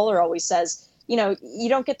Jim Roller always says, you know, you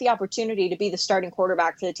don't get the opportunity to be the starting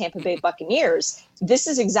quarterback for the Tampa Bay Buccaneers. This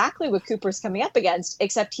is exactly what Cooper's coming up against,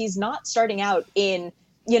 except he's not starting out in,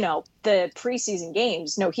 you know, the preseason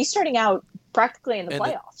games. No, he's starting out practically in the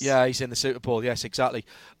playoffs. He's in the Super Bowl. Yes, exactly.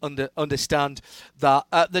 Understand that.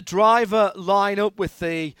 The driver lineup with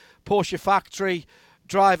the Porsche factory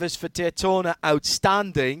drivers for Daytona,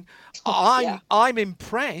 outstanding. I'm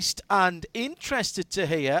impressed and interested to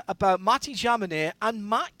hear about Matty Jaminet and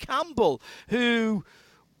Matt Campbell, who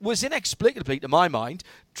was inexplicably, to my mind,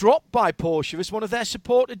 dropped by Porsche as one of their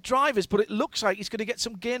supported drivers, but it looks like he's going to get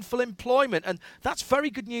some gainful employment, and that's very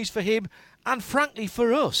good news for him and, frankly,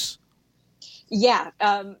 for us. Yeah,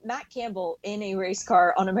 Matt Campbell in a race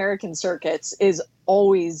car on American circuits is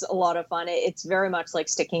always a lot of fun. It's very much like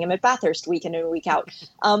sticking him at Bathurst week in and week out.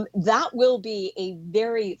 That will be a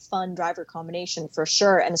very fun driver combination for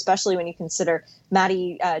sure, and especially when you consider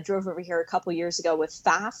Matty drove over here a couple years ago with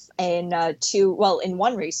Pfaff, and in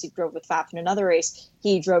one race he drove with Pfaff, in another race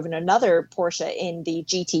he drove in another Porsche in the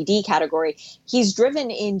GTD category. He's driven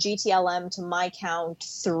in GTLM, to my count,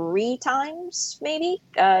 3 times, maybe.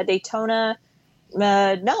 Daytona,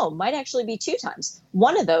 might actually be 2 times.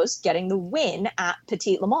 One of those getting the win at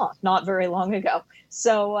Petit Le Mans not very long ago.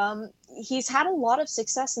 So he's had a lot of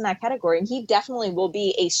success in that category, and he definitely will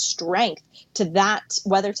be a strength to that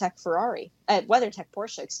WeatherTech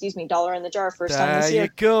Porsche, excuse me, $1 in the jar first time this year.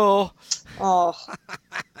 There you go. Oh.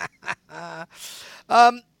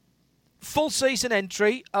 Full season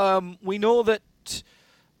entry. We know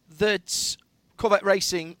that Corvette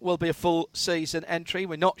Racing will be a full season entry.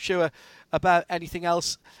 We're not sure about anything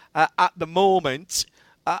else at the moment.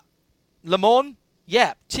 Le Mans,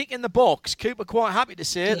 yeah, tick in the box. Cooper quite happy to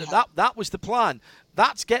say that was the plan.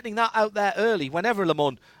 That's getting that out there early whenever Le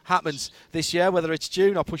Mans happens this year, whether it's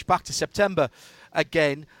June or pushed back to September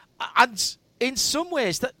again. And in some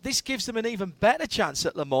ways, this gives them an even better chance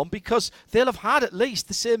at Le Mans because they'll have had at least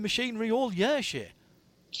the same machinery all year, Shea.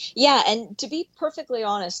 Yeah, and to be perfectly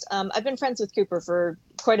honest, I've been friends with Cooper for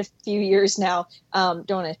quite a few years now. Don't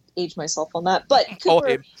want to age myself on that, but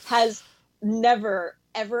Cooper has never,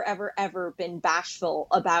 ever been bashful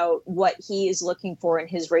about what he is looking for in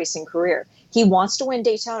his racing career. He wants to win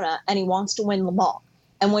Daytona and he wants to win Le Mans.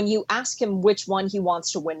 And when you ask him which one he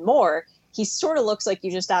wants to win more, he sort of looks like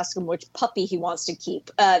you just ask him which puppy he wants to keep.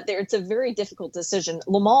 It's a very difficult decision.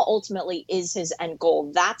 Le Mans ultimately is his end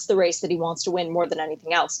goal. That's the race that he wants to win more than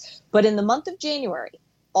anything else. But in the month of January,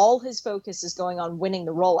 all his focus is going on winning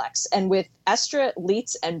the Rolex. And with Estre,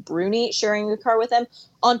 Leitz, and Bruni sharing the car with him,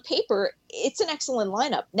 on paper, it's an excellent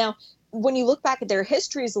lineup. Now, when you look back at their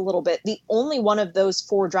histories a little bit, the only one of those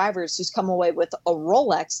four drivers who's come away with a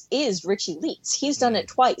Rolex is Richie Leitz. He's done it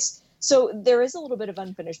twice. So there is a little bit of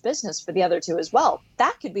unfinished business for the other two as well.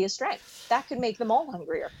 That could be a strength. That could make them all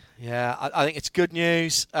hungrier. Yeah, I think it's good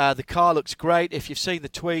news. The car looks great. If you've seen the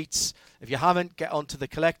tweets, if you haven't, get onto the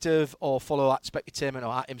Collective or follow at Specutainment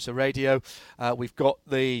or at IMSA Radio. We've got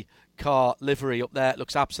the car livery up there. It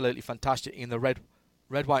looks absolutely fantastic in the red,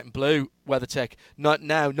 white and blue WeatherTech.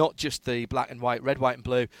 Not just the black and white, red, white and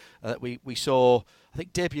blue that we saw, I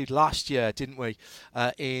think, debuted last year, didn't we,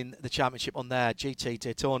 in the championship on their GT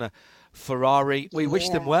Daytona Ferrari. We wish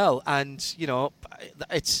them well, and, you know,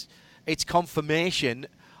 it's confirmation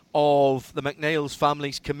of the McNeil's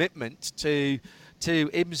family's commitment to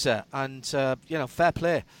IMSA, and, you know, fair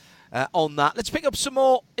play on that. Let's pick up some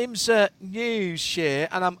more IMSA news, Shea,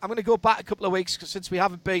 and I'm going to go back a couple of weeks since we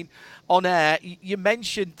haven't been on air. You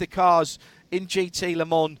mentioned the cars in GT Le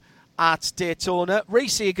Mans at Daytona.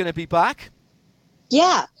 Risi are going to be back.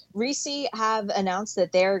 Yeah, Risi have announced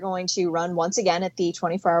that they're going to run once again at the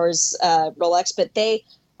 24 Hours Rolex, but they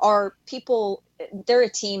are people, they're a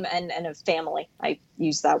team and a family. I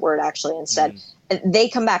use that word actually instead. They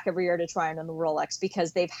come back every year to try and run the Rolex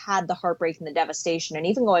because they've had the heartbreak and the devastation. And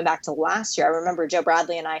even going back to last year, I remember Joe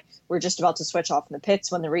Bradley and I were just about to switch off in the pits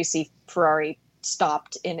when the Risi Ferrari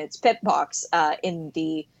stopped in its pit box in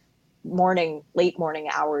the late morning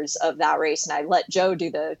hours of that race, and I let Joe do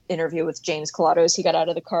the interview with James Collado as he got out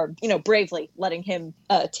of the car, you know, bravely letting him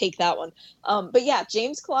take that one. But yeah,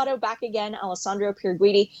 James Collado back again, Alessandro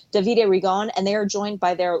Pierguidi, Davide Rigon, and they are joined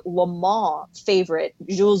by their Le Mans favorite,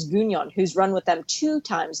 Jules Gugnon, who's run with them 2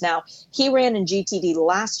 times now. He ran in GTD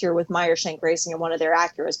last year with Meyer-Shank Racing in one of their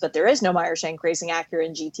Acuras, but there is no Meyer-Shank Racing Acura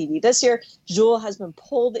in GTD this year. Jules has been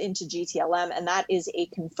pulled into GTLM, and that is a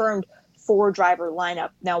confirmed 4-driver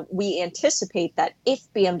lineup. Now, we anticipate that if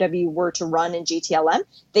BMW were to run in GTLM,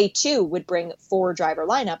 they too would bring 4-driver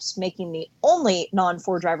lineups, making the only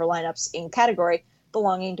non-4-driver lineups in category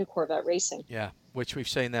belonging to Corvette Racing. Yeah, which we've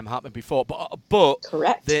seen them happen before. But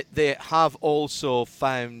correct. They have also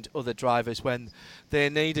found other drivers when they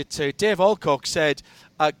needed to. Dave Alcock said,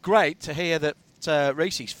 great to hear that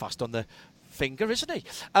Racing's fast on the finger, isn't he?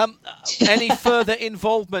 Any further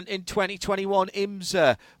involvement in 2021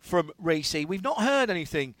 IMSA from Racing? We've not heard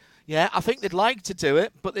anything yet. I think they'd like to do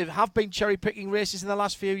it, but they have been cherry-picking races in the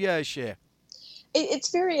last few years, Shea.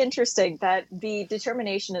 It's very interesting that the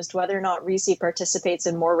determination as to whether or not Risi participates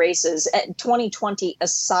in more races, 2020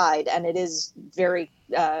 aside, and it is very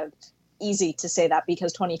easy to say that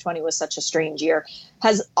because 2020 was such a strange year,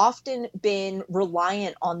 has often been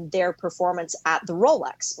reliant on their performance at the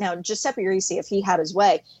Rolex. Now, Giuseppe Risi, if he had his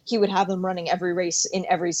way, he would have them running every race in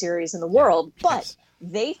every series in the world, but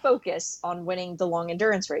they focus on winning the long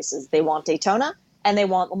endurance races. They want Daytona and they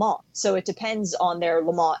want Le Mans. So it depends on their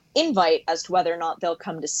Le Mans invite as to whether or not they'll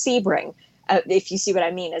come to Sebring, if you see what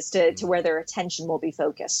I mean, as to where their attention will be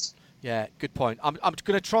focused. Yeah, good point. I'm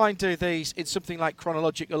going to try and do these in something like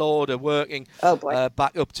chronological order, working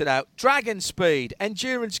back up to now. Dragon Speed,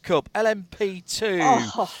 Endurance Cup, LMP2.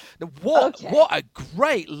 Oh, what a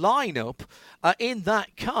great lineup in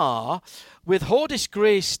that car with Hordis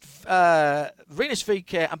Grist, Rinus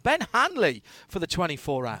VK and Ben Hanley for the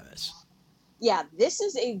 24 hours. Yeah, this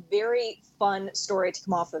is a very fun story to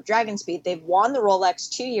come off of Dragon Speed. They've won the Rolex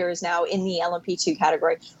 2 years now in the LMP2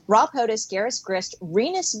 category. Rob Hodis, Garris Grist,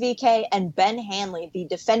 Rinus VK, and Ben Hanley, the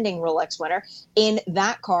defending Rolex winner, in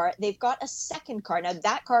that car. They've got a second car. Now,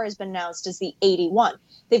 that car has been announced as the 81.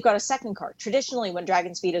 They've got a second car. Traditionally, when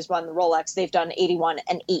Dragon Speed has won the Rolex, they've done 81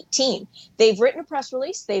 and 18. They've written a press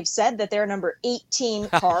release. They've said that their number 18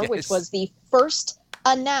 car, which was the first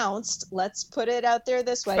announced, let's put it out there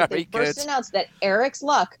this way, they first announced that Eric's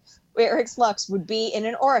Luck Eric's Lux would be in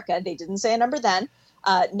an Oreca. They didn't say a number then.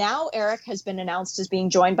 Now Eric has been announced as being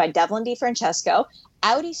joined by Devlin DiFrancesco,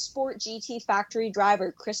 Audi Sport GT factory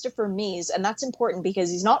driver Christopher Mies, and that's important because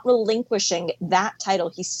he's not relinquishing that title.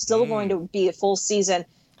 He's still going to be a full season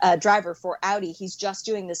driver for Audi. He's just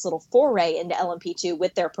doing this little foray into LMP2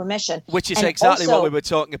 with their permission. Which is and exactly also, what we were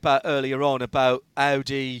talking about earlier on, about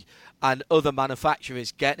Audi and other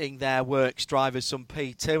manufacturers getting their works drivers some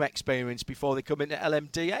P2 experience before they come into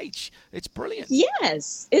LMDH. It's brilliant.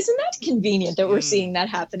 Yes. Isn't that convenient that we're seeing that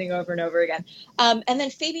happening over and over again? And then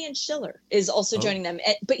Fabian Schiller is also joining them.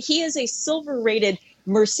 But he is a silver-rated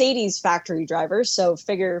Mercedes factory driver, so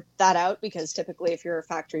figure that out, because typically if you're a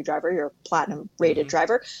factory driver, you're a platinum-rated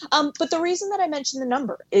driver. But the reason that I mentioned the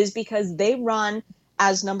number is because they run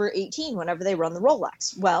as number 18 whenever they run the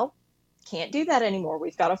Rolex. Well, can't do that anymore.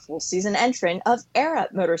 We've got a full season entrant of Era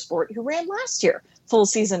Motorsport who ran last year full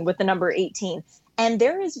season with the number 18. And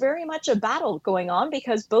there is very much a battle going on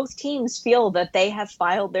because both teams feel that they have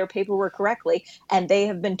filed their paperwork correctly and they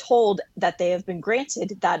have been told that they have been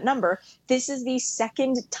granted that number. This is the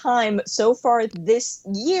second time so far this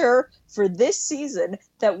year for this season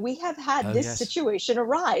that we have had situation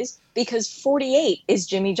arise, because 48 is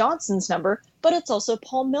Jimmy Johnson's number, but it's also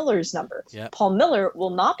Paul Miller's number. Yep. Paul Miller will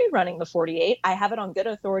not be running the 48. I have it on good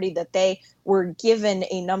authority that they were given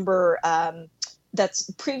a number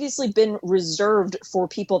that's previously been reserved for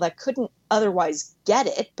people that couldn't otherwise get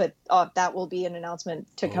it, but that will be an announcement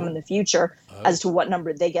to come in the future as to what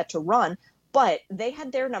number they get to run. But they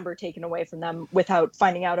had their number taken away from them without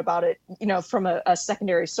finding out about it, from a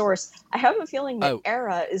secondary source. I have a feeling that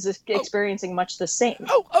Era is experiencing much the same.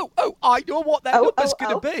 I know what that number's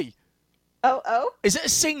going to be. Is it a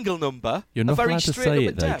single number? You're not allowed to say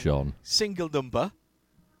it, though, John. Single number?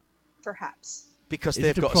 Perhaps. Because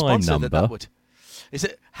they've got a sponsor that would... Is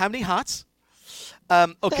it how many hats?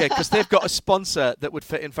 Okay, because they've got a sponsor that would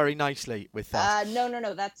fit in very nicely with that.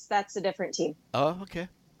 No. That's a different team. Oh, okay.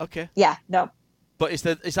 Yeah, no. But is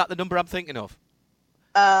that the number I'm thinking of?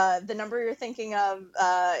 The number you're thinking of,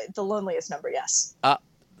 the loneliest number, yes.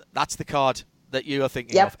 That's the card that you are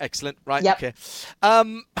thinking of. Excellent. Right, okay.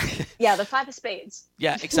 Yeah, the 5 of spades.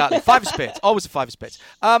 Yeah, exactly. 5 of spades. Always a 5 of spades.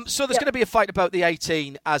 So there's going to be a fight about the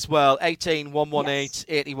 18 as well. 18, 118,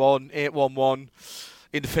 81, 811,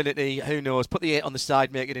 infinity. Who knows? Put the 8 on the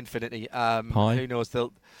side, make it infinity. Who knows?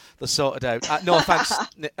 They'll sort it out. No, thanks,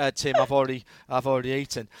 Tim. I've already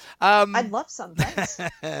eaten. I'd love some. Thanks.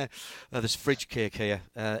 There's fridge cake here.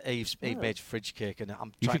 Eve made fridge cake, and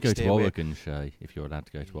I'm you trying should to go stay to away. Oregon, Shay, if you're allowed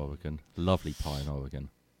to go to Oregon. Lovely pie in Oregon.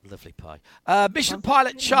 Lovely pie. Mission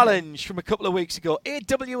Pilot Challenge from a couple of weeks ago.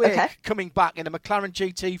 AWA coming back in a McLaren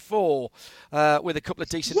GT4 with a couple of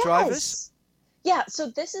decent drivers. Yeah, so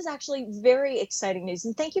this is actually very exciting news.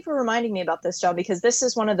 And thank you for reminding me about this, John, because this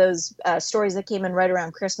is one of those stories that came in right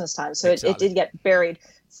around Christmas time. So it did get buried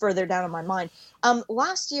further down in my mind.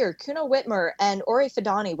 Last year, Kuno Whitmer and Ori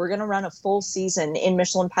Fidani were going to run a full season in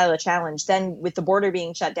Michelin Pilot Challenge. Then with the border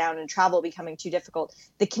being shut down and travel becoming too difficult,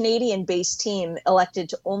 the Canadian-based team elected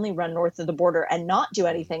to only run north of the border and not do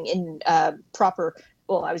anything in proper...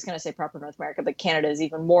 Well, I was going to say proper North America, but Canada is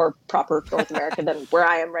even more proper North America than where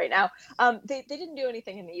I am right now. They didn't do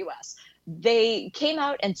anything in the U.S. They came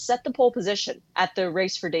out and set the pole position at the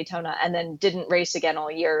race for Daytona and then didn't race again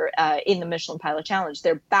all year in the Michelin Pilot Challenge.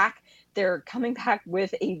 They're back. They're coming back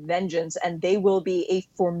with a vengeance, and they will be a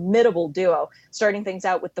formidable duo, starting things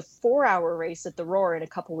out with the 4-hour race at the Roar in a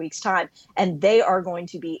couple weeks' time. And they are going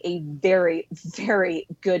to be a very, very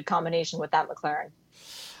good combination with that McLaren.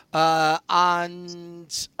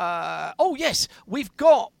 Yes, we've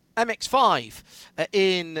got MX5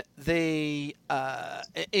 in the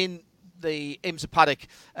IMSA paddock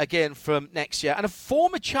again from next year, and a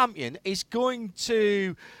former champion is going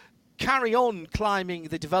to carry on climbing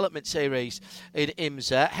the development series in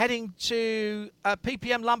IMSA, heading to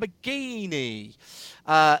PPM Lamborghini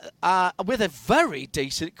with a very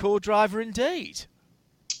decent co-driver indeed.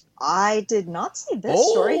 I did not see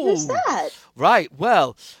this story. Who's that? Right.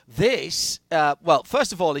 Well,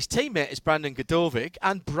 first of all, his teammate is Brandon Godovic,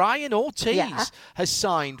 and Brian Ortiz has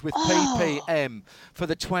signed with PPM for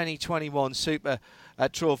the 2021 Super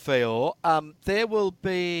Trofeo. There will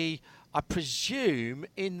be, I presume,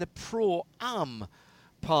 in the Pro-Am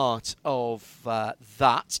part of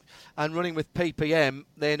that, and running with PPM,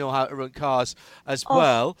 they know how to run cars as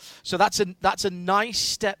well. So that's a nice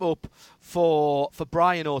step up for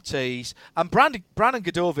Brian Ortiz, and Brandon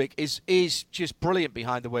Godovic is just brilliant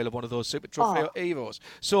behind the wheel of one of those Super Trofeo Evos.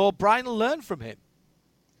 So Brian will learn from him.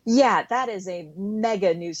 Yeah, that is a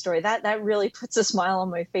mega news story. That really puts a smile on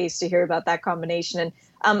my face to hear about that combination.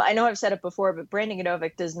 And I know I've said it before, but Brandon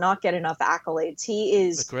Ganovic does not get enough accolades. He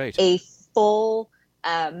is Agreed. a full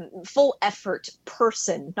effort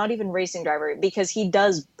person, not even racing driver, because he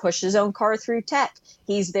does push his own car through tech.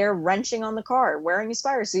 He's there wrenching on the car, wearing a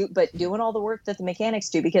spire suit, but doing all the work that the mechanics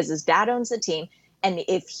do because his dad owns the team. And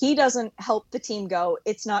if he doesn't help the team go,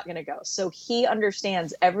 it's not going to go. So he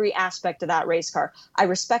understands every aspect of that race car. I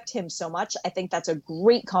respect him so much. I think that's a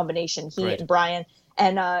great combination, and Brian.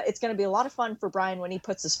 And it's going to be a lot of fun for Brian when he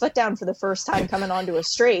puts his foot down for the first time coming onto a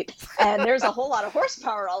straight. And there's a whole lot of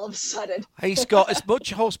horsepower all of a sudden. He's got as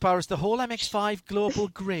much horsepower as the whole MX-5 global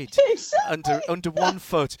grid under 1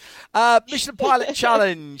 foot. Michelin Pilot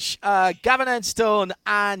Challenge. Gavin Enstone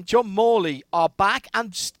and John Morley are back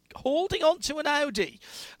and holding on to an Audi.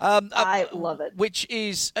 I love it. Which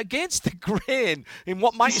is against the grain in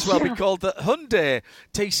what might as well be called the Hyundai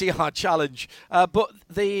TCR Challenge. But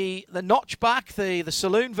the notchback, the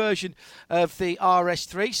saloon version of the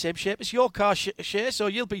RS3, same shape as your car, Shea, so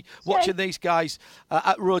you'll be watching these guys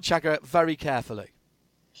at Roadshagger very carefully.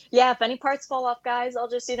 Yeah, if any parts fall off, guys, I'll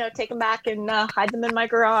just, take them back and hide them in my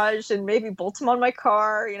garage and maybe bolt them on my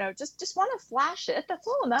car. Just want to flash it. That's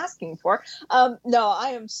all I'm asking for. No, I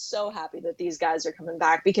am so happy that these guys are coming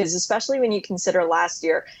back because especially when you consider last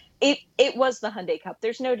year, it was the Hyundai Cup.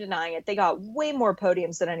 There's no denying it. They got way more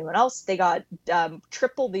podiums than anyone else. They got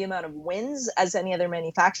triple the amount of wins as any other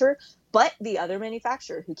manufacturer. But the other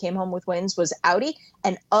manufacturer who came home with wins was Audi.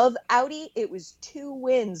 And of Audi, it was 2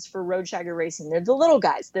 wins for Roadshagger Racing. They're the little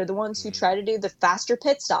guys. They're the ones who try to do the faster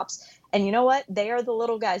pit stops. And you know what? They are the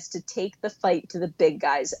little guys to take the fight to the big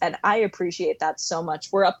guys. And I appreciate that so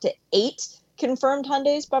much. We're up to 8 confirmed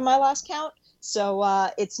Hyundais by my last count.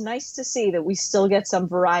 So it's nice to see that we still get some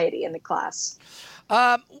variety in the class.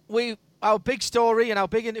 Our big story and our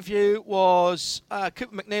big interview was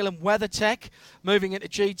Cooper McNeil and WeatherTech moving into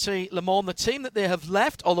GT Le Mans, the team that they have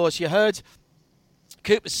left, although as you heard,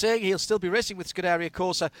 Cooper's saying he'll still be racing with Scuderia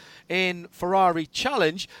Corsa in Ferrari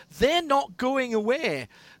Challenge. They're not going away.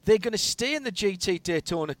 They're going to stay in the GT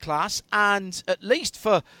Daytona class, and at least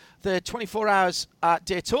for the 24 hours at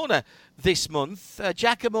Daytona this month,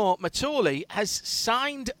 Giacomo Matoli has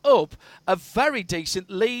signed up a very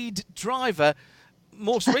decent lead driver,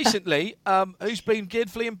 most recently, who's been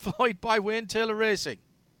gainfully employed by Wayne Taylor Racing.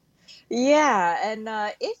 Yeah, and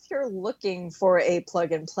if you're looking for a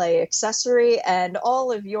plug-and-play accessory and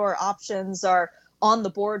all of your options are on the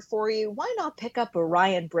board for you, why not pick up a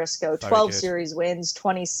Ryan Briscoe? 12 series wins,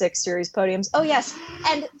 26 series podiums. Oh, yes,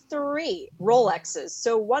 and 3 Rolexes.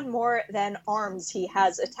 So 1 more than arms he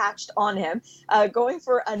has attached on him. Going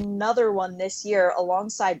for another one this year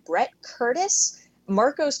alongside Brett Curtis,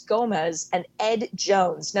 Marcos Gomez, and Ed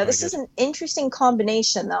Jones. Now, this is an interesting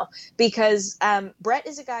combination, though, because Brett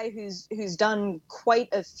is a guy who's done quite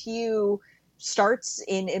a few starts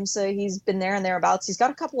in IMSA. He's been there and thereabouts. He's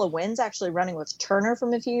got a couple of wins, actually, running with Turner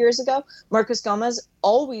from a few years ago. Marcos Gomez,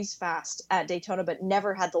 always fast at Daytona, but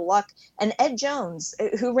never had the luck. And Ed Jones,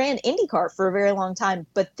 who ran IndyCar for a very long time,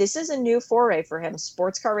 but this is a new foray for him.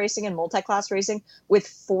 Sports car racing and multi-class racing with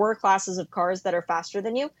 4 classes of cars that are faster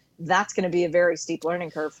than you. That's going to be a very steep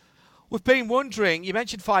learning curve. We've been wondering, you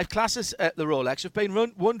mentioned 5 classes at the Rolex, we've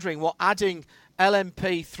been wondering what adding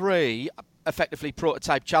LMP3, effectively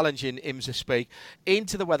prototype challenge in IMSA speak,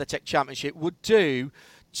 into the WeatherTech Championship would do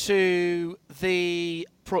to the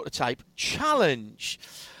prototype challenge.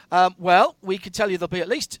 Well, we can tell you there'll be at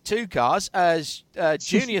least 2 cars as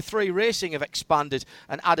Junior 3 Racing have expanded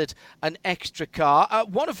and added an extra car,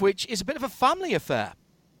 one of which is a bit of a family affair.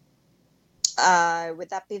 Would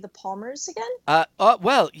that be the Palmers again?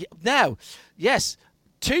 Yes.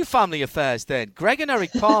 2 family affairs then. Greg and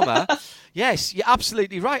Eric Palmer. Yes, you're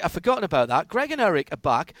absolutely right. I've forgotten about that. Greg and Eric are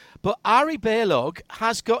back, but Ari Baylog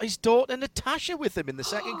has got his daughter Natasha with him in the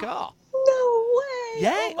second car. No way.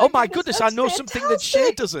 Yeah. Oh my goodness, I know fantastic. Something that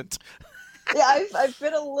Shea doesn't. Yeah, I've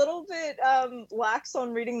been a little bit lax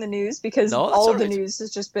on reading the news because all of the news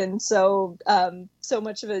has just been so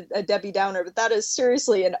much of a Debbie Downer, but that is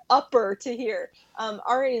seriously an upper to hear.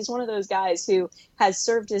 Ari is one of those guys who has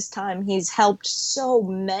served his time. He's helped so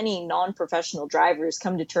many non-professional drivers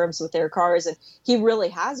come to terms with their cars, and he really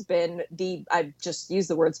has been I just use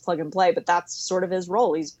the words plug and play, but that's sort of his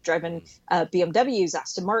role. He's driven BMWs,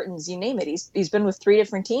 Aston Martins, you name it. He's been with 3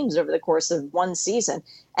 different teams over the course of 1 season,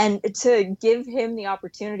 and to give him the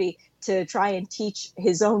opportunity to try and teach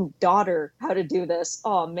his own daughter how to do this.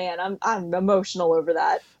 Oh man, I'm emotional over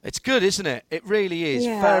that. It's good, isn't it? It really is.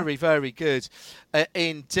 Yeah. Very, very good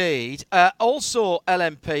indeed. Also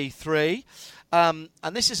LMP3. and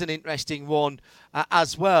this is an interesting one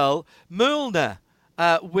as well. Mulner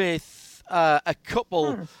with a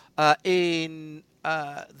couple in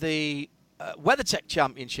the WeatherTech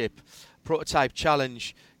Championship Prototype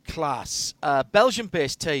Challenge class.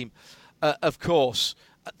 Belgian-based team, of course,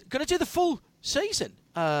 going to do the full season,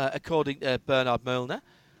 according to Bernard Mulner.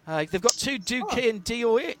 They've got two Duquesne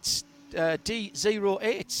D08s,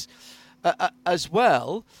 D08s as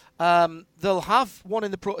well. They'll have one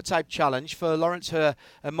in the Prototype Challenge for Lawrence Herr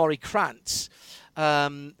and Maury Krantz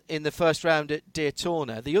in the first round at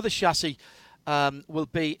Daytona. The other chassis will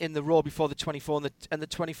be in the Raw before the 24 and the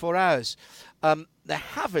 24 hours. They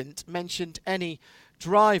haven't mentioned any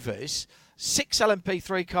drivers. 6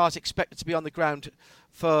 LMP3 cars expected to be on the grid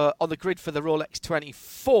for the Rolex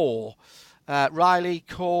 24. Riley,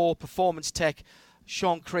 Core, Performance Tech,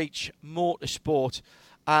 Sean Creech, Motorsport.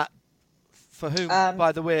 For whom,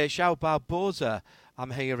 by the way, João Barbosa,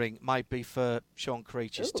 I'm hearing, might be for Sean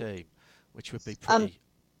Creech's team, which would be pretty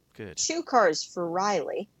good. 2 cars for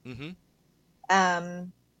Riley. Mm-hmm.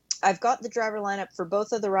 I've got the driver lineup for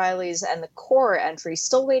both of the Rileys and the Core entry.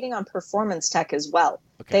 Still waiting on Performance Tech as well.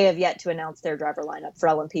 Okay. They have yet to announce their driver lineup for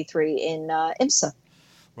LMP3 in IMSA.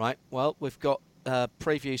 Right. Well, we've got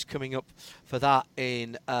previews coming up for that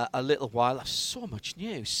in a little while. That's so much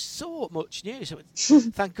news.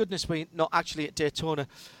 Thank goodness we're not actually at Daytona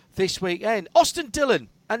this weekend. Austin Dillon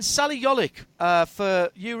and Sally Yolik for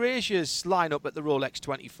Eurasia's lineup at the Rolex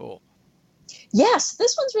 24. Yes,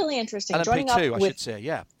 this one's really interesting. LMP2, I should say,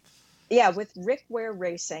 yeah. Yeah, with Rick Ware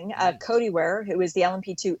Racing, Cody Ware, who was the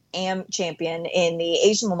LMP2 AM champion in the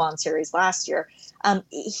Asian Le Mans Series last year.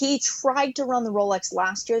 He tried to run the Rolex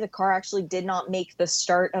last year. The car actually did not make the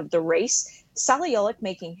start of the race. Sally Yolik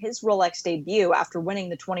making his Rolex debut after winning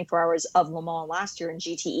the 24 Hours of Le Mans last year in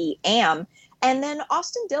GTE AM. And then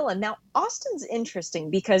Austin Dillon. Now, Austin's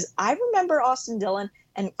interesting because I remember Austin Dillon,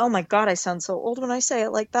 and oh my God, I sound so old when I say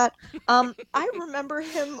it like that. I remember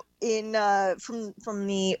him in from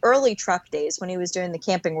the early truck days when he was doing the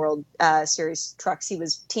Camping World Series trucks. He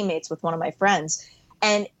was teammates with one of my friends,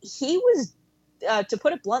 and he was, to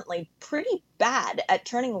put it bluntly, pretty bad at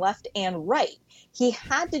turning left and right. He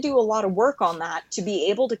had to do a lot of work on that to be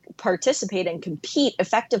able to participate and compete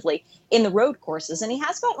effectively in the road courses. And he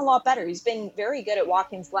has gotten a lot better. He's been very good at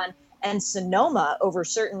Watkins Glen and Sonoma over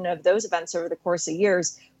certain of those events over the course of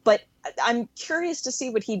years. But I'm curious to see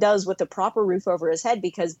what he does with the proper roof over his head,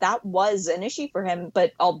 because that was an issue for him.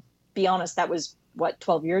 But I'll be honest, that was,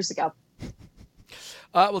 12 years ago.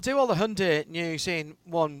 We'll do all the Hyundai news in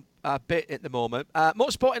one bit at the moment.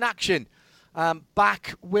 Motorsport in action.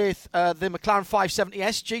 Back with the McLaren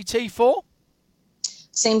 570S GT4.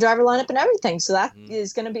 Same driver lineup and everything. So that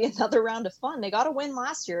is going to be another round of fun. They got a win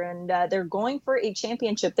last year, and they're going for a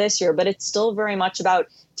championship this year. But it's still very much about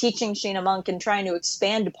teaching Sheena Monk and trying to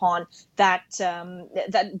expand upon that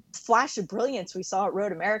that flash of brilliance we saw at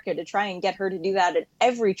Road America to try and get her to do that at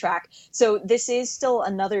every track. So this is still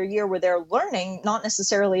another year where they're learning, not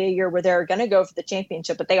necessarily a year where they're going to go for the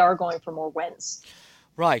championship, but they are going for more wins.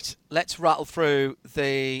 Right, let's rattle through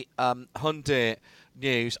the Hyundai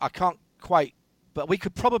news. I can't quite, but we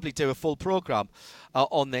could probably do a full programme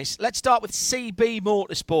on this. Let's start with CB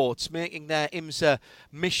Motorsports making their IMSA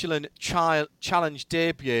Michelin Challenge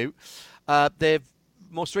debut. They've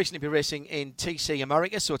most recently been racing in TC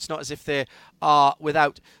America, so it's not as if they are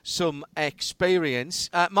without some experience.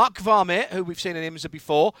 Mark Varmey, who we've seen in IMSA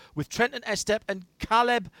before, with Trenton Estep and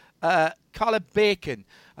Caleb Bacon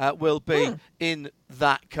will be in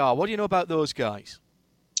that car. What do you know about those guys?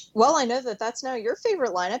 Well, I know that's now your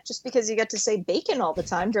favorite lineup just because you get to say bacon all the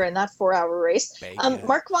time during that 4-hour race.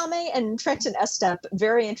 Mark Varmey and Trenton Estep,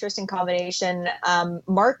 very interesting combination.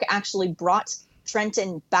 Mark actually brought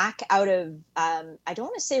Trenton back out of, I don't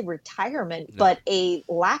want to say retirement, but a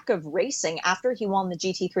lack of racing after he won the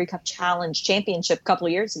GT3 Cup Challenge Championship a couple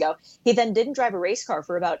of years ago. He then didn't drive a race car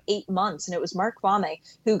for about 8 months, and it was Mark Varmey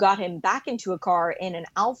who got him back into a car in an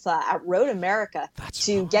Alpha at Road America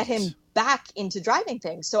get him back into driving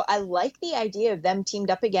things. So I like the idea of them teamed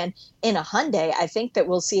up again in a Hyundai. I think that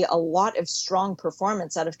we'll see a lot of strong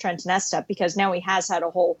performance out of Trenton Estep because now he has had a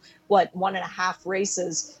whole, 1.5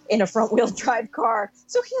 races in a front-wheel drive car.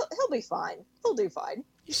 So he'll be fine. He'll do fine.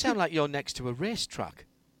 You sound like you're next to a racetrack.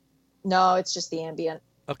 No, it's just the ambient.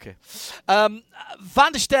 Okay.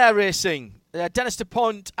 Van der Ster Racing. Dennis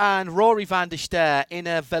DuPont and Rory Van der Ster in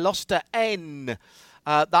a Veloster N.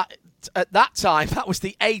 At that time, that was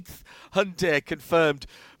the 8th Hyundai confirmed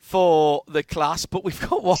for the class, but we've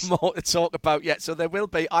got one more to talk about yet, so there will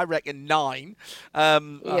be, I reckon, 9.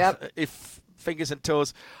 If fingers and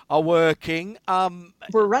toes are working.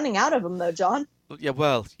 We're running out of them, though, John. Yeah,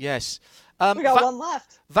 well, yes. We got one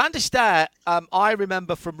left. Van der Star, I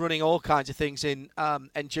remember from running all kinds of things in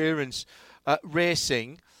endurance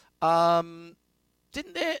racing.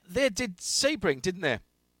 Didn't they? They did Sebring, didn't they?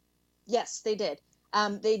 Yes, they did.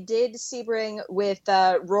 They did Sebring with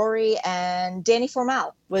Rory and Danny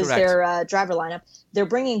Formal was Correct. their driver lineup. They're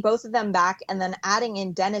bringing both of them back and then adding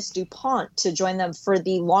in Dennis DuPont to join them for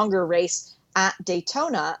the longer race at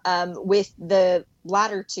Daytona, with the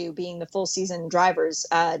latter two being the full season drivers.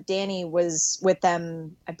 Danny was with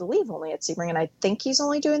them, I believe, only at Sebring, and I think he's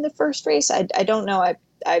only doing the first race. I don't know.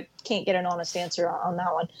 I can't get an honest answer on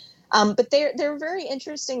that one. But they're a very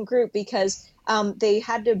interesting group because they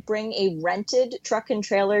had to bring a rented truck and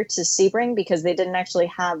trailer to Sebring because they didn't actually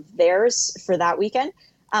have theirs for that weekend.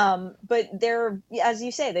 But they're, as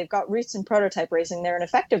you say, they've got roots in prototype racing. They're an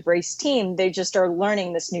effective race team. They just are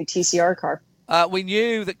learning this new TCR car. We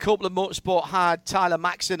knew that Copeland Motorsport had Tyler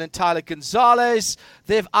Maxon and Tyler Gonzalez.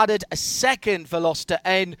 They've added a second Veloster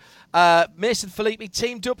N. Mason Filippi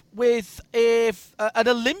teamed up with an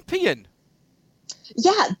Olympian.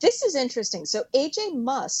 Yeah, this is interesting. So AJ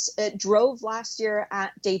Muss drove last year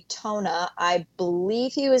at Daytona. I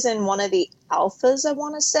believe he was in one of the Alphas, I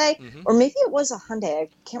want to say, or maybe it was a Hyundai. I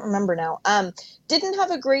can't remember now. Didn't have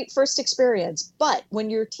a great first experience, but when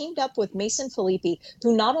you're teamed up with Mason Filippi,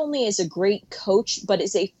 who not only is a great coach, but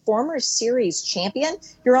is a former series champion,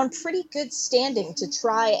 you're on pretty good standing to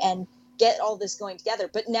try and get all this going together.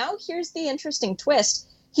 But now here's the interesting twist.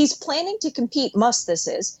 He's planning to compete, this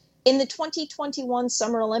is, in the 2021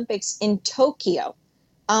 Summer Olympics in Tokyo.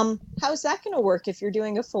 How's that going to work if you're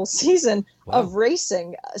doing a full season of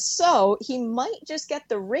racing? So he might just get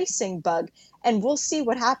the racing bug, and we'll see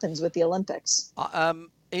what happens with the Olympics.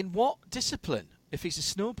 In what discipline, if he's a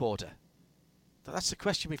snowboarder? That's the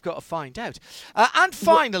question we've got to find out. And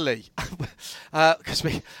finally, because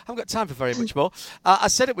we haven't got time for very much more, I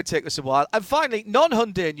said it would take us a while. And finally,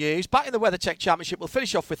 non-Hyundai news. Back in the WeatherTech Championship, we'll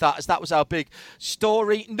finish off with that as that was our big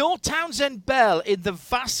story. No Townsend Bell in the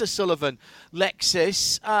Vassar Sullivan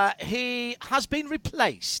Lexus. He has been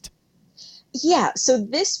replaced. Yeah, so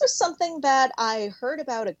this was something that I heard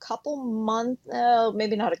about a couple months,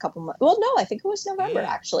 maybe not a couple months. Well, no, I think it was November,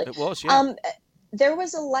 actually. It was, yeah. There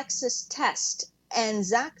was a Lexus test, and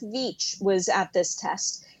Zach Veach was at this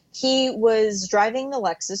test. He was driving the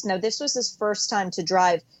Lexus. Now, this was his first time to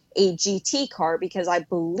drive a GT car because I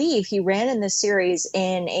believe he ran in this series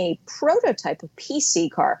in a prototype, a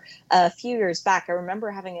PC car, a few years back. I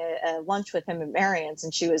remember having a lunch with him at Marion's,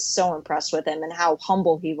 and she was so impressed with him and how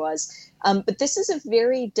humble he was. But this is a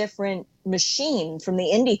very different machine from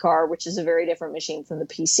the Indy car, which is a very different machine from the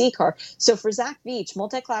PC car. So for Zach Veach,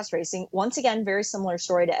 multi-class racing, once again, very similar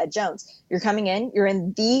story to Ed Jones. You're coming in, you're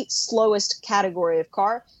in the slowest category of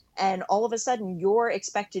car, and all of a sudden you're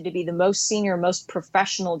expected to be the most senior, most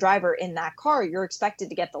professional driver in that car. You're expected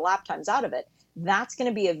to get the lap times out of it. That's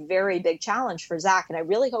going to be a very big challenge for Zach, and I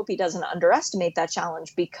really hope he doesn't underestimate that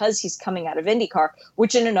challenge because he's coming out of IndyCar,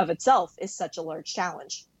 which in and of itself is such a large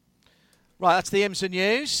challenge. Right, that's the IMSA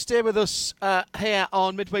news. Stay with us here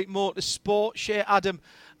on Midweek Motorsport. Shea Adam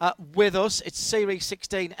with us. It's Series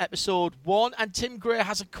 16, Episode 1. And Tim Gray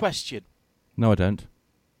has a question. No, I don't.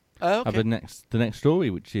 Oh, okay. I have the next story,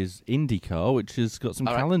 which is IndyCar, which has got some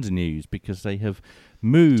calendar news because they have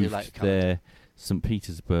moved their St.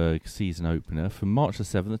 Petersburg season opener from March the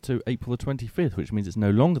 7th to April the 25th, which means it's no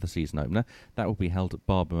longer the season opener. That will be held at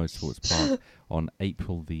Barber Motorsports Park on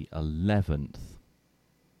April the 11th.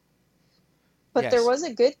 But there was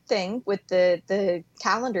a good thing with the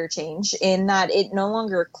calendar change in that it no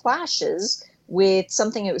longer clashes with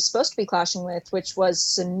something it was supposed to be clashing with, which was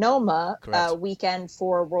Sonoma weekend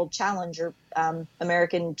for World Challenger,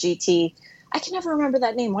 American GT. I can never remember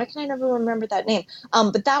that name. Why can I never remember that name?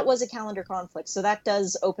 But that was a calendar conflict. So that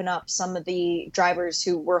does open up some of the drivers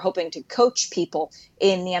who were hoping to coach people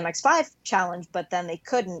in the MX-5 challenge, but then they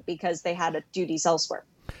couldn't because they had duties elsewhere.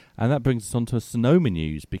 And that brings us on to Sonoma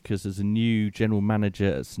news because there's a new general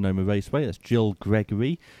manager at Sonoma Raceway. That's Jill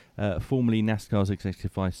Gregory, formerly NASCAR's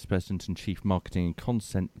Executive Vice President and Chief Marketing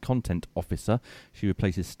and Content Officer. She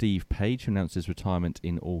replaces Steve Page, who announced his retirement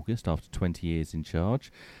in August after 20 years in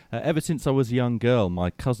charge. Ever since I was a young girl,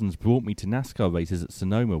 my cousins brought me to NASCAR races at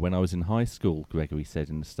Sonoma when I was in high school, Gregory said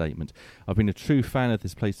in a statement. I've been a true fan of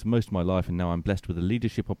this place for most of my life, and now I'm blessed with a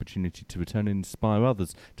leadership opportunity to return and inspire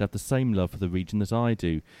others to have the same love for the region that I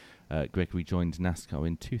do. Gregory joined NASCAR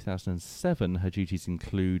in 2007. Her duties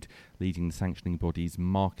include leading the sanctioning body's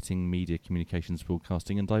marketing, media, communications,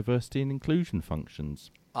 broadcasting and diversity and inclusion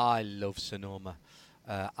functions. I love Sonoma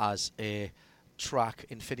as a track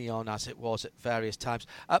in Finion as it was at various times.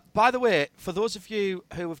 By the way, for those of you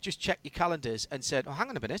who have just checked your calendars and said, oh, hang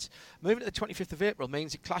on a minute, moving to the 25th of April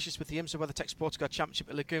means it clashes with the IMSA WeatherTech Sports Car Championship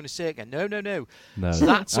at Laguna Seca. No. So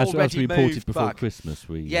that's already as we reported moved before back. Christmas.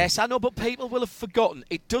 Yes, I know, but people will have forgotten.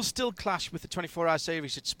 It does still clash with the 24-hour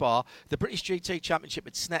series at Spa, the British GT Championship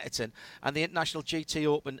at Snetterton, and the International GT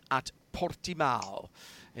Open at Portimao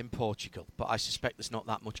in Portugal. But I suspect there's not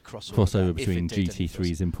that much crossover between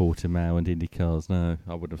GT3s in Portimao and IndyCars. No,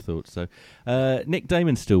 I wouldn't have thought so. Nick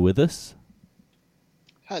Damon's still with us.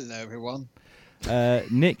 Hello, everyone.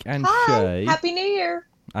 Nick and Hi. Shay. Happy New Year.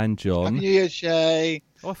 And John. Happy New Year, Shay.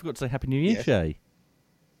 Oh, I forgot to say Happy New Year, Yes. Shay.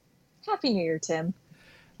 Happy New Year, Tim.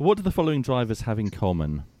 What do the following drivers have in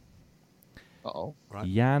common? Uh-oh. Right.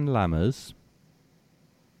 Jan Lammers,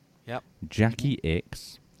 Yep. Jackie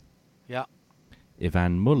Ickx, Yep.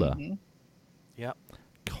 Ivan Muller, Yep.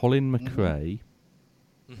 Colin McRae,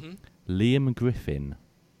 Mm-hmm. Liam Griffin.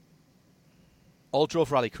 All drove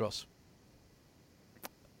rallycross.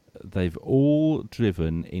 They've all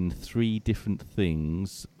driven in 3 different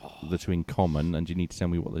things that are in common, and you need to tell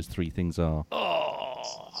me what those 3 things are.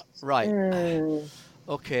 Oh, right. Mm.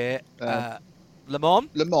 Okay. Le Mans.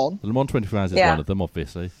 Le Mans. The Le Mans 24 Hours is Yeah. one of them,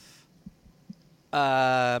 obviously.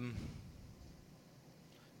 Liam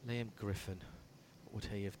Griffin. What would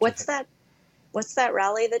he have What's driven? that? What's that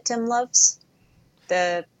rally that Tim loves?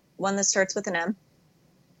 The one that starts with an M.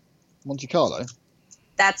 Monte Carlo.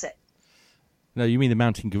 That's it. No, you mean the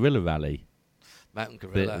Mountain Gorilla Rally Mountain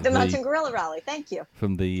Gorilla. The The- Mountain Gorilla Rally. Thank you.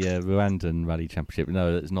 from the Rwandan Rally Championship.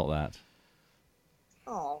 No, it's not that.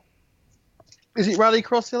 Oh. Is it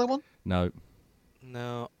Rallycross, the other one? No.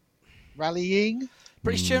 No. Rallying?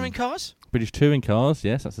 British touring cars. British Touring Cars,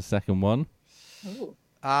 yes, that's the second one. Ooh.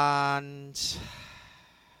 And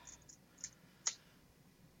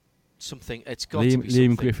something. It's got to be Liam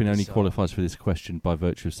something Griffin only bizarre. qualifies for this question by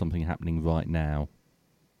virtue of something happening right now.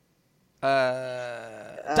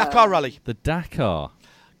 Dakar Rally. The Dakar.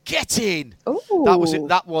 Get in. Ooh. That was it.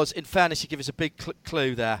 That was. In fairness, you give us a big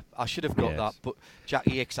clue there. I should have got Yes. that, but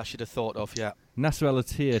Jackie Ickx I should have thought of. Yeah. Nasser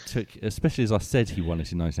Al-Attiyah took, especially as I said he won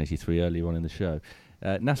it in 1983 earlier on in the show,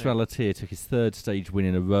 Nasser Al-Attiyah took his 3rd stage win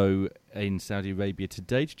in a row in Saudi Arabia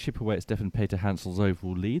today to chip away at Stefan Peter Hansel's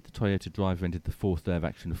overall lead. The Toyota driver ended the 4th day of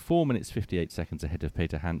action 4 minutes 58 seconds ahead of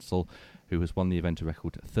Peter Hansel, who has won the event a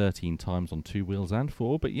record 13 times on 2 wheels and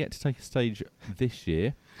 4, but yet to take a stage this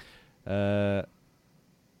year.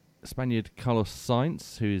 Spaniard Carlos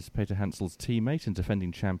Sainz, who is Peter Hansel's teammate and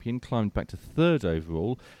defending champion, climbed back to 3rd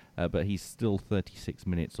overall, but he's still 36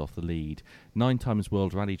 minutes off the lead. 9 times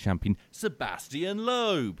World Rally champion Sebastian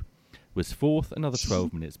Loeb was 4th, another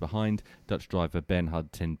 12 minutes behind. Dutch driver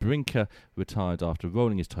Bernhard ten Brinker retired after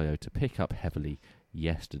rolling his Toyota pickup heavily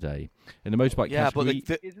yesterday. In the motorbike category...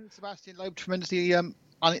 but Isn't Sebastian Loeb tremendously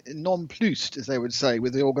nonplussed, as they would say,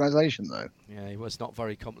 with the organisation, though? yeah, he was not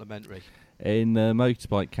very complimentary. In the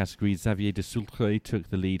motorbike category, Xavier de Sultre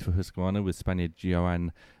took the lead for Husqvarna with Spaniard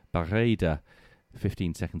Joan Barreda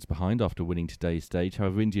 15 seconds behind after winning today's stage.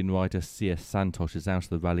 However, Indian rider Sia Santosh is out of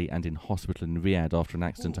the rally and in hospital in Riyadh after an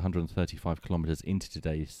accident 135 kilometres into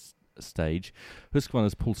today's stage.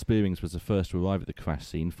 Husqvarna's Paul Spearings was the first to arrive at the crash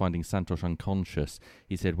scene, finding Santosh unconscious.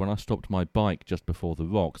 He said, "When I stopped my bike just before the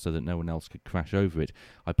rock so that no one else could crash over it,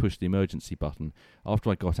 I pushed the emergency button. After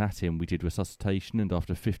I got at him, we did resuscitation, and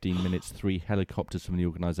after 15 minutes, 3 helicopters from the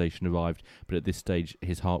organisation arrived, but at this stage,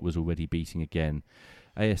 his heart was already beating again."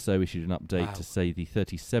 ASO issued an update to say the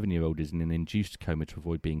 37-year-old is in an induced coma to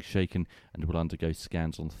avoid being shaken and will undergo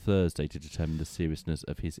scans on Thursday to determine the seriousness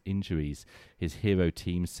of his injuries. His hero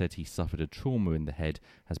team said he suffered a trauma in the head,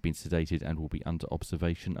 has been sedated and will be under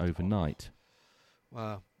observation overnight.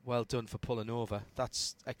 Wow, well done for pulling over.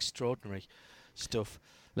 That's extraordinary stuff.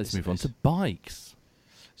 Let's move on to bikes.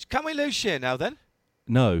 Can we lose Shane now then?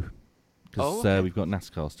 No, because okay. we've got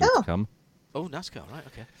NASCAR still to come. Oh, NASCAR, right,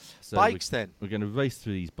 okay. So Bikes then. We're going to race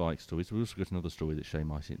through these bike stories. We've also got another story that Shay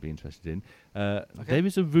might be interested in. There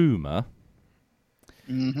is a rumour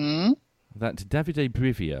that Davide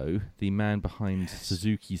Brivio, the man behind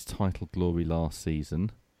Suzuki's title glory last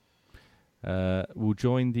season, will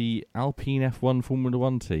join the Alpine F1 Formula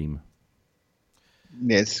 1 team.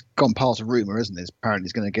 Yeah, it's gone past a rumour, isn't it? Apparently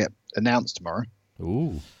it's going to get announced tomorrow.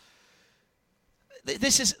 Ooh.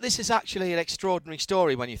 This is actually an extraordinary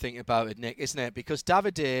story when you think about it, Nick, isn't it? Because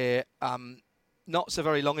Davide, not so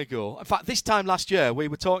very long ago, in fact, this time last year, we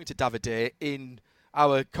were talking to Davide in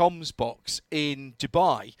our comms box in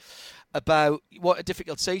Dubai about what a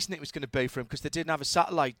difficult season it was going to be for him because they didn't have a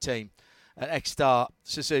satellite team at X-Star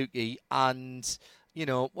Suzuki, and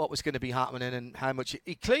what was going to be happening and how much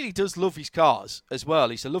he clearly does love his cars as well.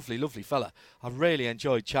 He's a lovely, lovely fella. I really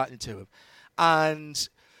enjoyed chatting to him, and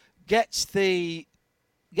gets the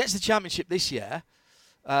championship this year.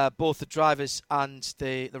 Both the drivers and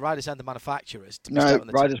the riders and the manufacturers.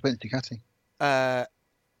 Riders went to Ducati. The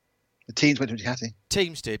teams went to Ducati.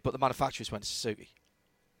 Teams did, but the manufacturers went to Suzuki.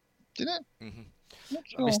 Did it? Mm-hmm.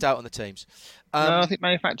 Sure. I missed out on the teams. No, I think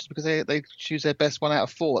manufacturers, because they choose their best one out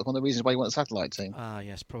of 4. That's one of the reasons why you want a satellite team.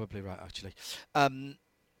 Yes, probably right, actually.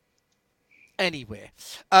 Anyway,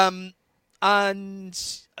 and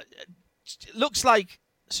it looks like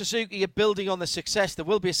Suzuki are building on the success. There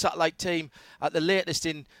will be a satellite team at the latest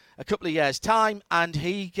in a couple of years' time, and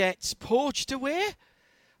he gets poached away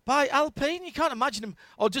by Alpine. You can't imagine him.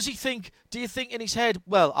 Or do you think in his head,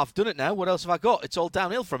 well, I've done it now, what else have I got? It's all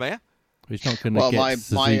downhill from here. He's not going to get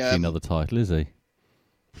Suzuki another title, is he?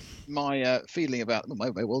 My feeling about them,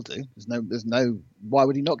 they will do. There's no. Why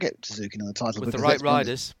would he not get Suzuki another title? With the right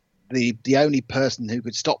riders. The only person who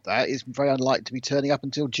could stop that is very unlikely to be turning up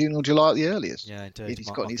until June or July at the earliest. Yeah, indeed. If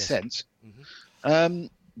he's got any sense. Mm-hmm.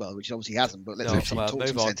 Well, which obviously hasn't, but let's talk some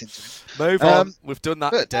sense into it. Move on. We've done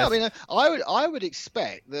that. But, no, I would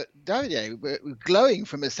expect that Davide, glowing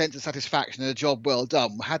from a sense of satisfaction and a job well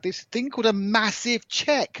done, had this thing called a massive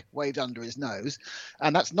check waved under his nose,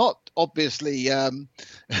 and that's not obviously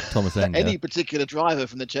Thomas Ender. any particular driver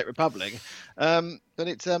from the Czech Republic, but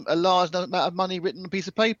it's a large amount of money written on a piece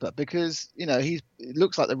of paper, because it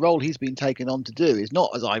looks like the role he's been taken on to do is not,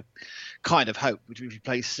 as I kind of hoped, which would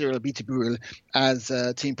replace Cyril Bittebrul as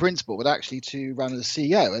team principal, but actually to run as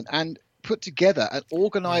CEO and put together an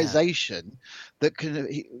organisation that can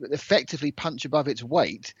effectively punch above its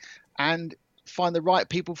weight and find the right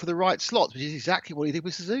people for the right slots, which is exactly what he did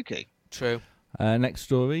with Suzuki. True. Next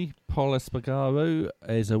story, Paul Espargaro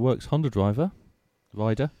is a Works Honda rider.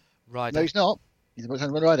 No, he's not. He's a Works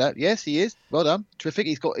Honda rider. Yes, he is. Well done. Terrific.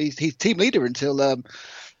 He's team leader until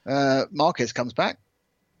Marquez comes back.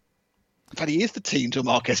 In fact, he is the team until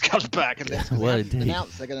Marquez comes back, and they haven't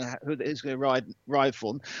announced who's going to ride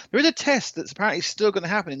for them. There is a test that's apparently still going to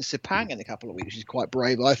happen in Sepang in a couple of weeks, which is quite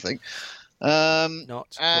brave, I think.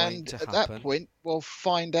 Not and going to at happen. that point, we'll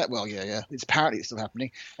find out. Well, it's apparently still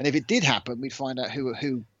happening, and if it did happen, we'd find out who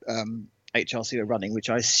HRC are running, which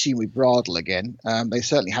I assume we Bradle again. They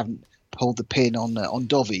certainly haven't pulled the pin on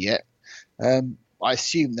Dovi yet. I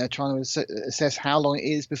assume they're trying to assess how long it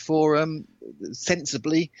is before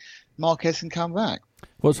sensibly Marquez can come back.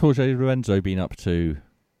 What's Jorge Lorenzo been up to?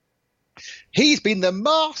 He's been the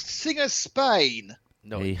Masked Singer Spain.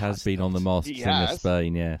 No, he has been on the Masked Singer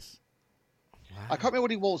Spain, yes. Wow. I can't remember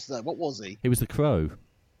what he was, though. What was he? He was the Crow.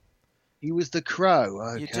 He was the Crow.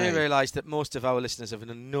 Okay. You do realise that most of our listeners have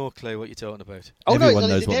no clue what you're talking about. Everyone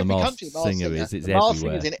knows what the Masked Singer is. It's everywhere. Masked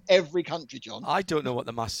Singer's in every country, John. I don't know what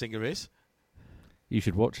the Masked Singer is. You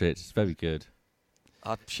should watch it. It's very good.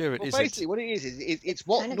 I'm sure it isn't. Basically, what it is it's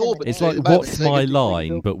what Norbert. It's like What's My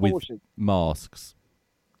Line, but with masks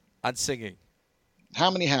and singing. How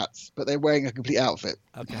many hats? But they're wearing a complete outfit.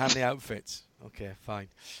 Okay, how many outfits? Okay, fine.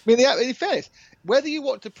 I mean, in fairness, whether you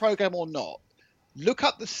watch the program or not, look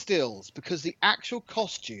up the stills, because the actual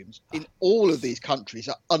costumes in all of these countries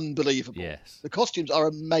are unbelievable. Yes, the costumes are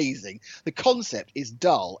amazing. The concept is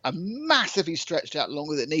dull and massively stretched out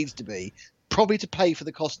longer than it needs to be. Probably to pay for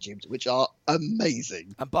the costumes, which are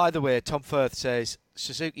amazing. And by the way, Tom Firth says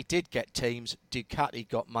Suzuki did get teams, Ducati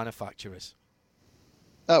got manufacturers.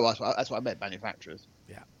 Oh, that's what I meant, manufacturers.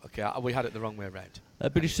 Yeah, okay, we had it the wrong way around.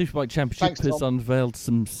 British Superbike Championship has unveiled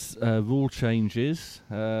some rule changes.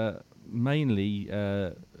 Mainly,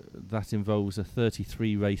 that involves a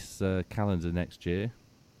 33-race calendar next year.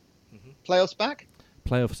 Mm-hmm. Playoffs back?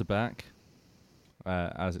 Playoffs are back,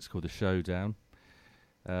 as it's called, the Showdown.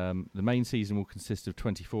 The main season will consist of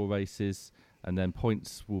 24 races, and then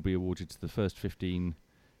points will be awarded to the first 15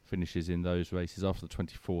 finishes in those races. After the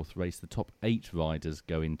 24th race, the top 8 riders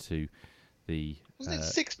go into the... Wasn't it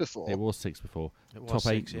 6 before? It was 6 before. Top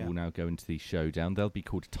 8 will now go into the Showdown. They'll be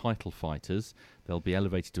called title fighters. They'll be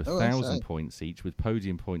elevated to 1,000 points each, with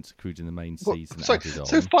podium points accrued in the main season added on.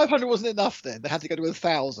 So 500 wasn't enough then? They had to go to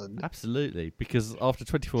 1,000? Absolutely, because after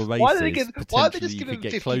 24 races, why did they just give them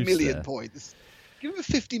 50 million points? Give them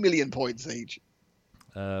 50 million points each.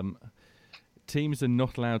 Teams are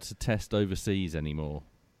not allowed to test overseas anymore.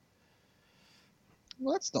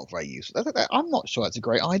 Well, that's not very useful. I'm not sure that's a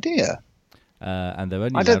great idea. And they're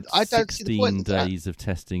only allowed 16 days of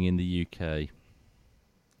testing in the UK.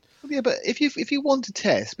 Well, yeah, but if you want to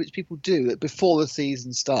test, which people do before the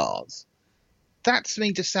season starts, that to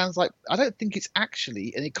me just sounds like, I don't think it's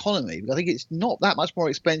actually an economy. I think it's not that much more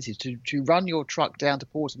expensive to run your truck down to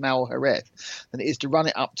Portimao or Jerez than it is to run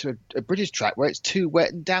it up to a British track where it's too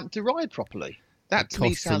wet and damp to ride properly. That to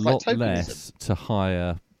me sounds like tokenism. It costs a lot less to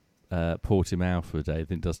hire Portimao for a day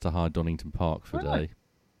than it does to hire Donington Park for a day.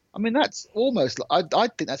 I mean, that's almost, I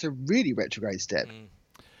think that's a really retrograde step.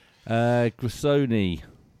 Grassoni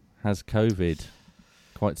has COVID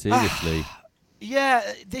quite seriously. Yeah,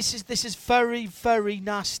 this is very, very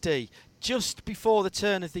nasty. Just before the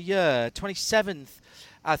turn of the year, 27th,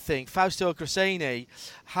 I think, Fausto Grassini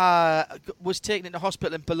was taken into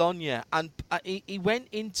hospital in Bologna, and he went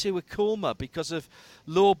into a coma because of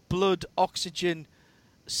low blood oxygen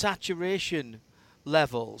saturation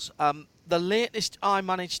levels. The latest I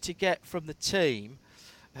managed to get from the team,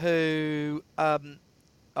 who are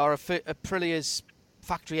Aprilia's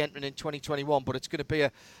factory entrant in 2021, but it's going to be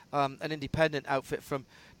an independent outfit from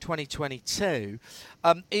 2022,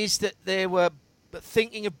 is that they were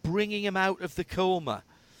thinking of bringing him out of the coma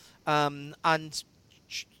and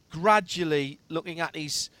gradually looking at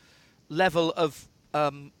his level of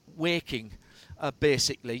waking,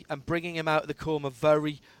 basically, and bringing him out of the coma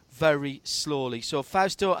very, very slowly. So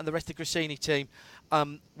Fausto and the rest of the Grassini team,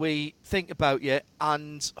 we think about you,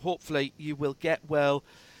 and hopefully you will get well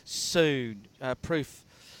soon. If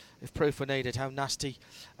proof were needed how nasty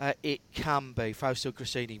it can be. Fausto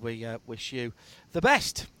Grassini, we wish you the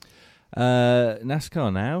best.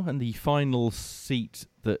 NASCAR now, and the final seat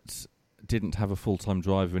that didn't have a full-time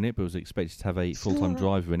driver in it, but was expected to have a full-time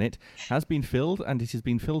driver in it, has been filled, and it has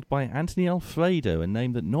been filled by Anthony Alfredo, a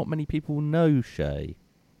name that not many people know, Shay.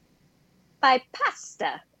 By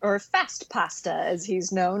Pasta, or Fast Pasta, as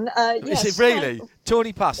he's known. Yes, is it really?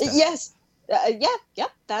 Tony Pasta? Yes. Yeah.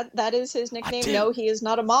 That is his nickname. No, he is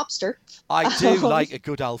not a mobster. I do like a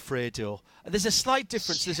good Alfredo. There's a slight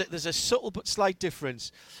difference. There's a subtle but slight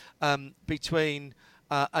difference between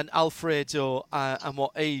an Alfredo and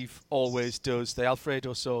what Eve always does, the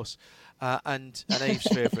Alfredo sauce, and Eve's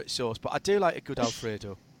favourite sauce. But I do like a good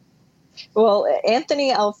Alfredo. Well,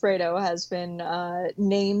 Anthony Alfredo has been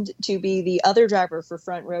named to be the other driver for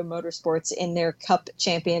Front Row Motorsports in their Cup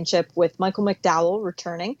Championship, with Michael McDowell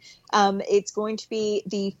returning. It's going to be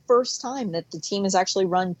the first time that the team has actually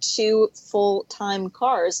run two full-time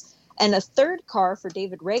cars, and a third car for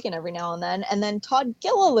David Reagan every now and then Todd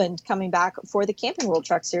Gilliland coming back for the Camping World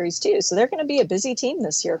Truck Series too. So they're going to be a busy team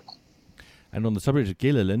this year. And on the subject of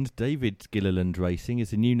Gilliland, David Gilliland Racing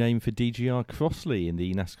is a new name for DGR Crossley in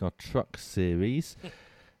the NASCAR Truck Series,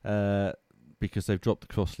 because they've dropped the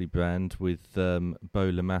Crossley brand, with Bo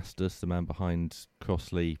Lamastus, the man behind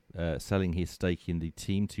Crossley, selling his stake in the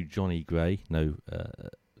team to Johnny Gray, no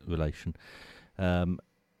relation. Bo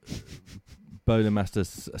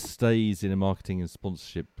Lamastus stays in a marketing and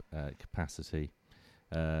sponsorship capacity.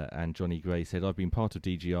 And Johnny Gray said, I've been part of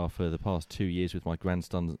DGR for the past 2 years with my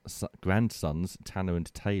grandsons, Tanner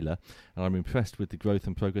and Taylor, and I'm impressed with the growth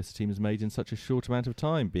and progress the team has made in such a short amount of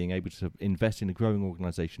time. Being able to invest in a growing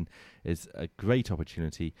organisation is a great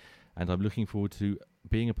opportunity, and I'm looking forward to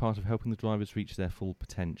being a part of helping the drivers reach their full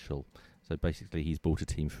potential. So basically, he's bought a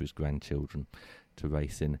team for his grandchildren to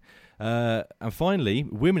race in. And finally,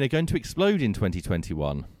 women are going to explode in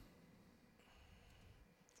 2021.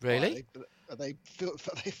 Really? Are they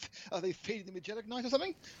feeding them with gelignite or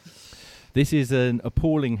something? This is an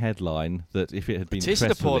appalling headline that, if it had been press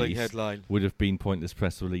release, headline. would have been pointless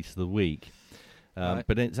press release of the week. Right.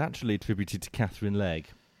 But it's actually attributed to Catherine Legg.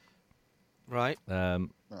 Right.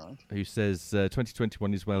 Who says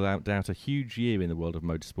 2021 is without doubt a huge year in the world of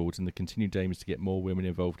motorsport, and the continued aim is to get more women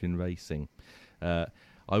involved in racing.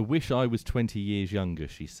 I wish I was 20 years younger,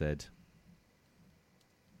 she said.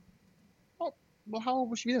 Well, how old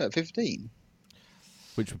was she then? 15?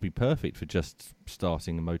 Which would be perfect for just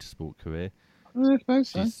starting a motorsport career. I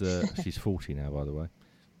suppose so. She's 40 now, by the way.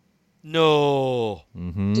 No.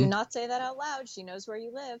 Mm-hmm. Do not say that out loud. She knows where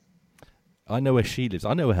you live. I know where she lives.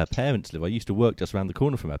 I know where her parents live. I used to work just around the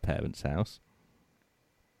corner from her parents' house.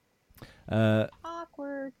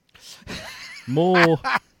 Awkward. More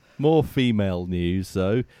female news,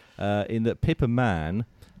 though, in that Pippa Mann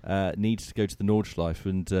needs to go to the Nordschleife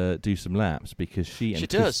and do some laps, because she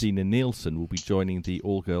Christina Nielsen will be joining the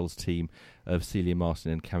all-girls team of Celia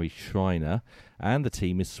Martin and Carrie Schreiner, and the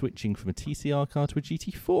team is switching from a TCR car to a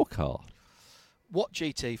GT4 car. What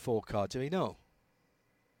GT4 car do we know?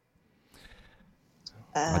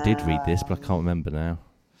 I did read this, but I can't remember now.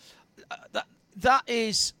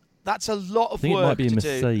 That's a lot of I think work it might be a to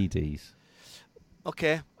Mercedes. do.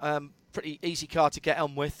 Okay, pretty easy car to get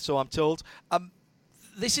on with, so I'm told.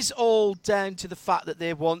 This is all down to the fact that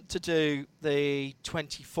they want to do the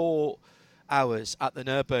 24 hours at the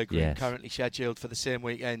Nürburgring, Yes. currently scheduled for the same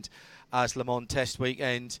weekend as Le Mans Test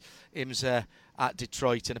Weekend, IMSA at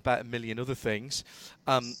Detroit, and about a million other things.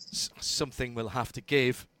 Something we'll have to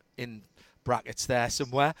give in brackets there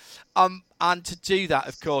somewhere. And to do that,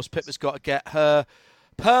 of course, Pippa's got to get her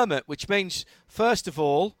permit, which means, first of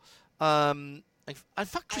all, in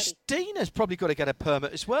fact, Christina's probably got to get a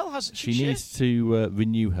permit as well, hasn't she? She needs to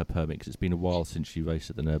renew her permit because it's been a while since she raced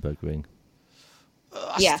at the Nürburgring.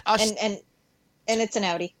 And it's an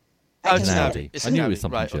Audi. It's an Audi. It's I an knew Audi. it was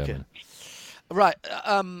something Right, German. okay. Right.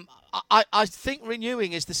 I think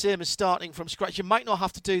renewing is the same as starting from scratch. You might not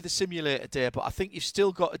have to do the simulator day, but I think you've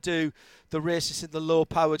still got to do the races in the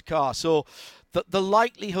low-powered car. So the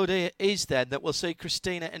likelihood is then that we'll see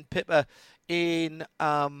Christina and Pippa in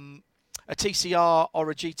a TCR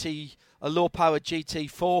or a low-powered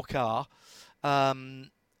GT4 car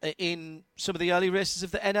in some of the early races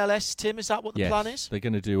of the NLS. Tim, is that what the plan is? They're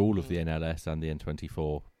going to do all of the NLS and the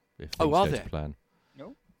N24 if things are go they? to plan.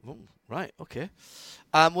 No. Oh, right, okay.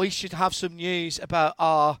 We should have some news about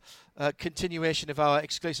our continuation of our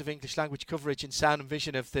exclusive English language coverage in sound and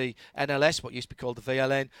vision of the NLS, what used to be called the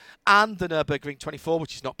VLN, and the Nürburgring 24,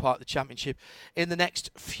 which is not part of the championship, in the next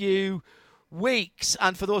few weeks.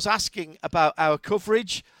 And for those asking about our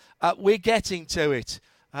coverage, we're getting to it.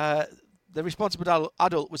 The responsible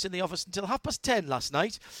adult was in the office until 10:30 last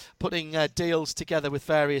night, putting deals together with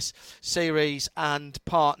various series and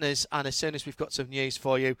partners. And as soon as we've got some news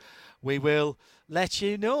for you, we will let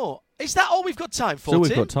you know. Is that all we've got time for, So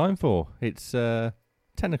we've Tim? got time for. It's 10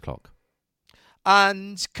 o'clock.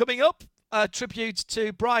 And coming up, a tribute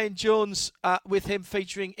to Brian Jones with him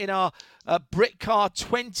featuring in our Britcar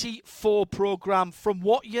 24 programme. From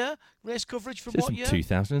what year? Race coverage from what year?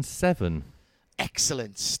 2007.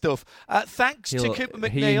 Excellent stuff. Thanks to Cooper McNeil.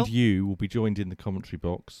 He and you will be joined in the commentary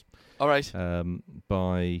box. All right.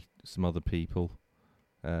 By some other people.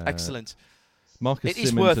 Excellent. Marcus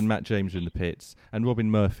Simmons and Matt James are in the pits, and Robin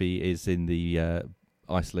Murphy is in the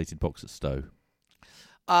isolated box at Stowe.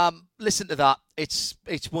 Listen to that. It's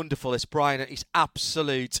wonderful. It's Brian at his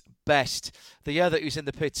absolute best. The year that he was in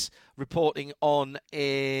the pits reporting on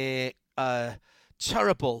a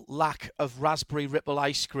terrible lack of raspberry ripple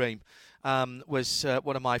ice cream was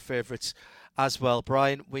one of my favourites as well.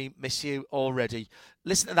 Brian, we miss you already.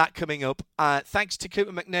 Listen to that coming up. Thanks to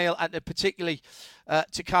Cooper McNeil and particularly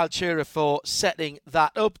to Kyle Shearer for setting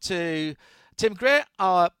that up. To Tim Gray,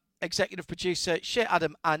 our executive producer, Shea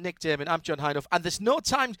Adam and Nick Damon. I'm John Hinoff. And there's no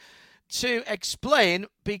time to explain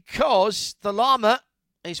because the llama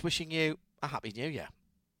is wishing you a Happy New Year.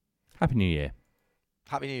 Happy New Year.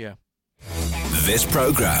 Happy New Year. This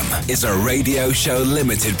program is a Radio Show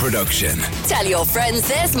Limited production. Tell your friends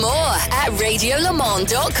there's more at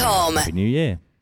radiolemans.com. Happy New Year.